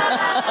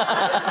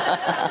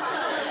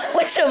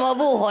为什么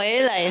不回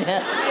来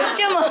呢？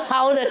这么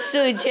好的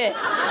世界，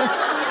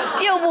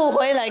又不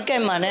回来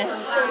干嘛呢？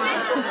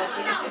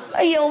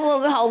哎呦，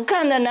我好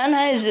看的男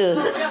孩子，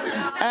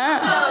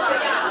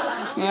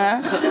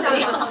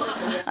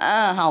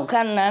好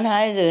看的男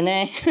孩子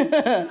呢，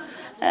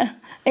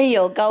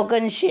有高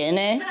跟鞋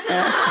呢，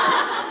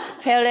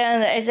漂亮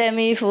的 SM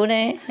衣服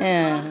呢，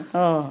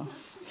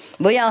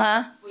不要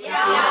哈，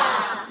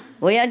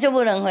不要就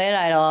不能回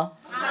来了，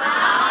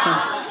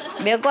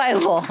别怪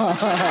我。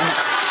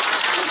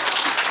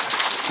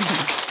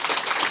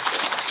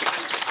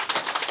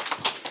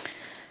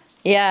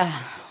呀，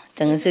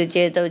整个世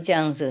界都这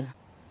样子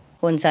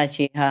混下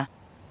去哈，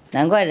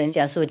难怪人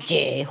家说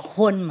结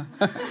婚嘛，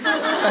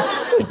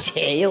又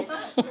结又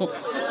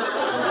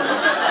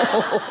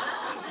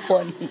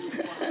婚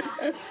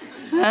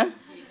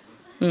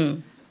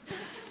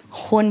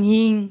婚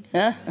姻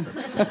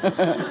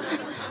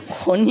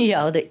混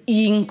淆的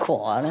因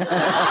果呢。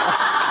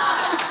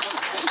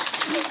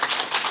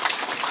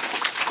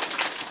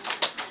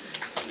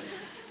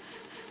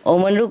我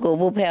们如果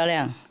不漂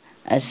亮，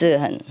是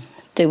很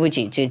对不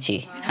起自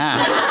己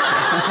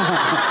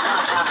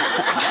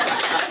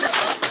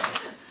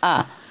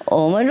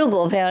我们如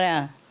果漂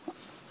亮，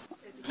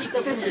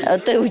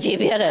对不起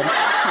别人。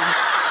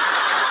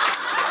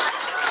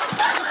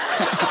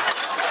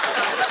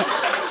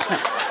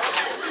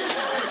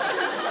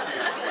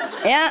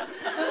呀，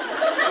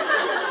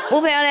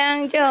不漂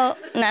亮就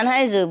男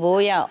孩子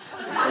不要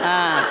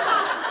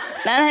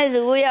男孩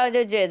子不要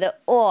就觉得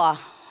哇，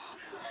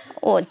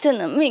我真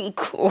的命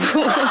苦。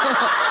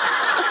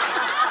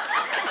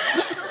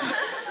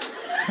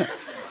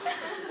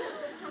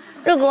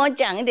如果我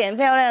讲一点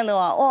漂亮的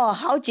话，哇，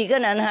好几个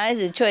男孩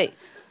子追，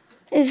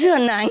也是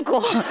很难过。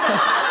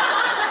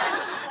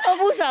我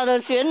不晓得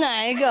选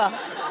哪一个，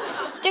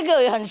这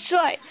个很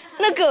帅，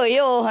那个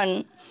又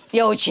很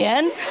有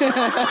钱，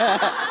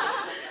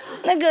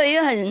那个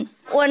又很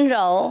温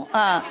柔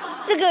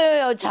这个又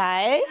有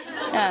才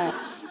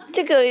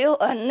这个又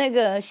很那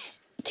个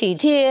体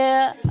贴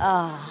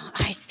啊，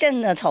哎，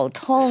真的头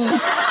痛。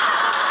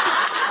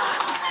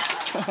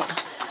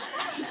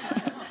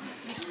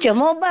怎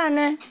么办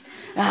呢？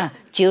啊，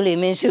求里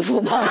面师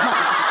傅帮忙。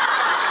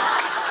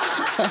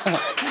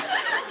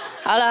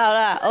好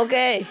了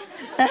 ，OK，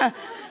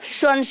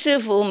 算师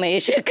傅没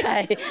事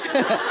干，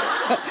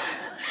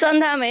算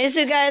他没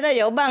事干，他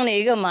有帮你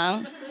一个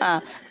忙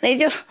啊，你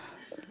就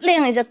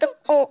亮一下灯。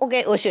哦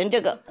 ，OK， 我选这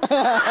个。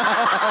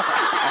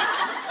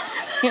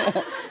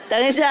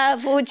等一下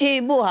夫妻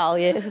不好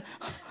也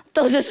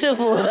都是师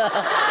傅了，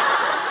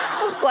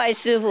怪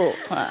师傅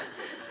啊。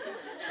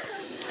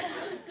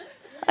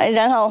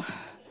然后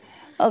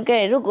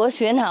 ，OK， 如果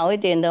选好一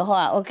点的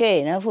话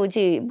 ，OK， 那夫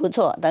妻不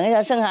错。等一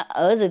下生下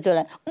儿子就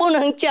来，不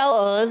能教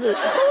儿子，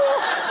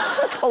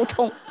这头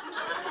痛。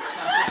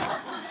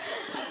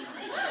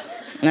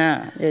那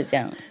就这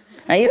样，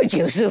又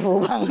求师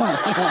傅帮忙。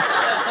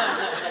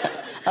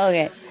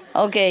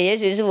OK， 也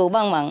许师傅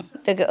帮忙，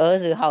这个儿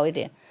子好一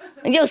点，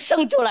又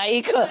生出来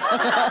一个，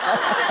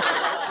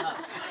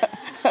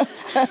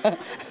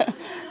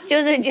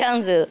就是这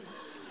样子，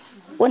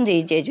问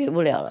题解决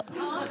不了了。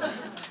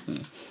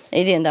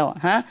一天到晚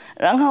哈，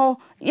然后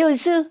又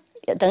是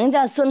等一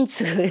下孙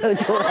子又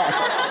出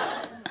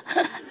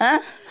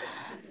来，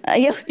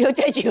又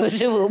在求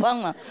师傅帮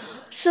忙。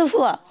师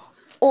傅啊，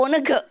我那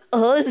个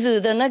儿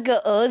子的那个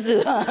儿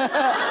子啊，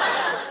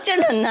真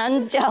的很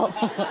难教，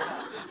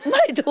拜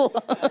托。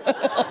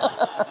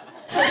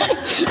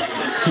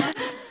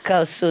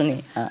告诉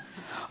你啊，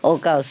我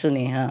告诉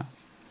你哈，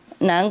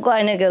难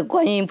怪那个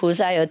观音菩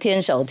萨有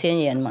天手天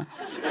眼嘛，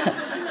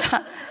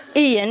他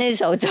一眼一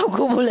手照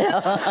顾不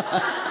了。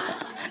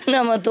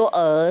那么多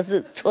儿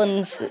子、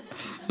孙子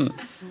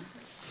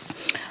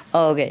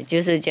，OK，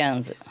 就是这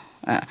样子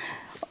啊。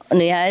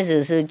女孩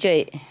子是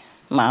最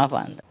麻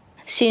烦的，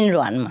心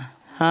软嘛，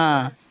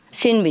啊，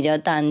心比较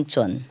单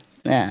纯，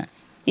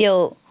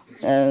又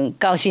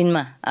高兴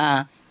嘛，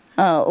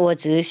我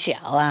只是小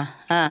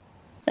啊，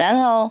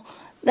然后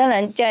当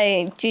然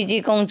在继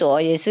续工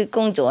作也是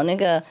工作，那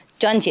个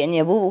赚钱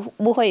也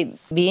不会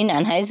比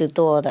男孩子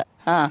多的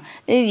啊，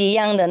一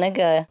样的那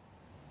个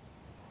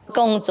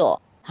工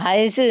作。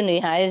还是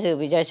女孩子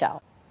比较少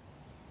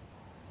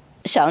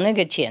那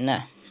个钱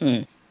呢、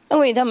因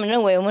为他们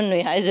认为我们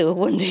女孩子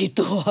问题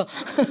多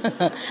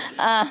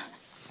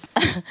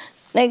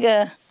那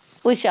个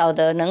不晓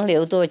得能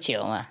留多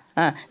久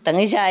等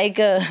一下一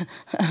个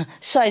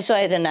帅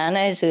帅的男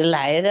孩子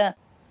来的，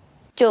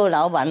就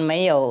老板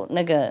没有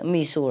那个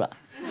秘书了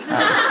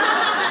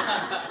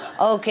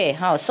OK，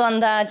 好，算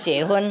他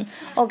结婚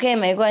OK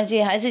没关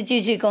系，还是继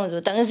续工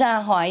作。等一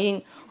下怀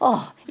孕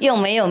又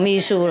没有秘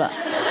书了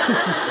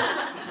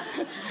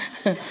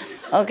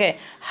OK，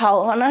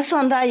 好，那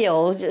算他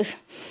有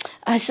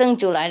生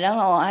出来，然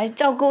后还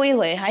照顾一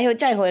回，还有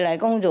再回来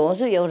工作，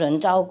是有人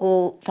照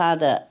顾他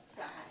的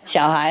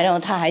小孩，然后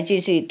他还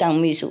继续当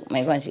秘书，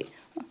没关系。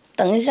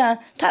等一下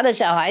他的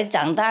小孩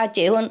长大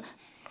结婚，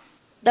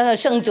那个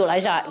生出来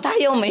小孩，他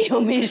又没有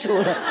秘书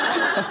了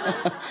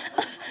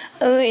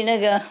因为那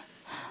个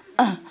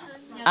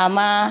阿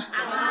妈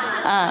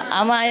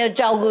要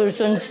照顾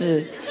孙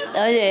子，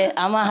而且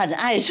阿妈很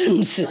爱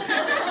孙子。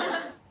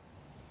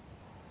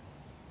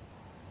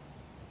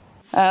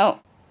好，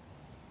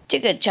这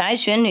个财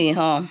选女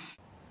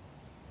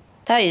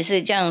她也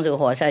是这样子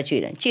活下去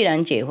的。既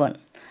然结婚，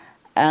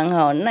然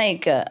后那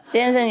个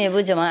先生也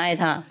不怎么爱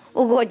她，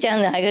不过这样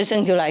子还可以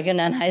生出来一个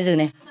男孩子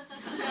呢。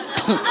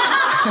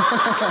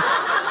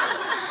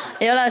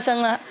有了，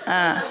生了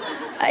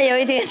有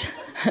一天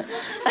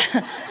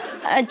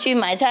去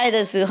买菜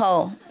的时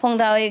候碰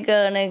到一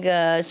个那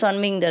个算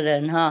命的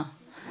人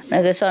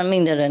那个算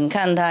命的人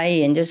看他一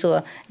眼就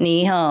说：“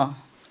你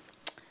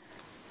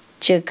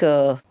这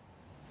个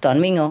短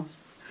命哦，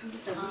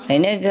你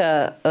那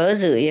个儿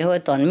子也会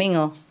短命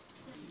哦，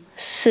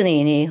是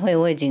你会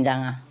不会紧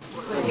张啊？”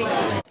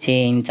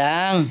紧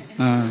张，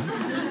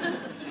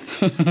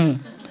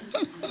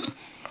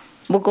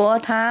不过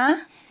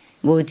他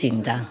不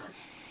紧张，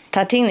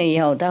他听了以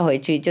后，他回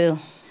去就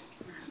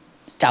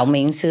找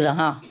名师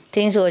了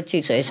听说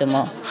去学什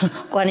么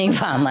观音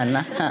法门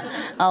了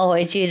然后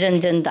回去认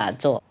真打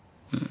坐。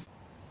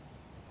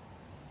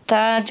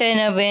他在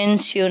那边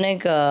修那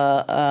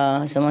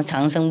个什么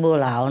长生不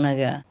老那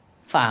个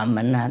法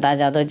门大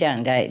家都这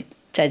样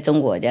在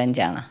中国这样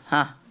讲了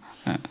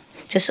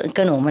就是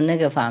跟我们那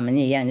个法门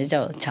一样，就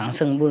叫长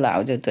生不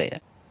老就对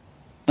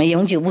了，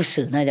永久不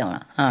死那种了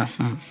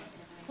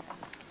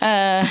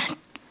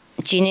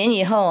几年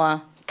以后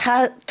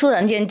他突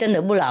然间真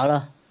的不老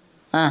了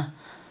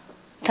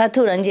他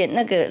突然间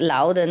那个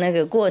老的那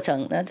个过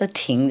程他都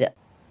停着，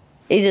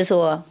一直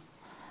说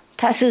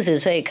他40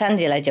岁看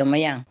起来怎么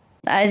样，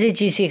还是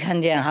继续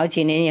看这样，好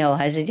几年以后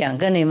还是这样，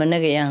跟你们那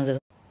个样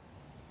子。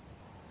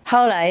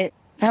后来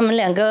他们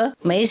两个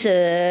没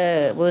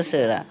死不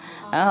死了，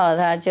然后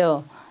他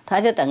就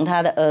等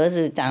他的儿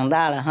子长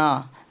大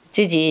了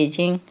自己已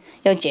经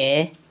要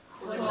结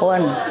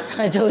婚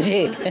出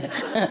去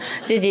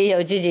自己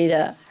有自己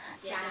的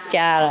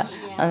家了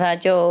他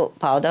就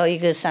跑到一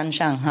个山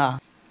上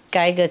哈，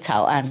盖一个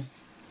草庵，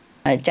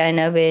在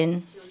那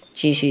边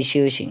继续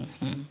修行。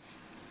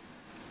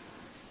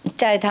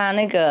在他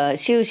那个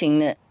修行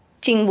的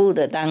进步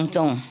的当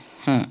中，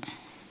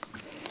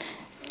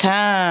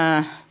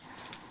他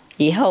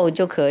以后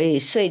就可以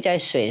睡在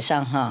水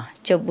上哈，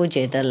就不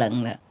觉得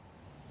冷了。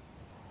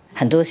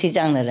很多西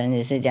藏的人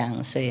也是这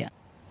样睡啊，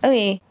因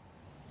为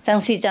像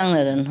西藏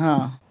的人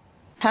哈，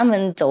他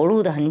们走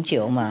路的很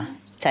久嘛，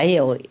才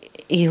有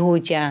一户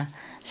家。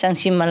像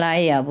喜马拉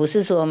雅，不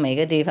是说每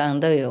个地方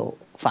都有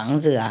房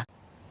子啊。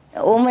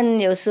我们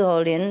有时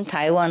候连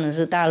台湾或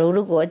是大陆，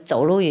如果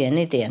走路远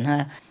一点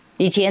哈，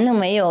以前都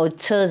没有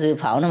车子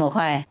跑那么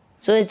快，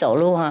所以走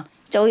路哈，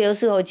走有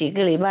时候几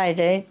个礼拜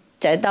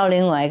才到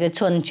另外一个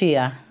村去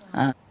啊。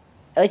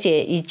而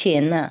且以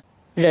前呢，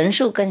人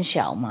数更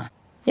小嘛，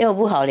又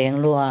不好联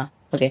络啊。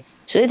OK，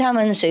 所以他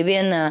们随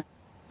便呢，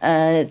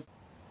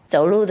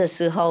走路的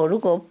时候如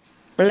果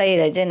累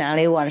了在哪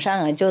里，晚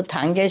上就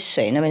躺在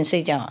水那边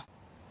睡觉。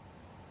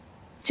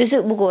就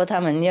是不过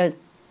他们要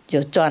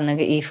有穿那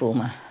个衣服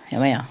嘛，有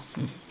没有？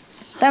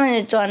他们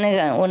就穿那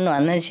个温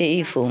暖那些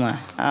衣服嘛，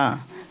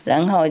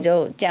然后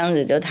就这样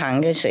子就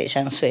躺在水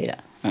上睡了，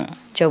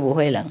就不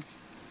会冷。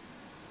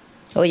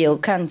我有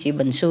看几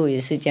本书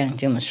也是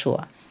这么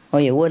说，我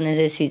有问那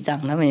些西藏，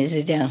他们也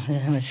是这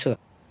么说，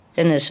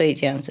真的睡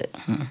这样子。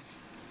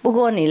不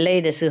过你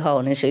累的时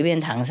候，你随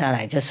便躺下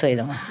来就睡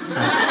了嘛。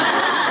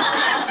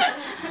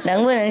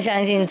能不能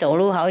相信走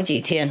路好几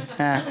天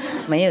啊，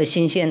没有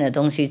新鲜的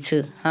东西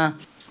吃啊？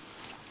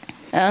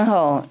然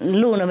后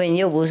路那边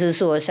又不是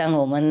说像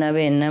我们那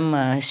边那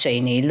么水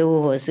泥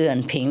路或是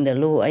很平的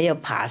路，要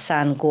爬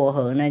山过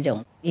河那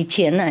种。以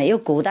前呢，又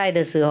古代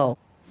的时候，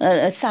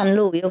山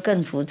路又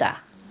更复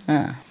杂，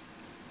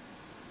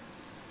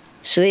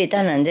所以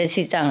当然在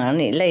西藏啊，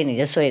你累你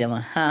就睡了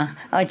嘛，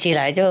起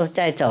来就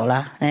再走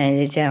了，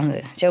就这样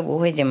子就不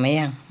会怎么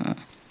样，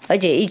而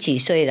且一起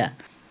睡了。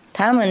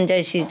他们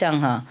在西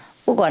藏哈，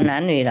不管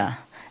男女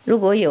了，如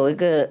果有一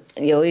个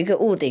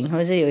屋顶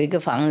或是有一个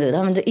房子，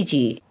他们就一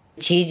起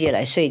起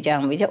来睡，这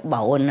样比较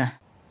保温啊。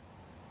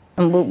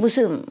不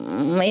是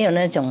没有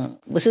那种，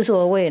不是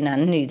说为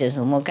男女的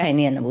什么概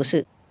念的，不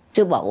是，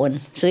就保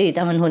温，所以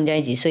他们混在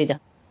一起睡的，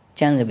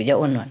这样子比较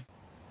温暖。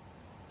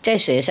在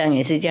水上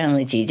也是这样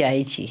的挤在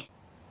一起，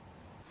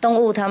动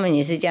物他们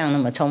也是这样那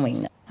么聪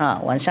明的啊，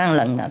晚上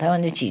冷了，他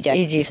们就挤在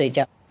一起睡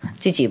觉，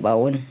自己保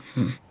温。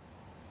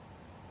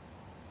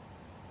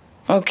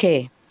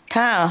OK，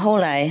 他后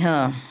来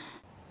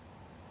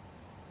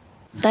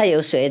他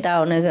有学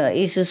到那个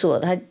意思说，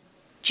他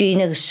居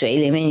那个水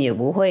里面也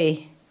不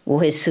会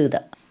湿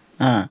的，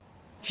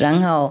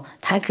然后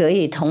他可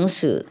以同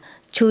时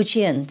出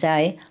现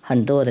在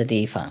很多的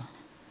地方，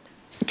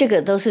这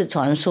个都是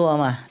传说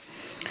嘛。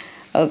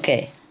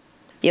OK，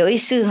 有一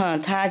次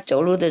他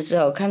走路的时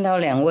候看到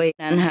2位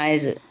男孩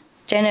子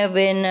在那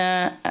边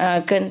呢，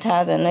跟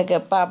他的那个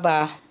爸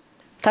爸。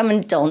他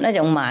们走那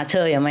种马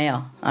车有没有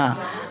然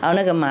后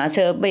那个马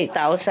车被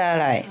倒下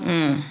来，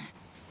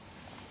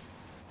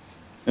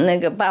那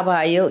个爸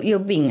爸又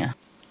病啊，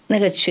那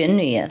个玄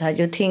女啊，他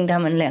就听他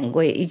们2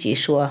位一起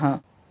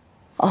说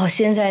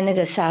现在那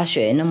个沙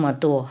水那么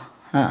多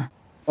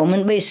我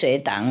们被水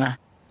挡了，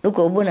如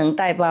果不能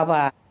带爸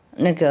爸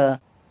那个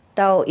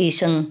到医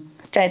生，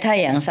在太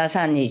阳下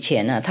山以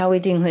前呢，他一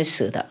定会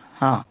死的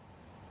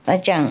他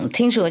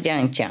听说这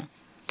样讲，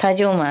他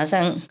就马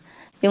上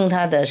用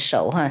他的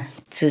手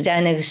指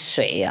在那个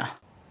水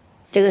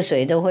这个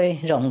水都会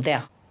溶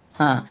掉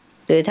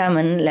所以他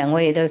们2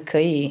位都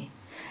可以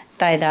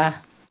带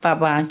他爸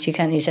爸去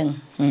看医生，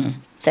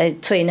在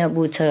推那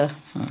部车，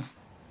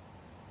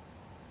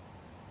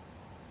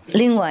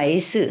另外一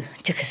次，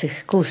这个是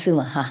故事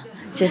嘛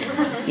就是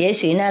也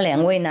许那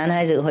2位男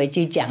孩子回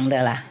去讲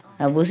的啦，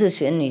不是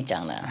玄女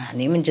讲的，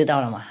你们知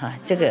道了嘛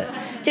这个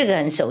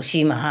很熟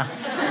悉嘛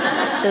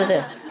是不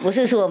是？不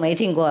是说没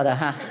听过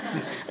的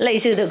类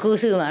似的故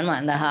事满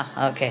满的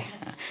OK，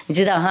 你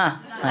知道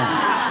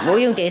不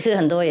用解释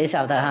很多也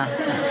晓得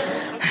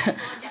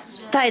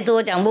太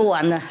多讲不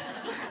完了，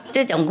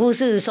这种故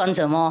事算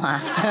什么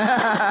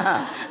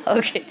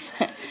OK，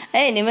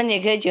 你们也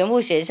可以全部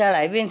写下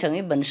来变成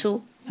一本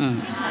书，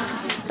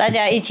大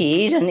家一起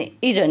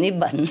一人一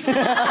本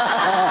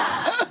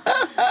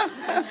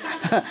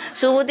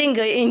说不定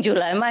可以印出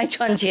来卖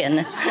赚钱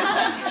呢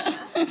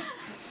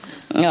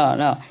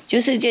no， 就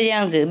是这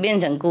样子变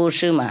成故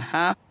事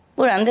嘛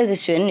不然这个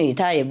玄女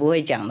她也不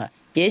会讲的。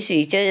也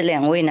许这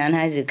2位男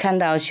孩子看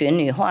到玄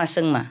女化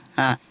身嘛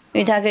因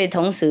为她可以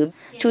同时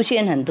出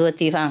现很多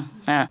地方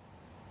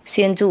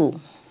先住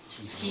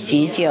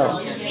急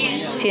救，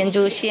先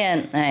住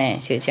线，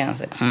就这样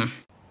子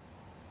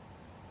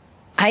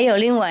还有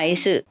另外一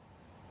次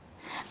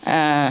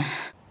他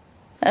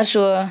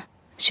说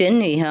玄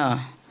女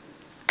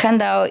看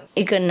到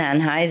一个男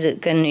孩子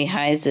跟女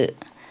孩子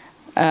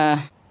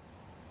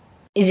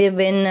这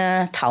边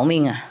呢逃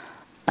命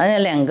那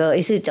2个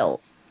一起走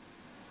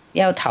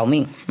要逃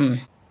命，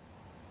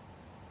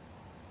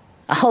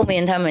后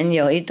面他们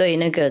有一队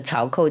那个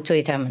草寇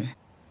追他们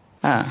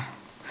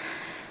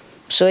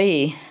所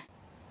以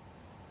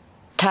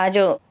他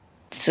就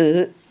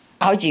指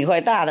好几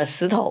块大的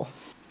石头，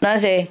那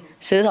些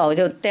石头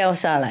就掉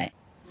下来，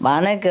把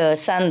那个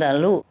山的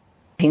路，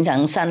平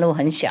常山路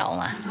很小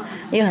嘛，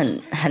又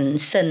很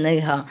深那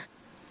个哈，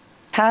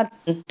他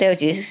掉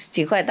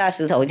几块大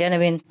石头在那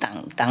边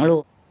挡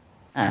路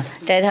啊，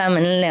在他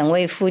们2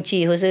位夫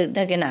妻或是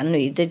那个男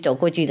女就走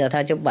过去的，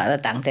他就把它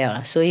挡掉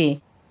了，所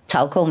以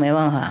草寇没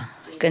办法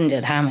跟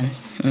着他们。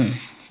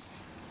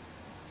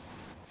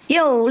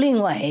又另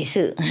外一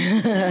次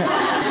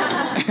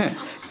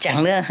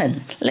讲得很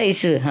类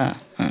似哈，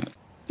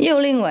又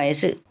另外一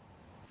次，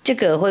这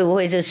个会不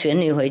会是玄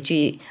女回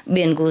去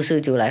编故事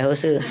出来，或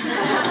是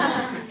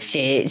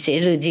写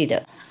日记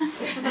的？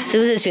是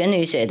不是玄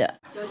女写的？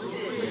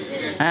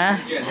啊？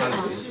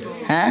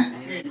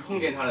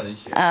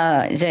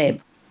对，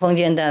封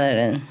建他的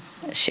人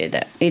写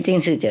的，一定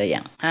是这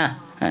样啊。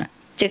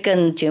这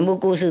跟全部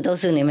故事都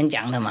是你们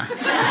讲的嘛。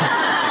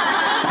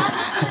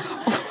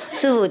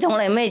师父从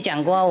来没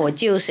讲过我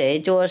救谁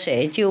捉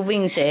谁救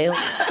病谁，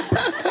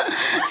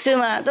是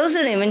吗？都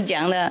是你们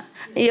讲的，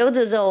有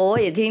的时候我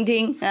也听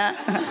听啊。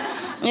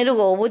你如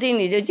果我不听，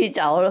你就去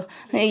找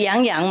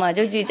杨洋嘛，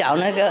就去找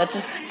那个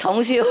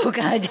同修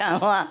跟他讲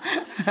话，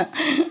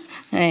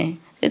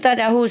就大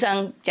家互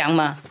相讲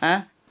嘛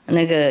啊。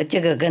那个这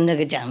个跟那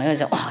个讲那个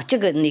说，哇，这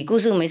个你故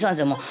事没算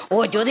什么。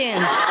我昨天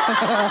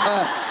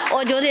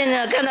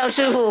看到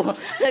师父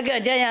那个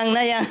这样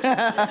那样，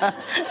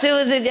是不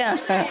是这样？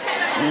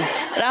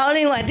然后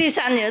另外第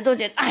3年都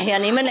觉得，哎呀，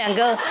你们2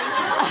个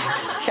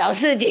小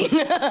事情，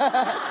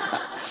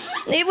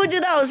你不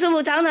知道师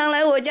父常常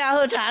来我家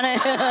喝茶呢。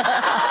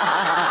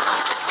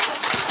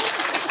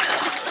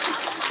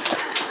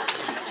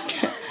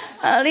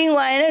另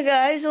外那个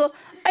还说，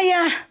哎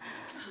呀。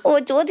我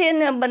昨天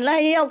呢，本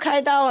来要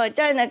开刀了，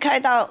在那开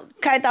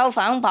刀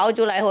房跑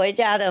出来回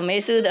家的，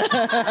没事的。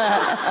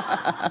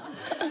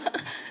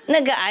那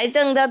个癌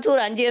症它突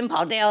然间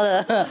跑掉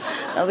了，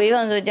比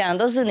方说讲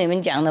都是你们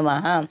讲的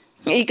嘛哈，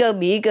一个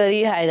比一个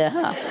厉害的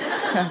哈。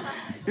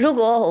如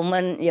果我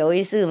们有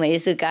一次没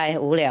事该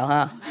无聊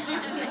哈，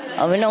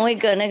我们弄一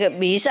个那个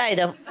比赛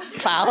的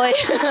法会。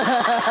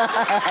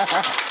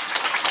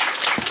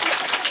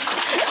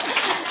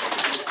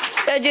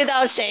要知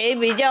道谁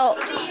比较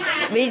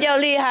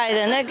厉害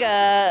的那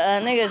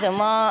个什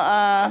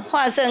么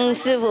化身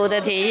师傅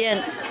的体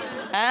验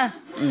啊，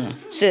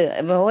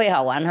是不会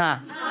好玩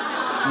哈，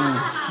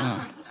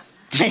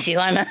很喜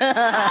欢的。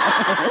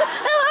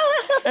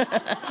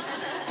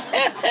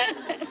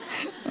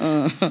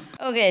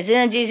OK， 现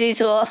在继续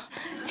说，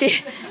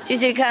继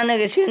续看那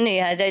个群女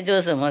还在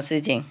做什么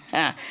事情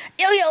啊？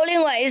又有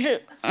另外一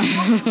次，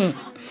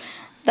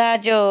大家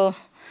就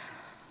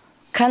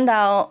看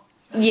到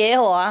野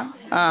火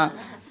啊，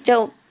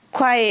就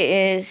快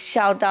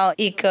烧到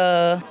一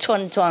个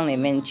村庄里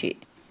面去。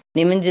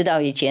你们知道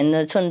以前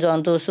的村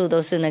庄多数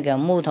都是那个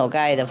木头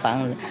盖的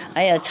房子，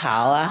还有草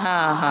啊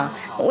哈，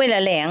为了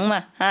凉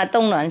嘛啊，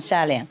冬暖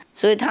夏凉，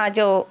所以他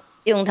就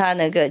用他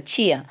那个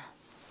气啊，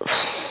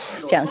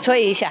这样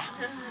吹一下，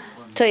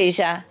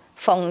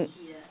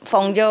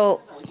风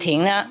就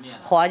停了，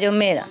火就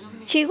灭了。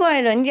奇怪，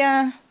人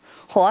家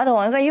火的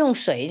话应该用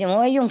水，怎么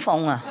会用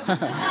风啊？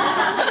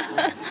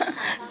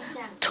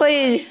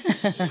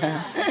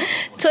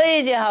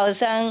吹就好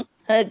像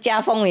加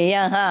风一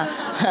样哈，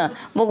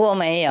不过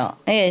没有，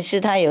因为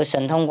是他有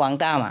神通广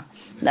大嘛，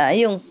那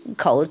用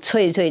口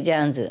吹这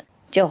样子，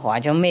就火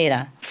就灭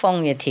了，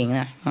风也停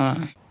了，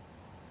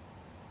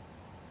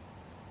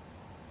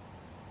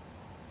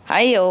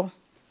还有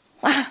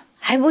啊，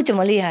还不怎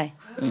么厉害，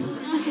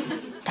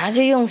他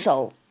就用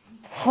手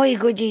挥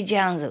过去这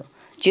样子，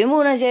全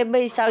部那些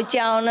被烧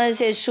焦那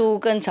些树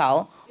跟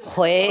草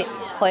恢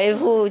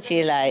复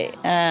起来，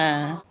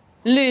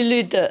绿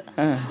绿的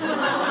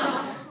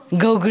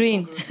，Go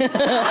green 。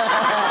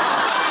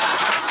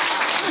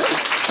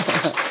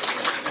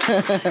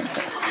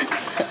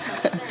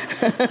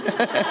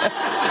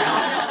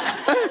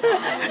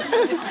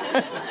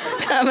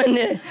他们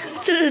的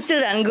自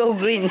然 Go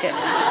green 的，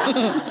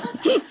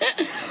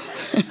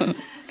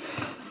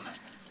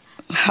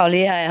好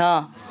厉害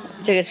哈！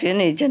这个旋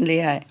律真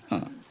厉害，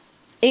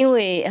因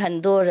为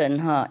很多人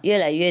哈，越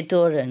来越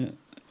多人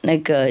那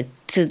个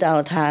知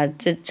道他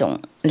这种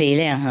力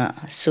量哈，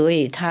所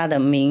以他的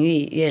名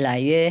誉越来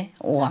越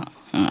旺，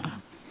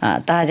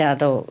大家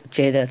都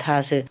觉得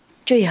他是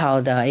最好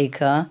的一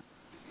个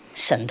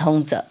神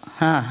通者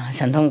啊，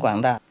神通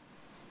广大，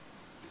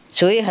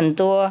所以很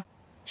多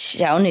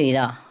小女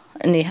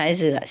孩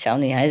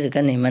子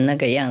跟你们那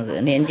个样子，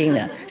年轻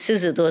的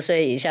40多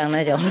岁以上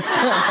那种。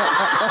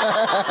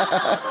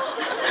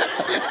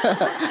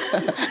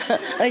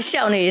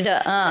少女的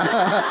啊，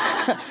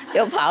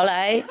就跑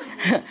来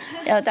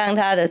要当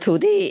他的徒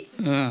弟，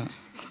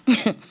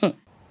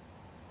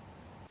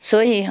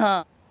所以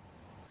哈，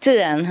自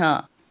然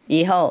哈，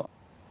以后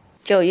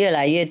就越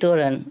来越多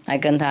人来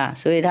跟他，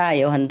所以他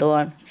有很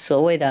多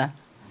所谓的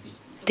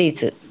弟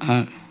子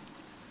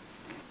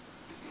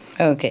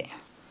，OK，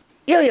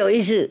 又有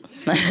一次，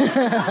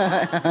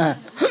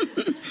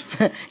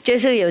就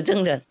是有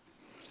证人，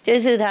这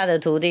是他的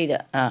徒弟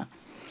的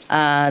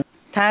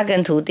他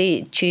跟徒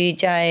弟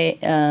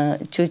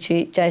出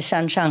去在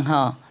山上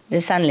哈，在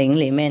山林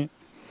里面，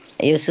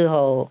有时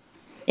候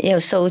要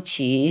收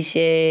集一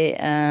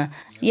些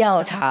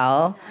药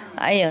草，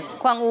还有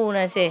矿物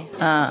那些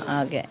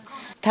OK，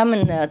 他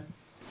们的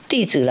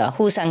弟子了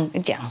互相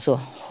讲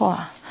说，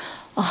哇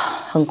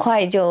很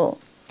快就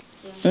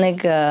那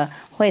个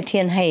会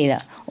天黑了，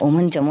我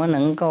们怎么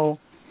能够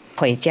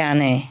回家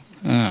呢？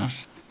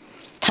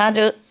他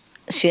就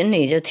巡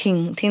礼就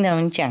听他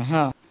们讲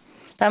哈，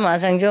他马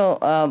上就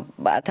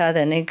把他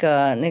的那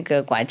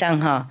个拐杖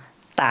哈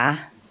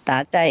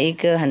打在一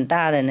个很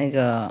大的那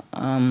个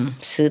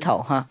石头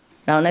哈，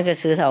然后那个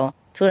石头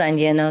突然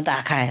间都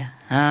打开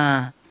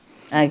了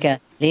那个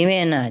里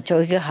面呢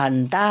就一个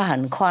很大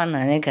很宽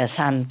的那个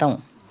山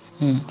洞，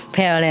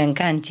漂亮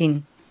干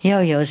净，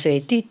又有水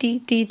滴滴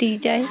滴滴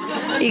在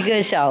一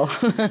个小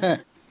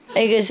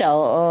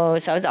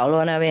小角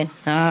落那边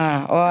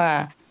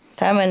哇，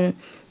他们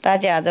大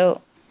家都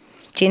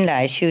进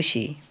来休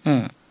息，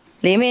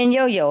里面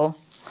又有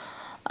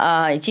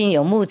已经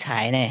有木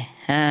材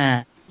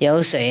呢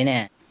有水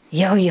呢，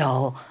又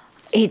有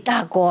一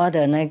大锅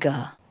的那个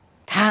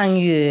汤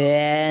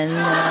圆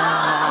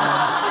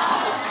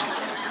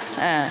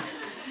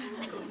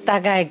大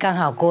概刚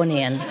好过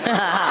年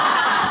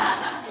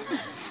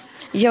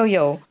又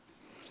有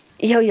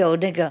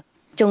那个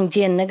中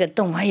间那个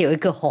洞还有一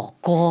个火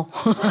锅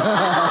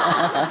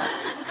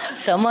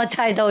什么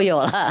菜都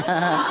有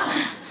了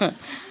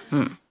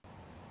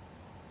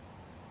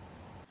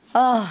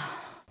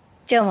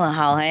这么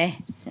好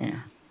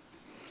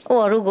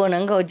我如果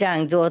能够这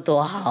样做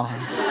多好，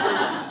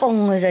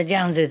蹦着这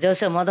样子就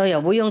什么都有，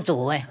不用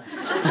煮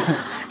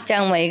这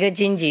样每一个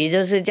荆棘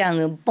都是这样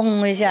子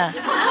蹦一下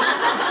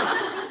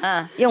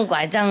用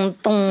拐杖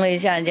动一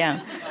下这样。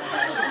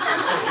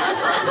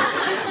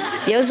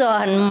有时候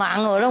很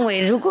忙，我认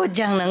为如果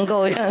这样能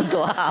够这样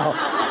多好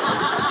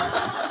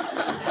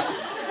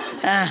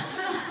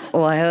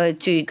我还会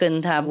去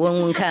跟他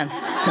问问看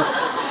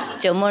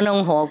怎么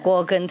弄火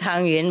锅跟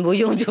汤圆不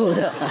用煮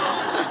的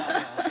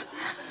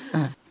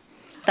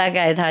大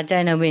概他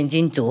在那边已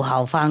经煮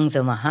好放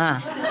着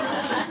嘛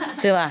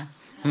是吧？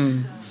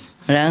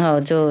然后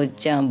就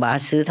这样把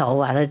石头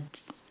把它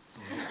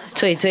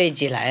脆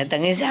起来，等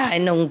一下还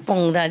弄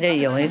蹦，他就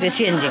有一个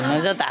陷阱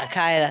了，就打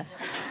开了。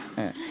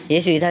也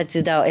许他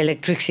知道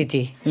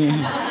electricity。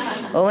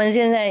我们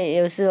现在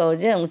有时候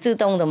这种自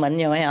动的门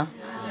有没有？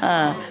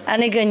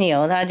那个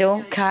钮它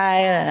就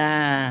开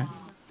了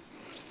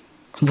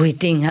不一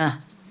定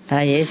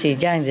他也许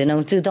这样子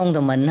弄自动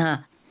的门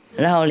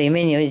然后里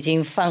面已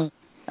经放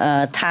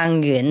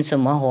汤圆什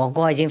么火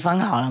锅已经放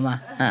好了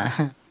嘛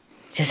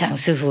就像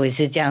师父也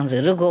是这样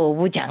子，如果我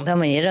不讲，他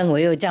们也认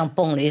为又这样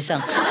蹦了一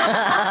声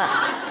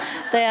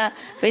对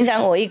平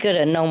常我一个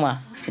人弄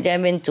嘛，在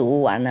那边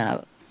煮完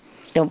了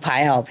都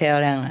排好漂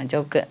亮了，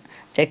就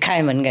再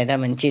开门给他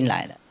们进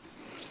来了。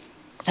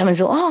他们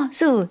说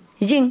师父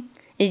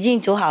已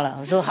经煮好了，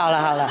我说好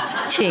了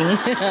请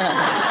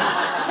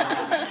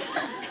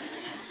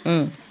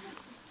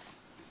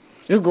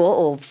如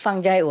果我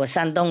放在我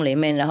山洞里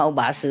面，然后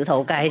把石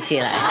头盖起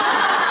来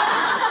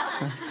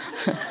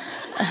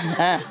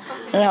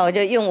然后我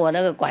就用我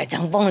那个拐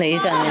杖蹦了一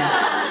声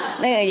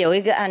那个有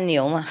一个按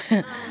钮嘛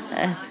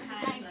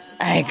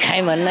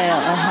开门那样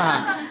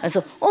他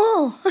说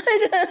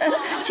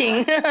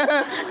请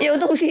有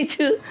东西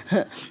吃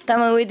他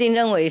们一定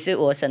认为是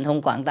我神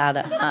通广大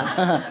的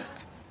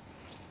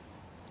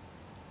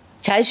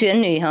柴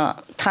玄女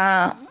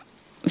她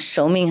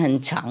寿命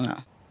很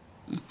长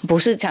不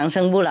是长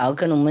生不老，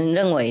跟我们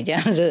认为这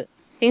样子。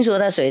听说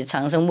她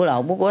长生不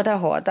老，不过她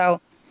活到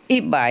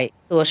100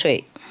多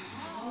岁，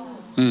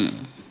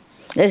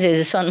而且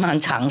是算蛮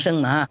长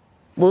寿的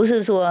不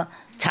是说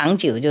长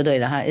久就对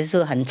了是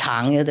说很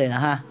长就对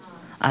了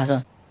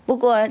说不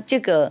过这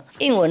个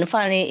英文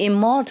翻译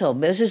immortal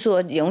表示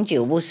说永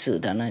久不死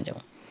的那种，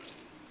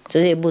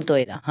这些不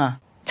对了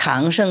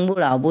长生不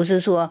老不是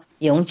说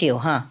永久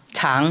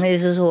长就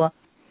是说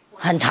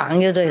很长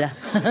就对了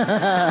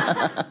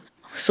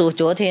说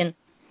昨天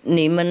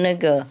你们那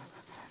个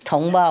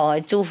同胞还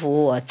祝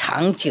福我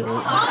长久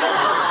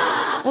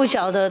不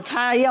晓得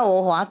他要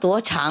我活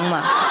多长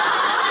嘛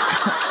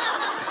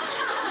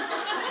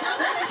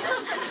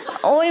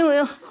我以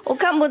为我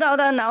看不到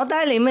他脑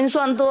袋里面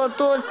算多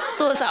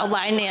少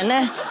百年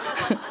呢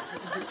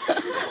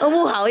我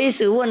不好意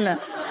思问了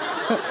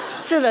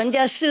是人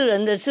家世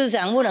人的思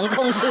想不能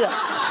控制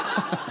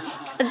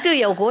自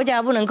有国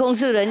家不能控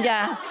制人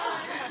家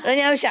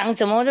想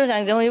什么就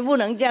想什么，就不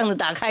能这样子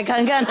打开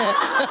看看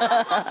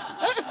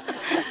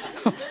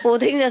我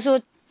听着说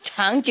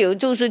长久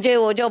住世界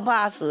我就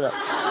怕死了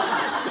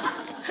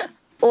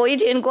我一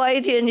天过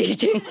一天已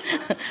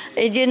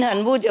经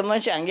很不怎么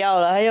想要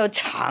了，还要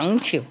长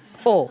久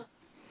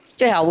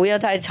最好不要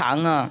太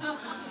长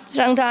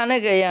像他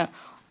那个样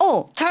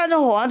他的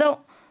活都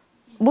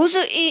不是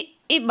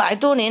100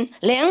多年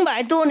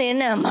200多年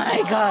了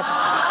My God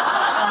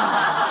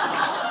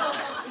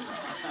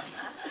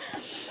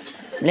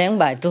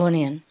 200多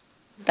年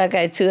大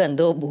概吃很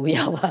多补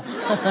药吧，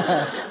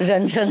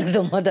人参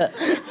什么的，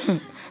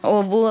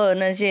我不喝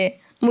那些，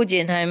目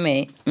前还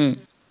没。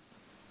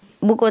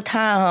不过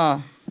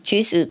他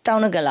其实到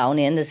那个老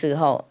年的时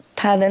候，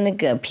他的那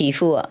个皮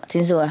肤啊，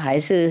听说还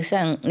是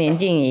像年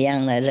轻一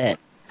样的人，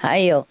还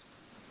有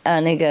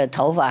那个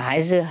头发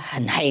还是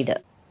很黑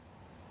的。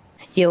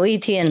有一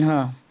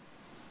天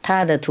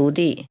他的徒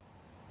弟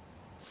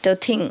就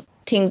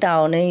听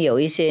到有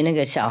一些那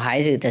个小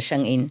孩子的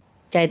声音，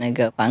在那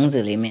个房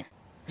子里面，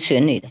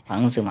玄女的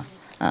房子嘛，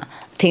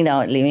听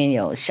到里面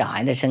有小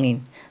孩的声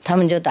音，他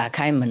们就打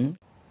开门，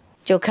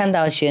就看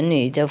到玄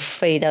女就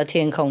飞到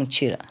天空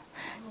去了，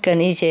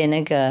跟一些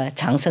那个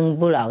长生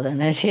不老的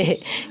那些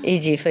一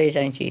起飞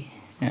上去。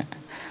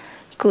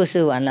故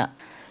事完了。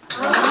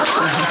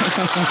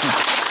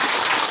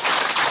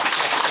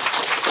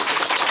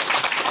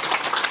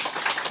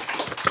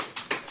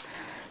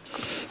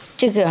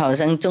这个好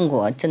像中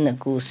国真的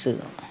故事。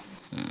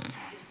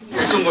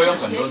中国有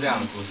很多这样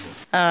的故事。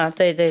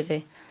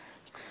对，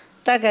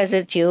大概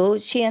是九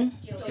天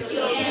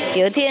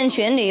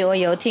玄女我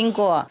有听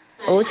过，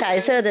五彩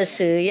色的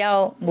石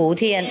要5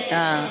天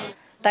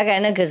大概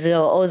那个时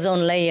候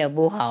ozone layer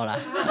不好了，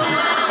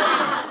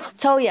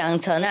臭氧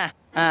层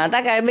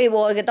大概被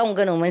挖一个洞，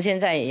跟我们现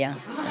在一样，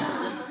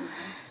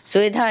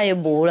所以他也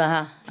补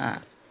了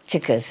这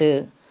个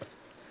是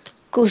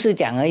故事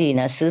讲而已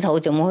呢，石头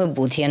怎么会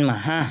补天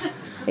嘛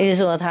意思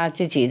说他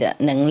自己的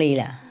能力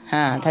了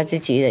他自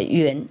己的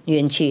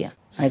元气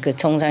那个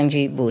冲上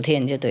去补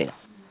天就对了。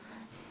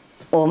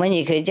我们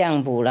也可以这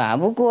样补啦，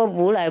不过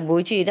补来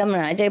补去，他们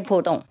还在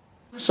破洞，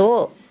所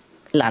有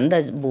懒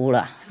得补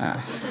了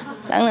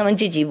让他们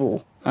自己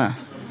补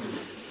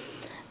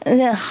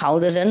那好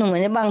的人我们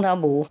就帮他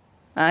补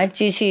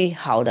继续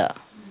好的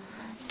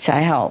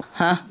才好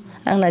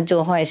让他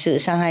做坏事，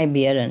伤害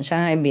别人，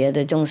伤害别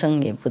的众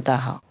生也不大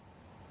好。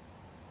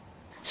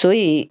所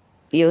以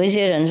有一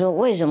些人说，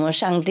为什么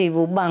上帝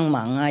不帮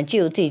忙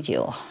救地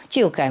球？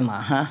救干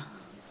嘛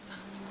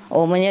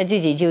我们要自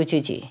己救自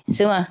己，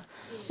是吗？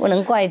不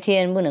能怪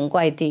天，不能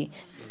怪地。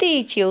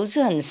地球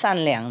是很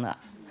善良的，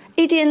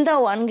一天到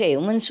晚给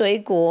我们水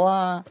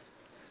果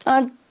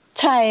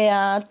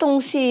菜东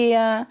西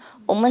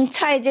我们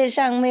菜在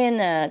上面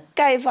呢，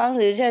盖房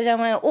子在上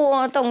面，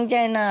挖洞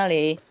在那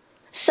里，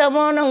什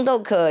么弄都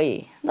可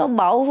以，都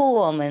保护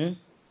我们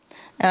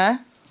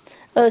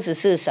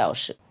24小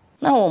时。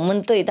那我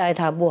们对待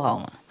它不好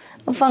嘛？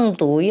放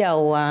毒药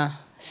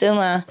是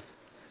吗？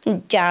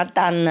加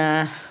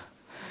弹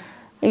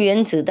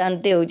原子弹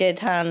丢在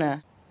它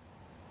呢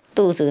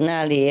肚子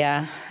那里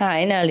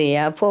海那里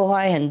破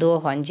坏很多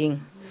环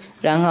境，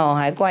然后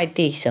还怪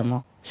地什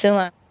么，是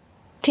吗？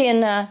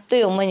天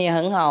对我们也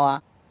很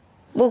好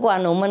不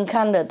管我们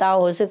看得到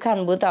或是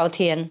看不到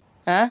天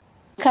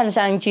看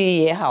上去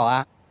也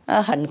好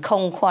很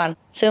空旷，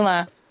是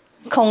吗？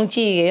空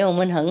气给我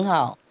们很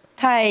好，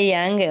太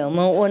阳给我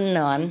们温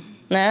暖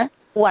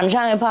晚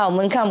上也怕我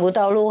们看不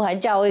到路，还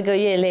照一个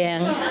月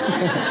亮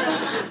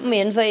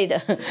免费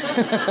的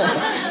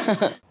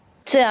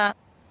是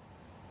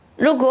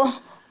如果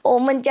我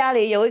们家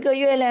里有一个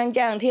月亮这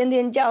样天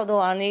天照的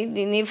话，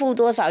你付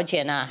多少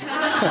钱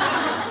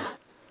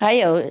还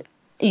有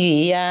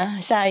雨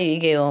下雨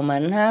给我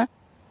们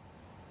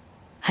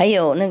还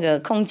有那个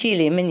空气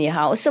里面也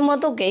好，什么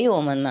都给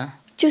我们了，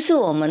就是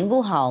我们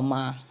不好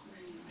嘛，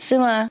是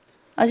吗？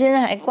现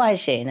在还怪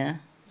谁呢？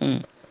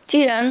既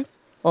然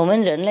我们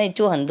人类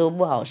做很多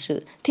不好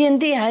事，天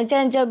地还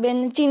在这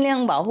边尽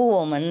量保护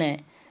我们呢，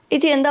一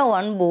天到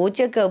晚补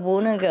这个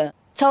补那个，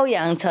臭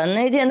氧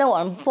层一天到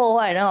晚破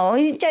坏，然后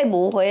再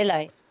补回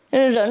来，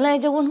人类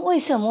就问为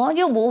什么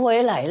又补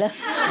回来了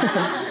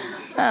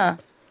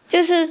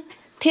就是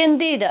天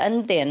地的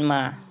恩典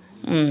嘛，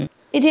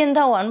一天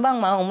到晚帮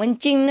忙我们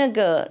净那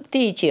个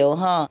地球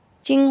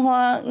净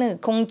化那个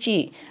空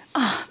气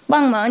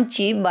帮忙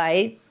几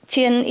百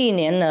千亿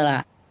年了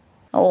啦，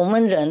我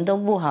们人都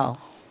不好，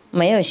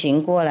没有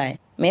醒过来，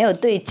没有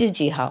对自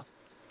己好，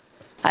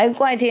还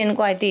怪天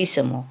怪地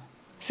什么，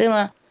是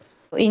吗？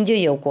因就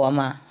有果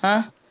嘛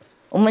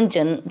我们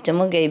怎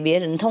么给别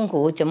人痛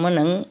苦，怎么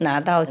能拿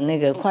到那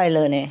个快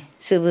乐呢？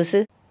是不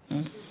是？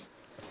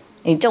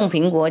你种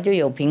苹果就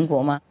有苹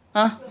果吗？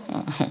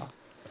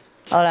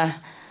好了，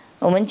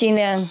我们尽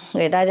量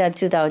给大家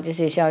知道这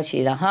些消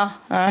息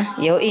了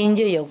有因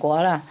就有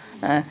果了，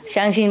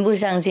相信不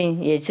相信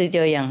也是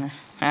这样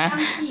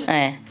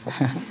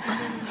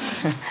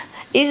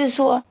意思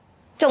说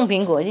种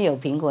苹果就有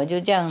苹果，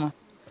就这样嘛，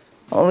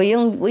我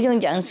不用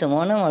讲什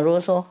么那么啰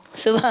嗦，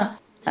是吧？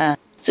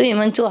所以你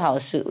们做好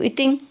事一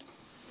定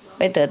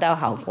会得到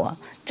好果，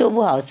做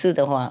不好事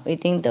的话一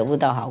定得不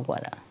到好果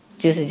的，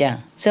就是这样，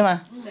是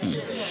吗？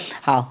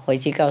好，回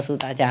去告诉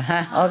大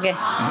家OK，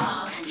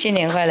新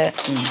年快乐。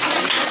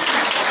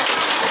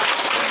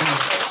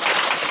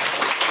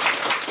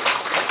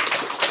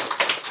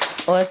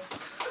我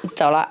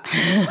走了。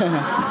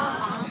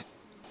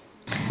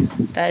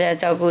大家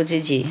照顾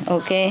自己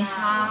 ，OK，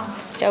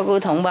 照顾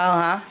同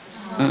胞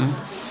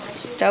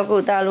照顾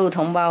大陆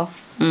同胞，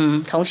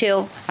同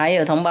修还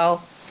有同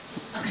胞。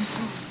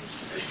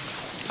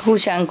互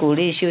相鼓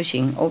励修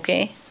行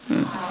 ，OK，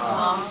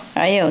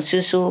 还有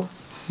吃素，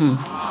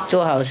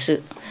做好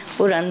事，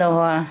不然的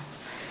话，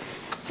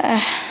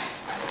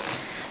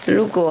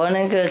如果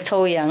那个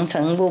臭氧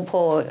层不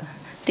破，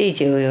地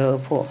球也会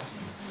破。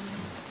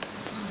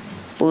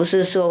不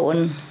是说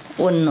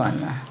温暖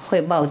啊，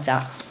会爆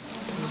炸，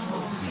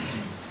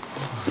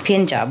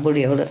片甲不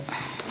留的，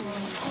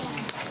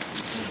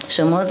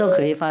什么都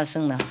可以发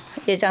生的。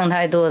业障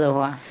太多的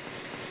话，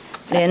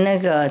连那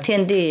个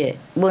天地也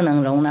不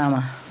能容纳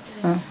嘛。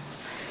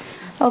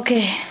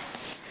OK。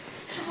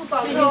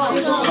好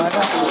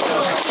的。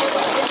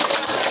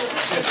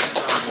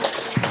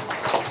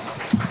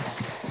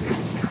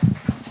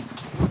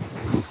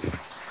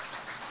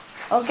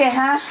OK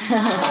哈，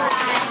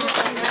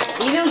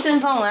一路顺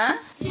风啊！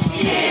谢谢。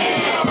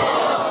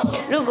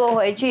如果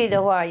回去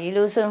的话，一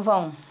路顺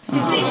风。谢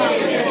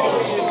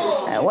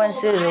谢。万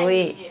事如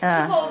意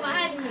啊！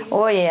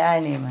我也爱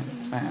你们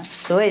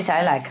所以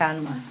才来看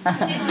嘛。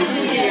谢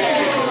谢。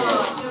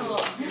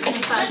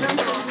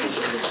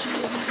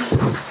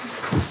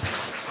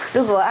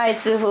如果爱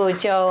师父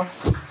就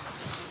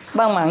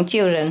帮忙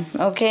救人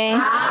 ，OK？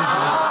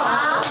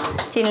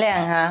 尽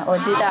量哈，我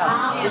知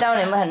道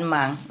你们很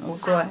忙，不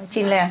过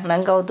尽量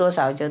能够多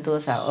少就多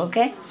少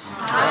 ，OK？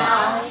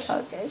 好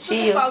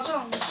 ，OK，See you。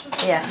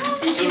呀，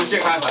师父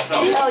健康长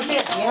寿。以后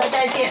见，以后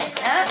再见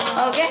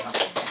啊 ，OK？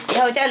 以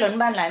后再轮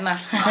班来嘛。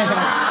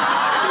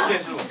谢谢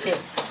师父。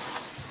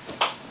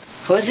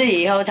或是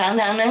以后常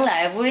常能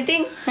来，不一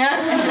定啊。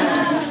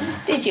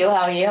地球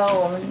好以后，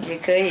我们也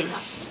可以，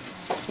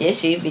也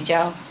许比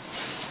较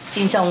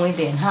轻松一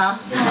点哈。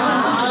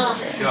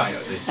希望有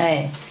这。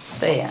哎，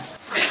对呀。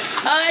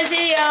好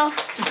，See you。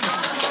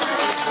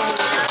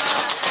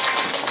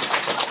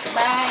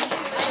拜。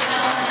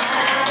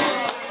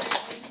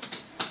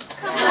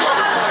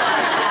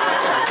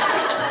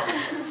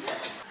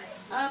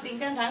饼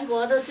干、糖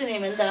果都是你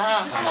们的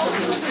哈。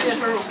谢谢师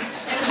傅。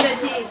不客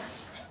气。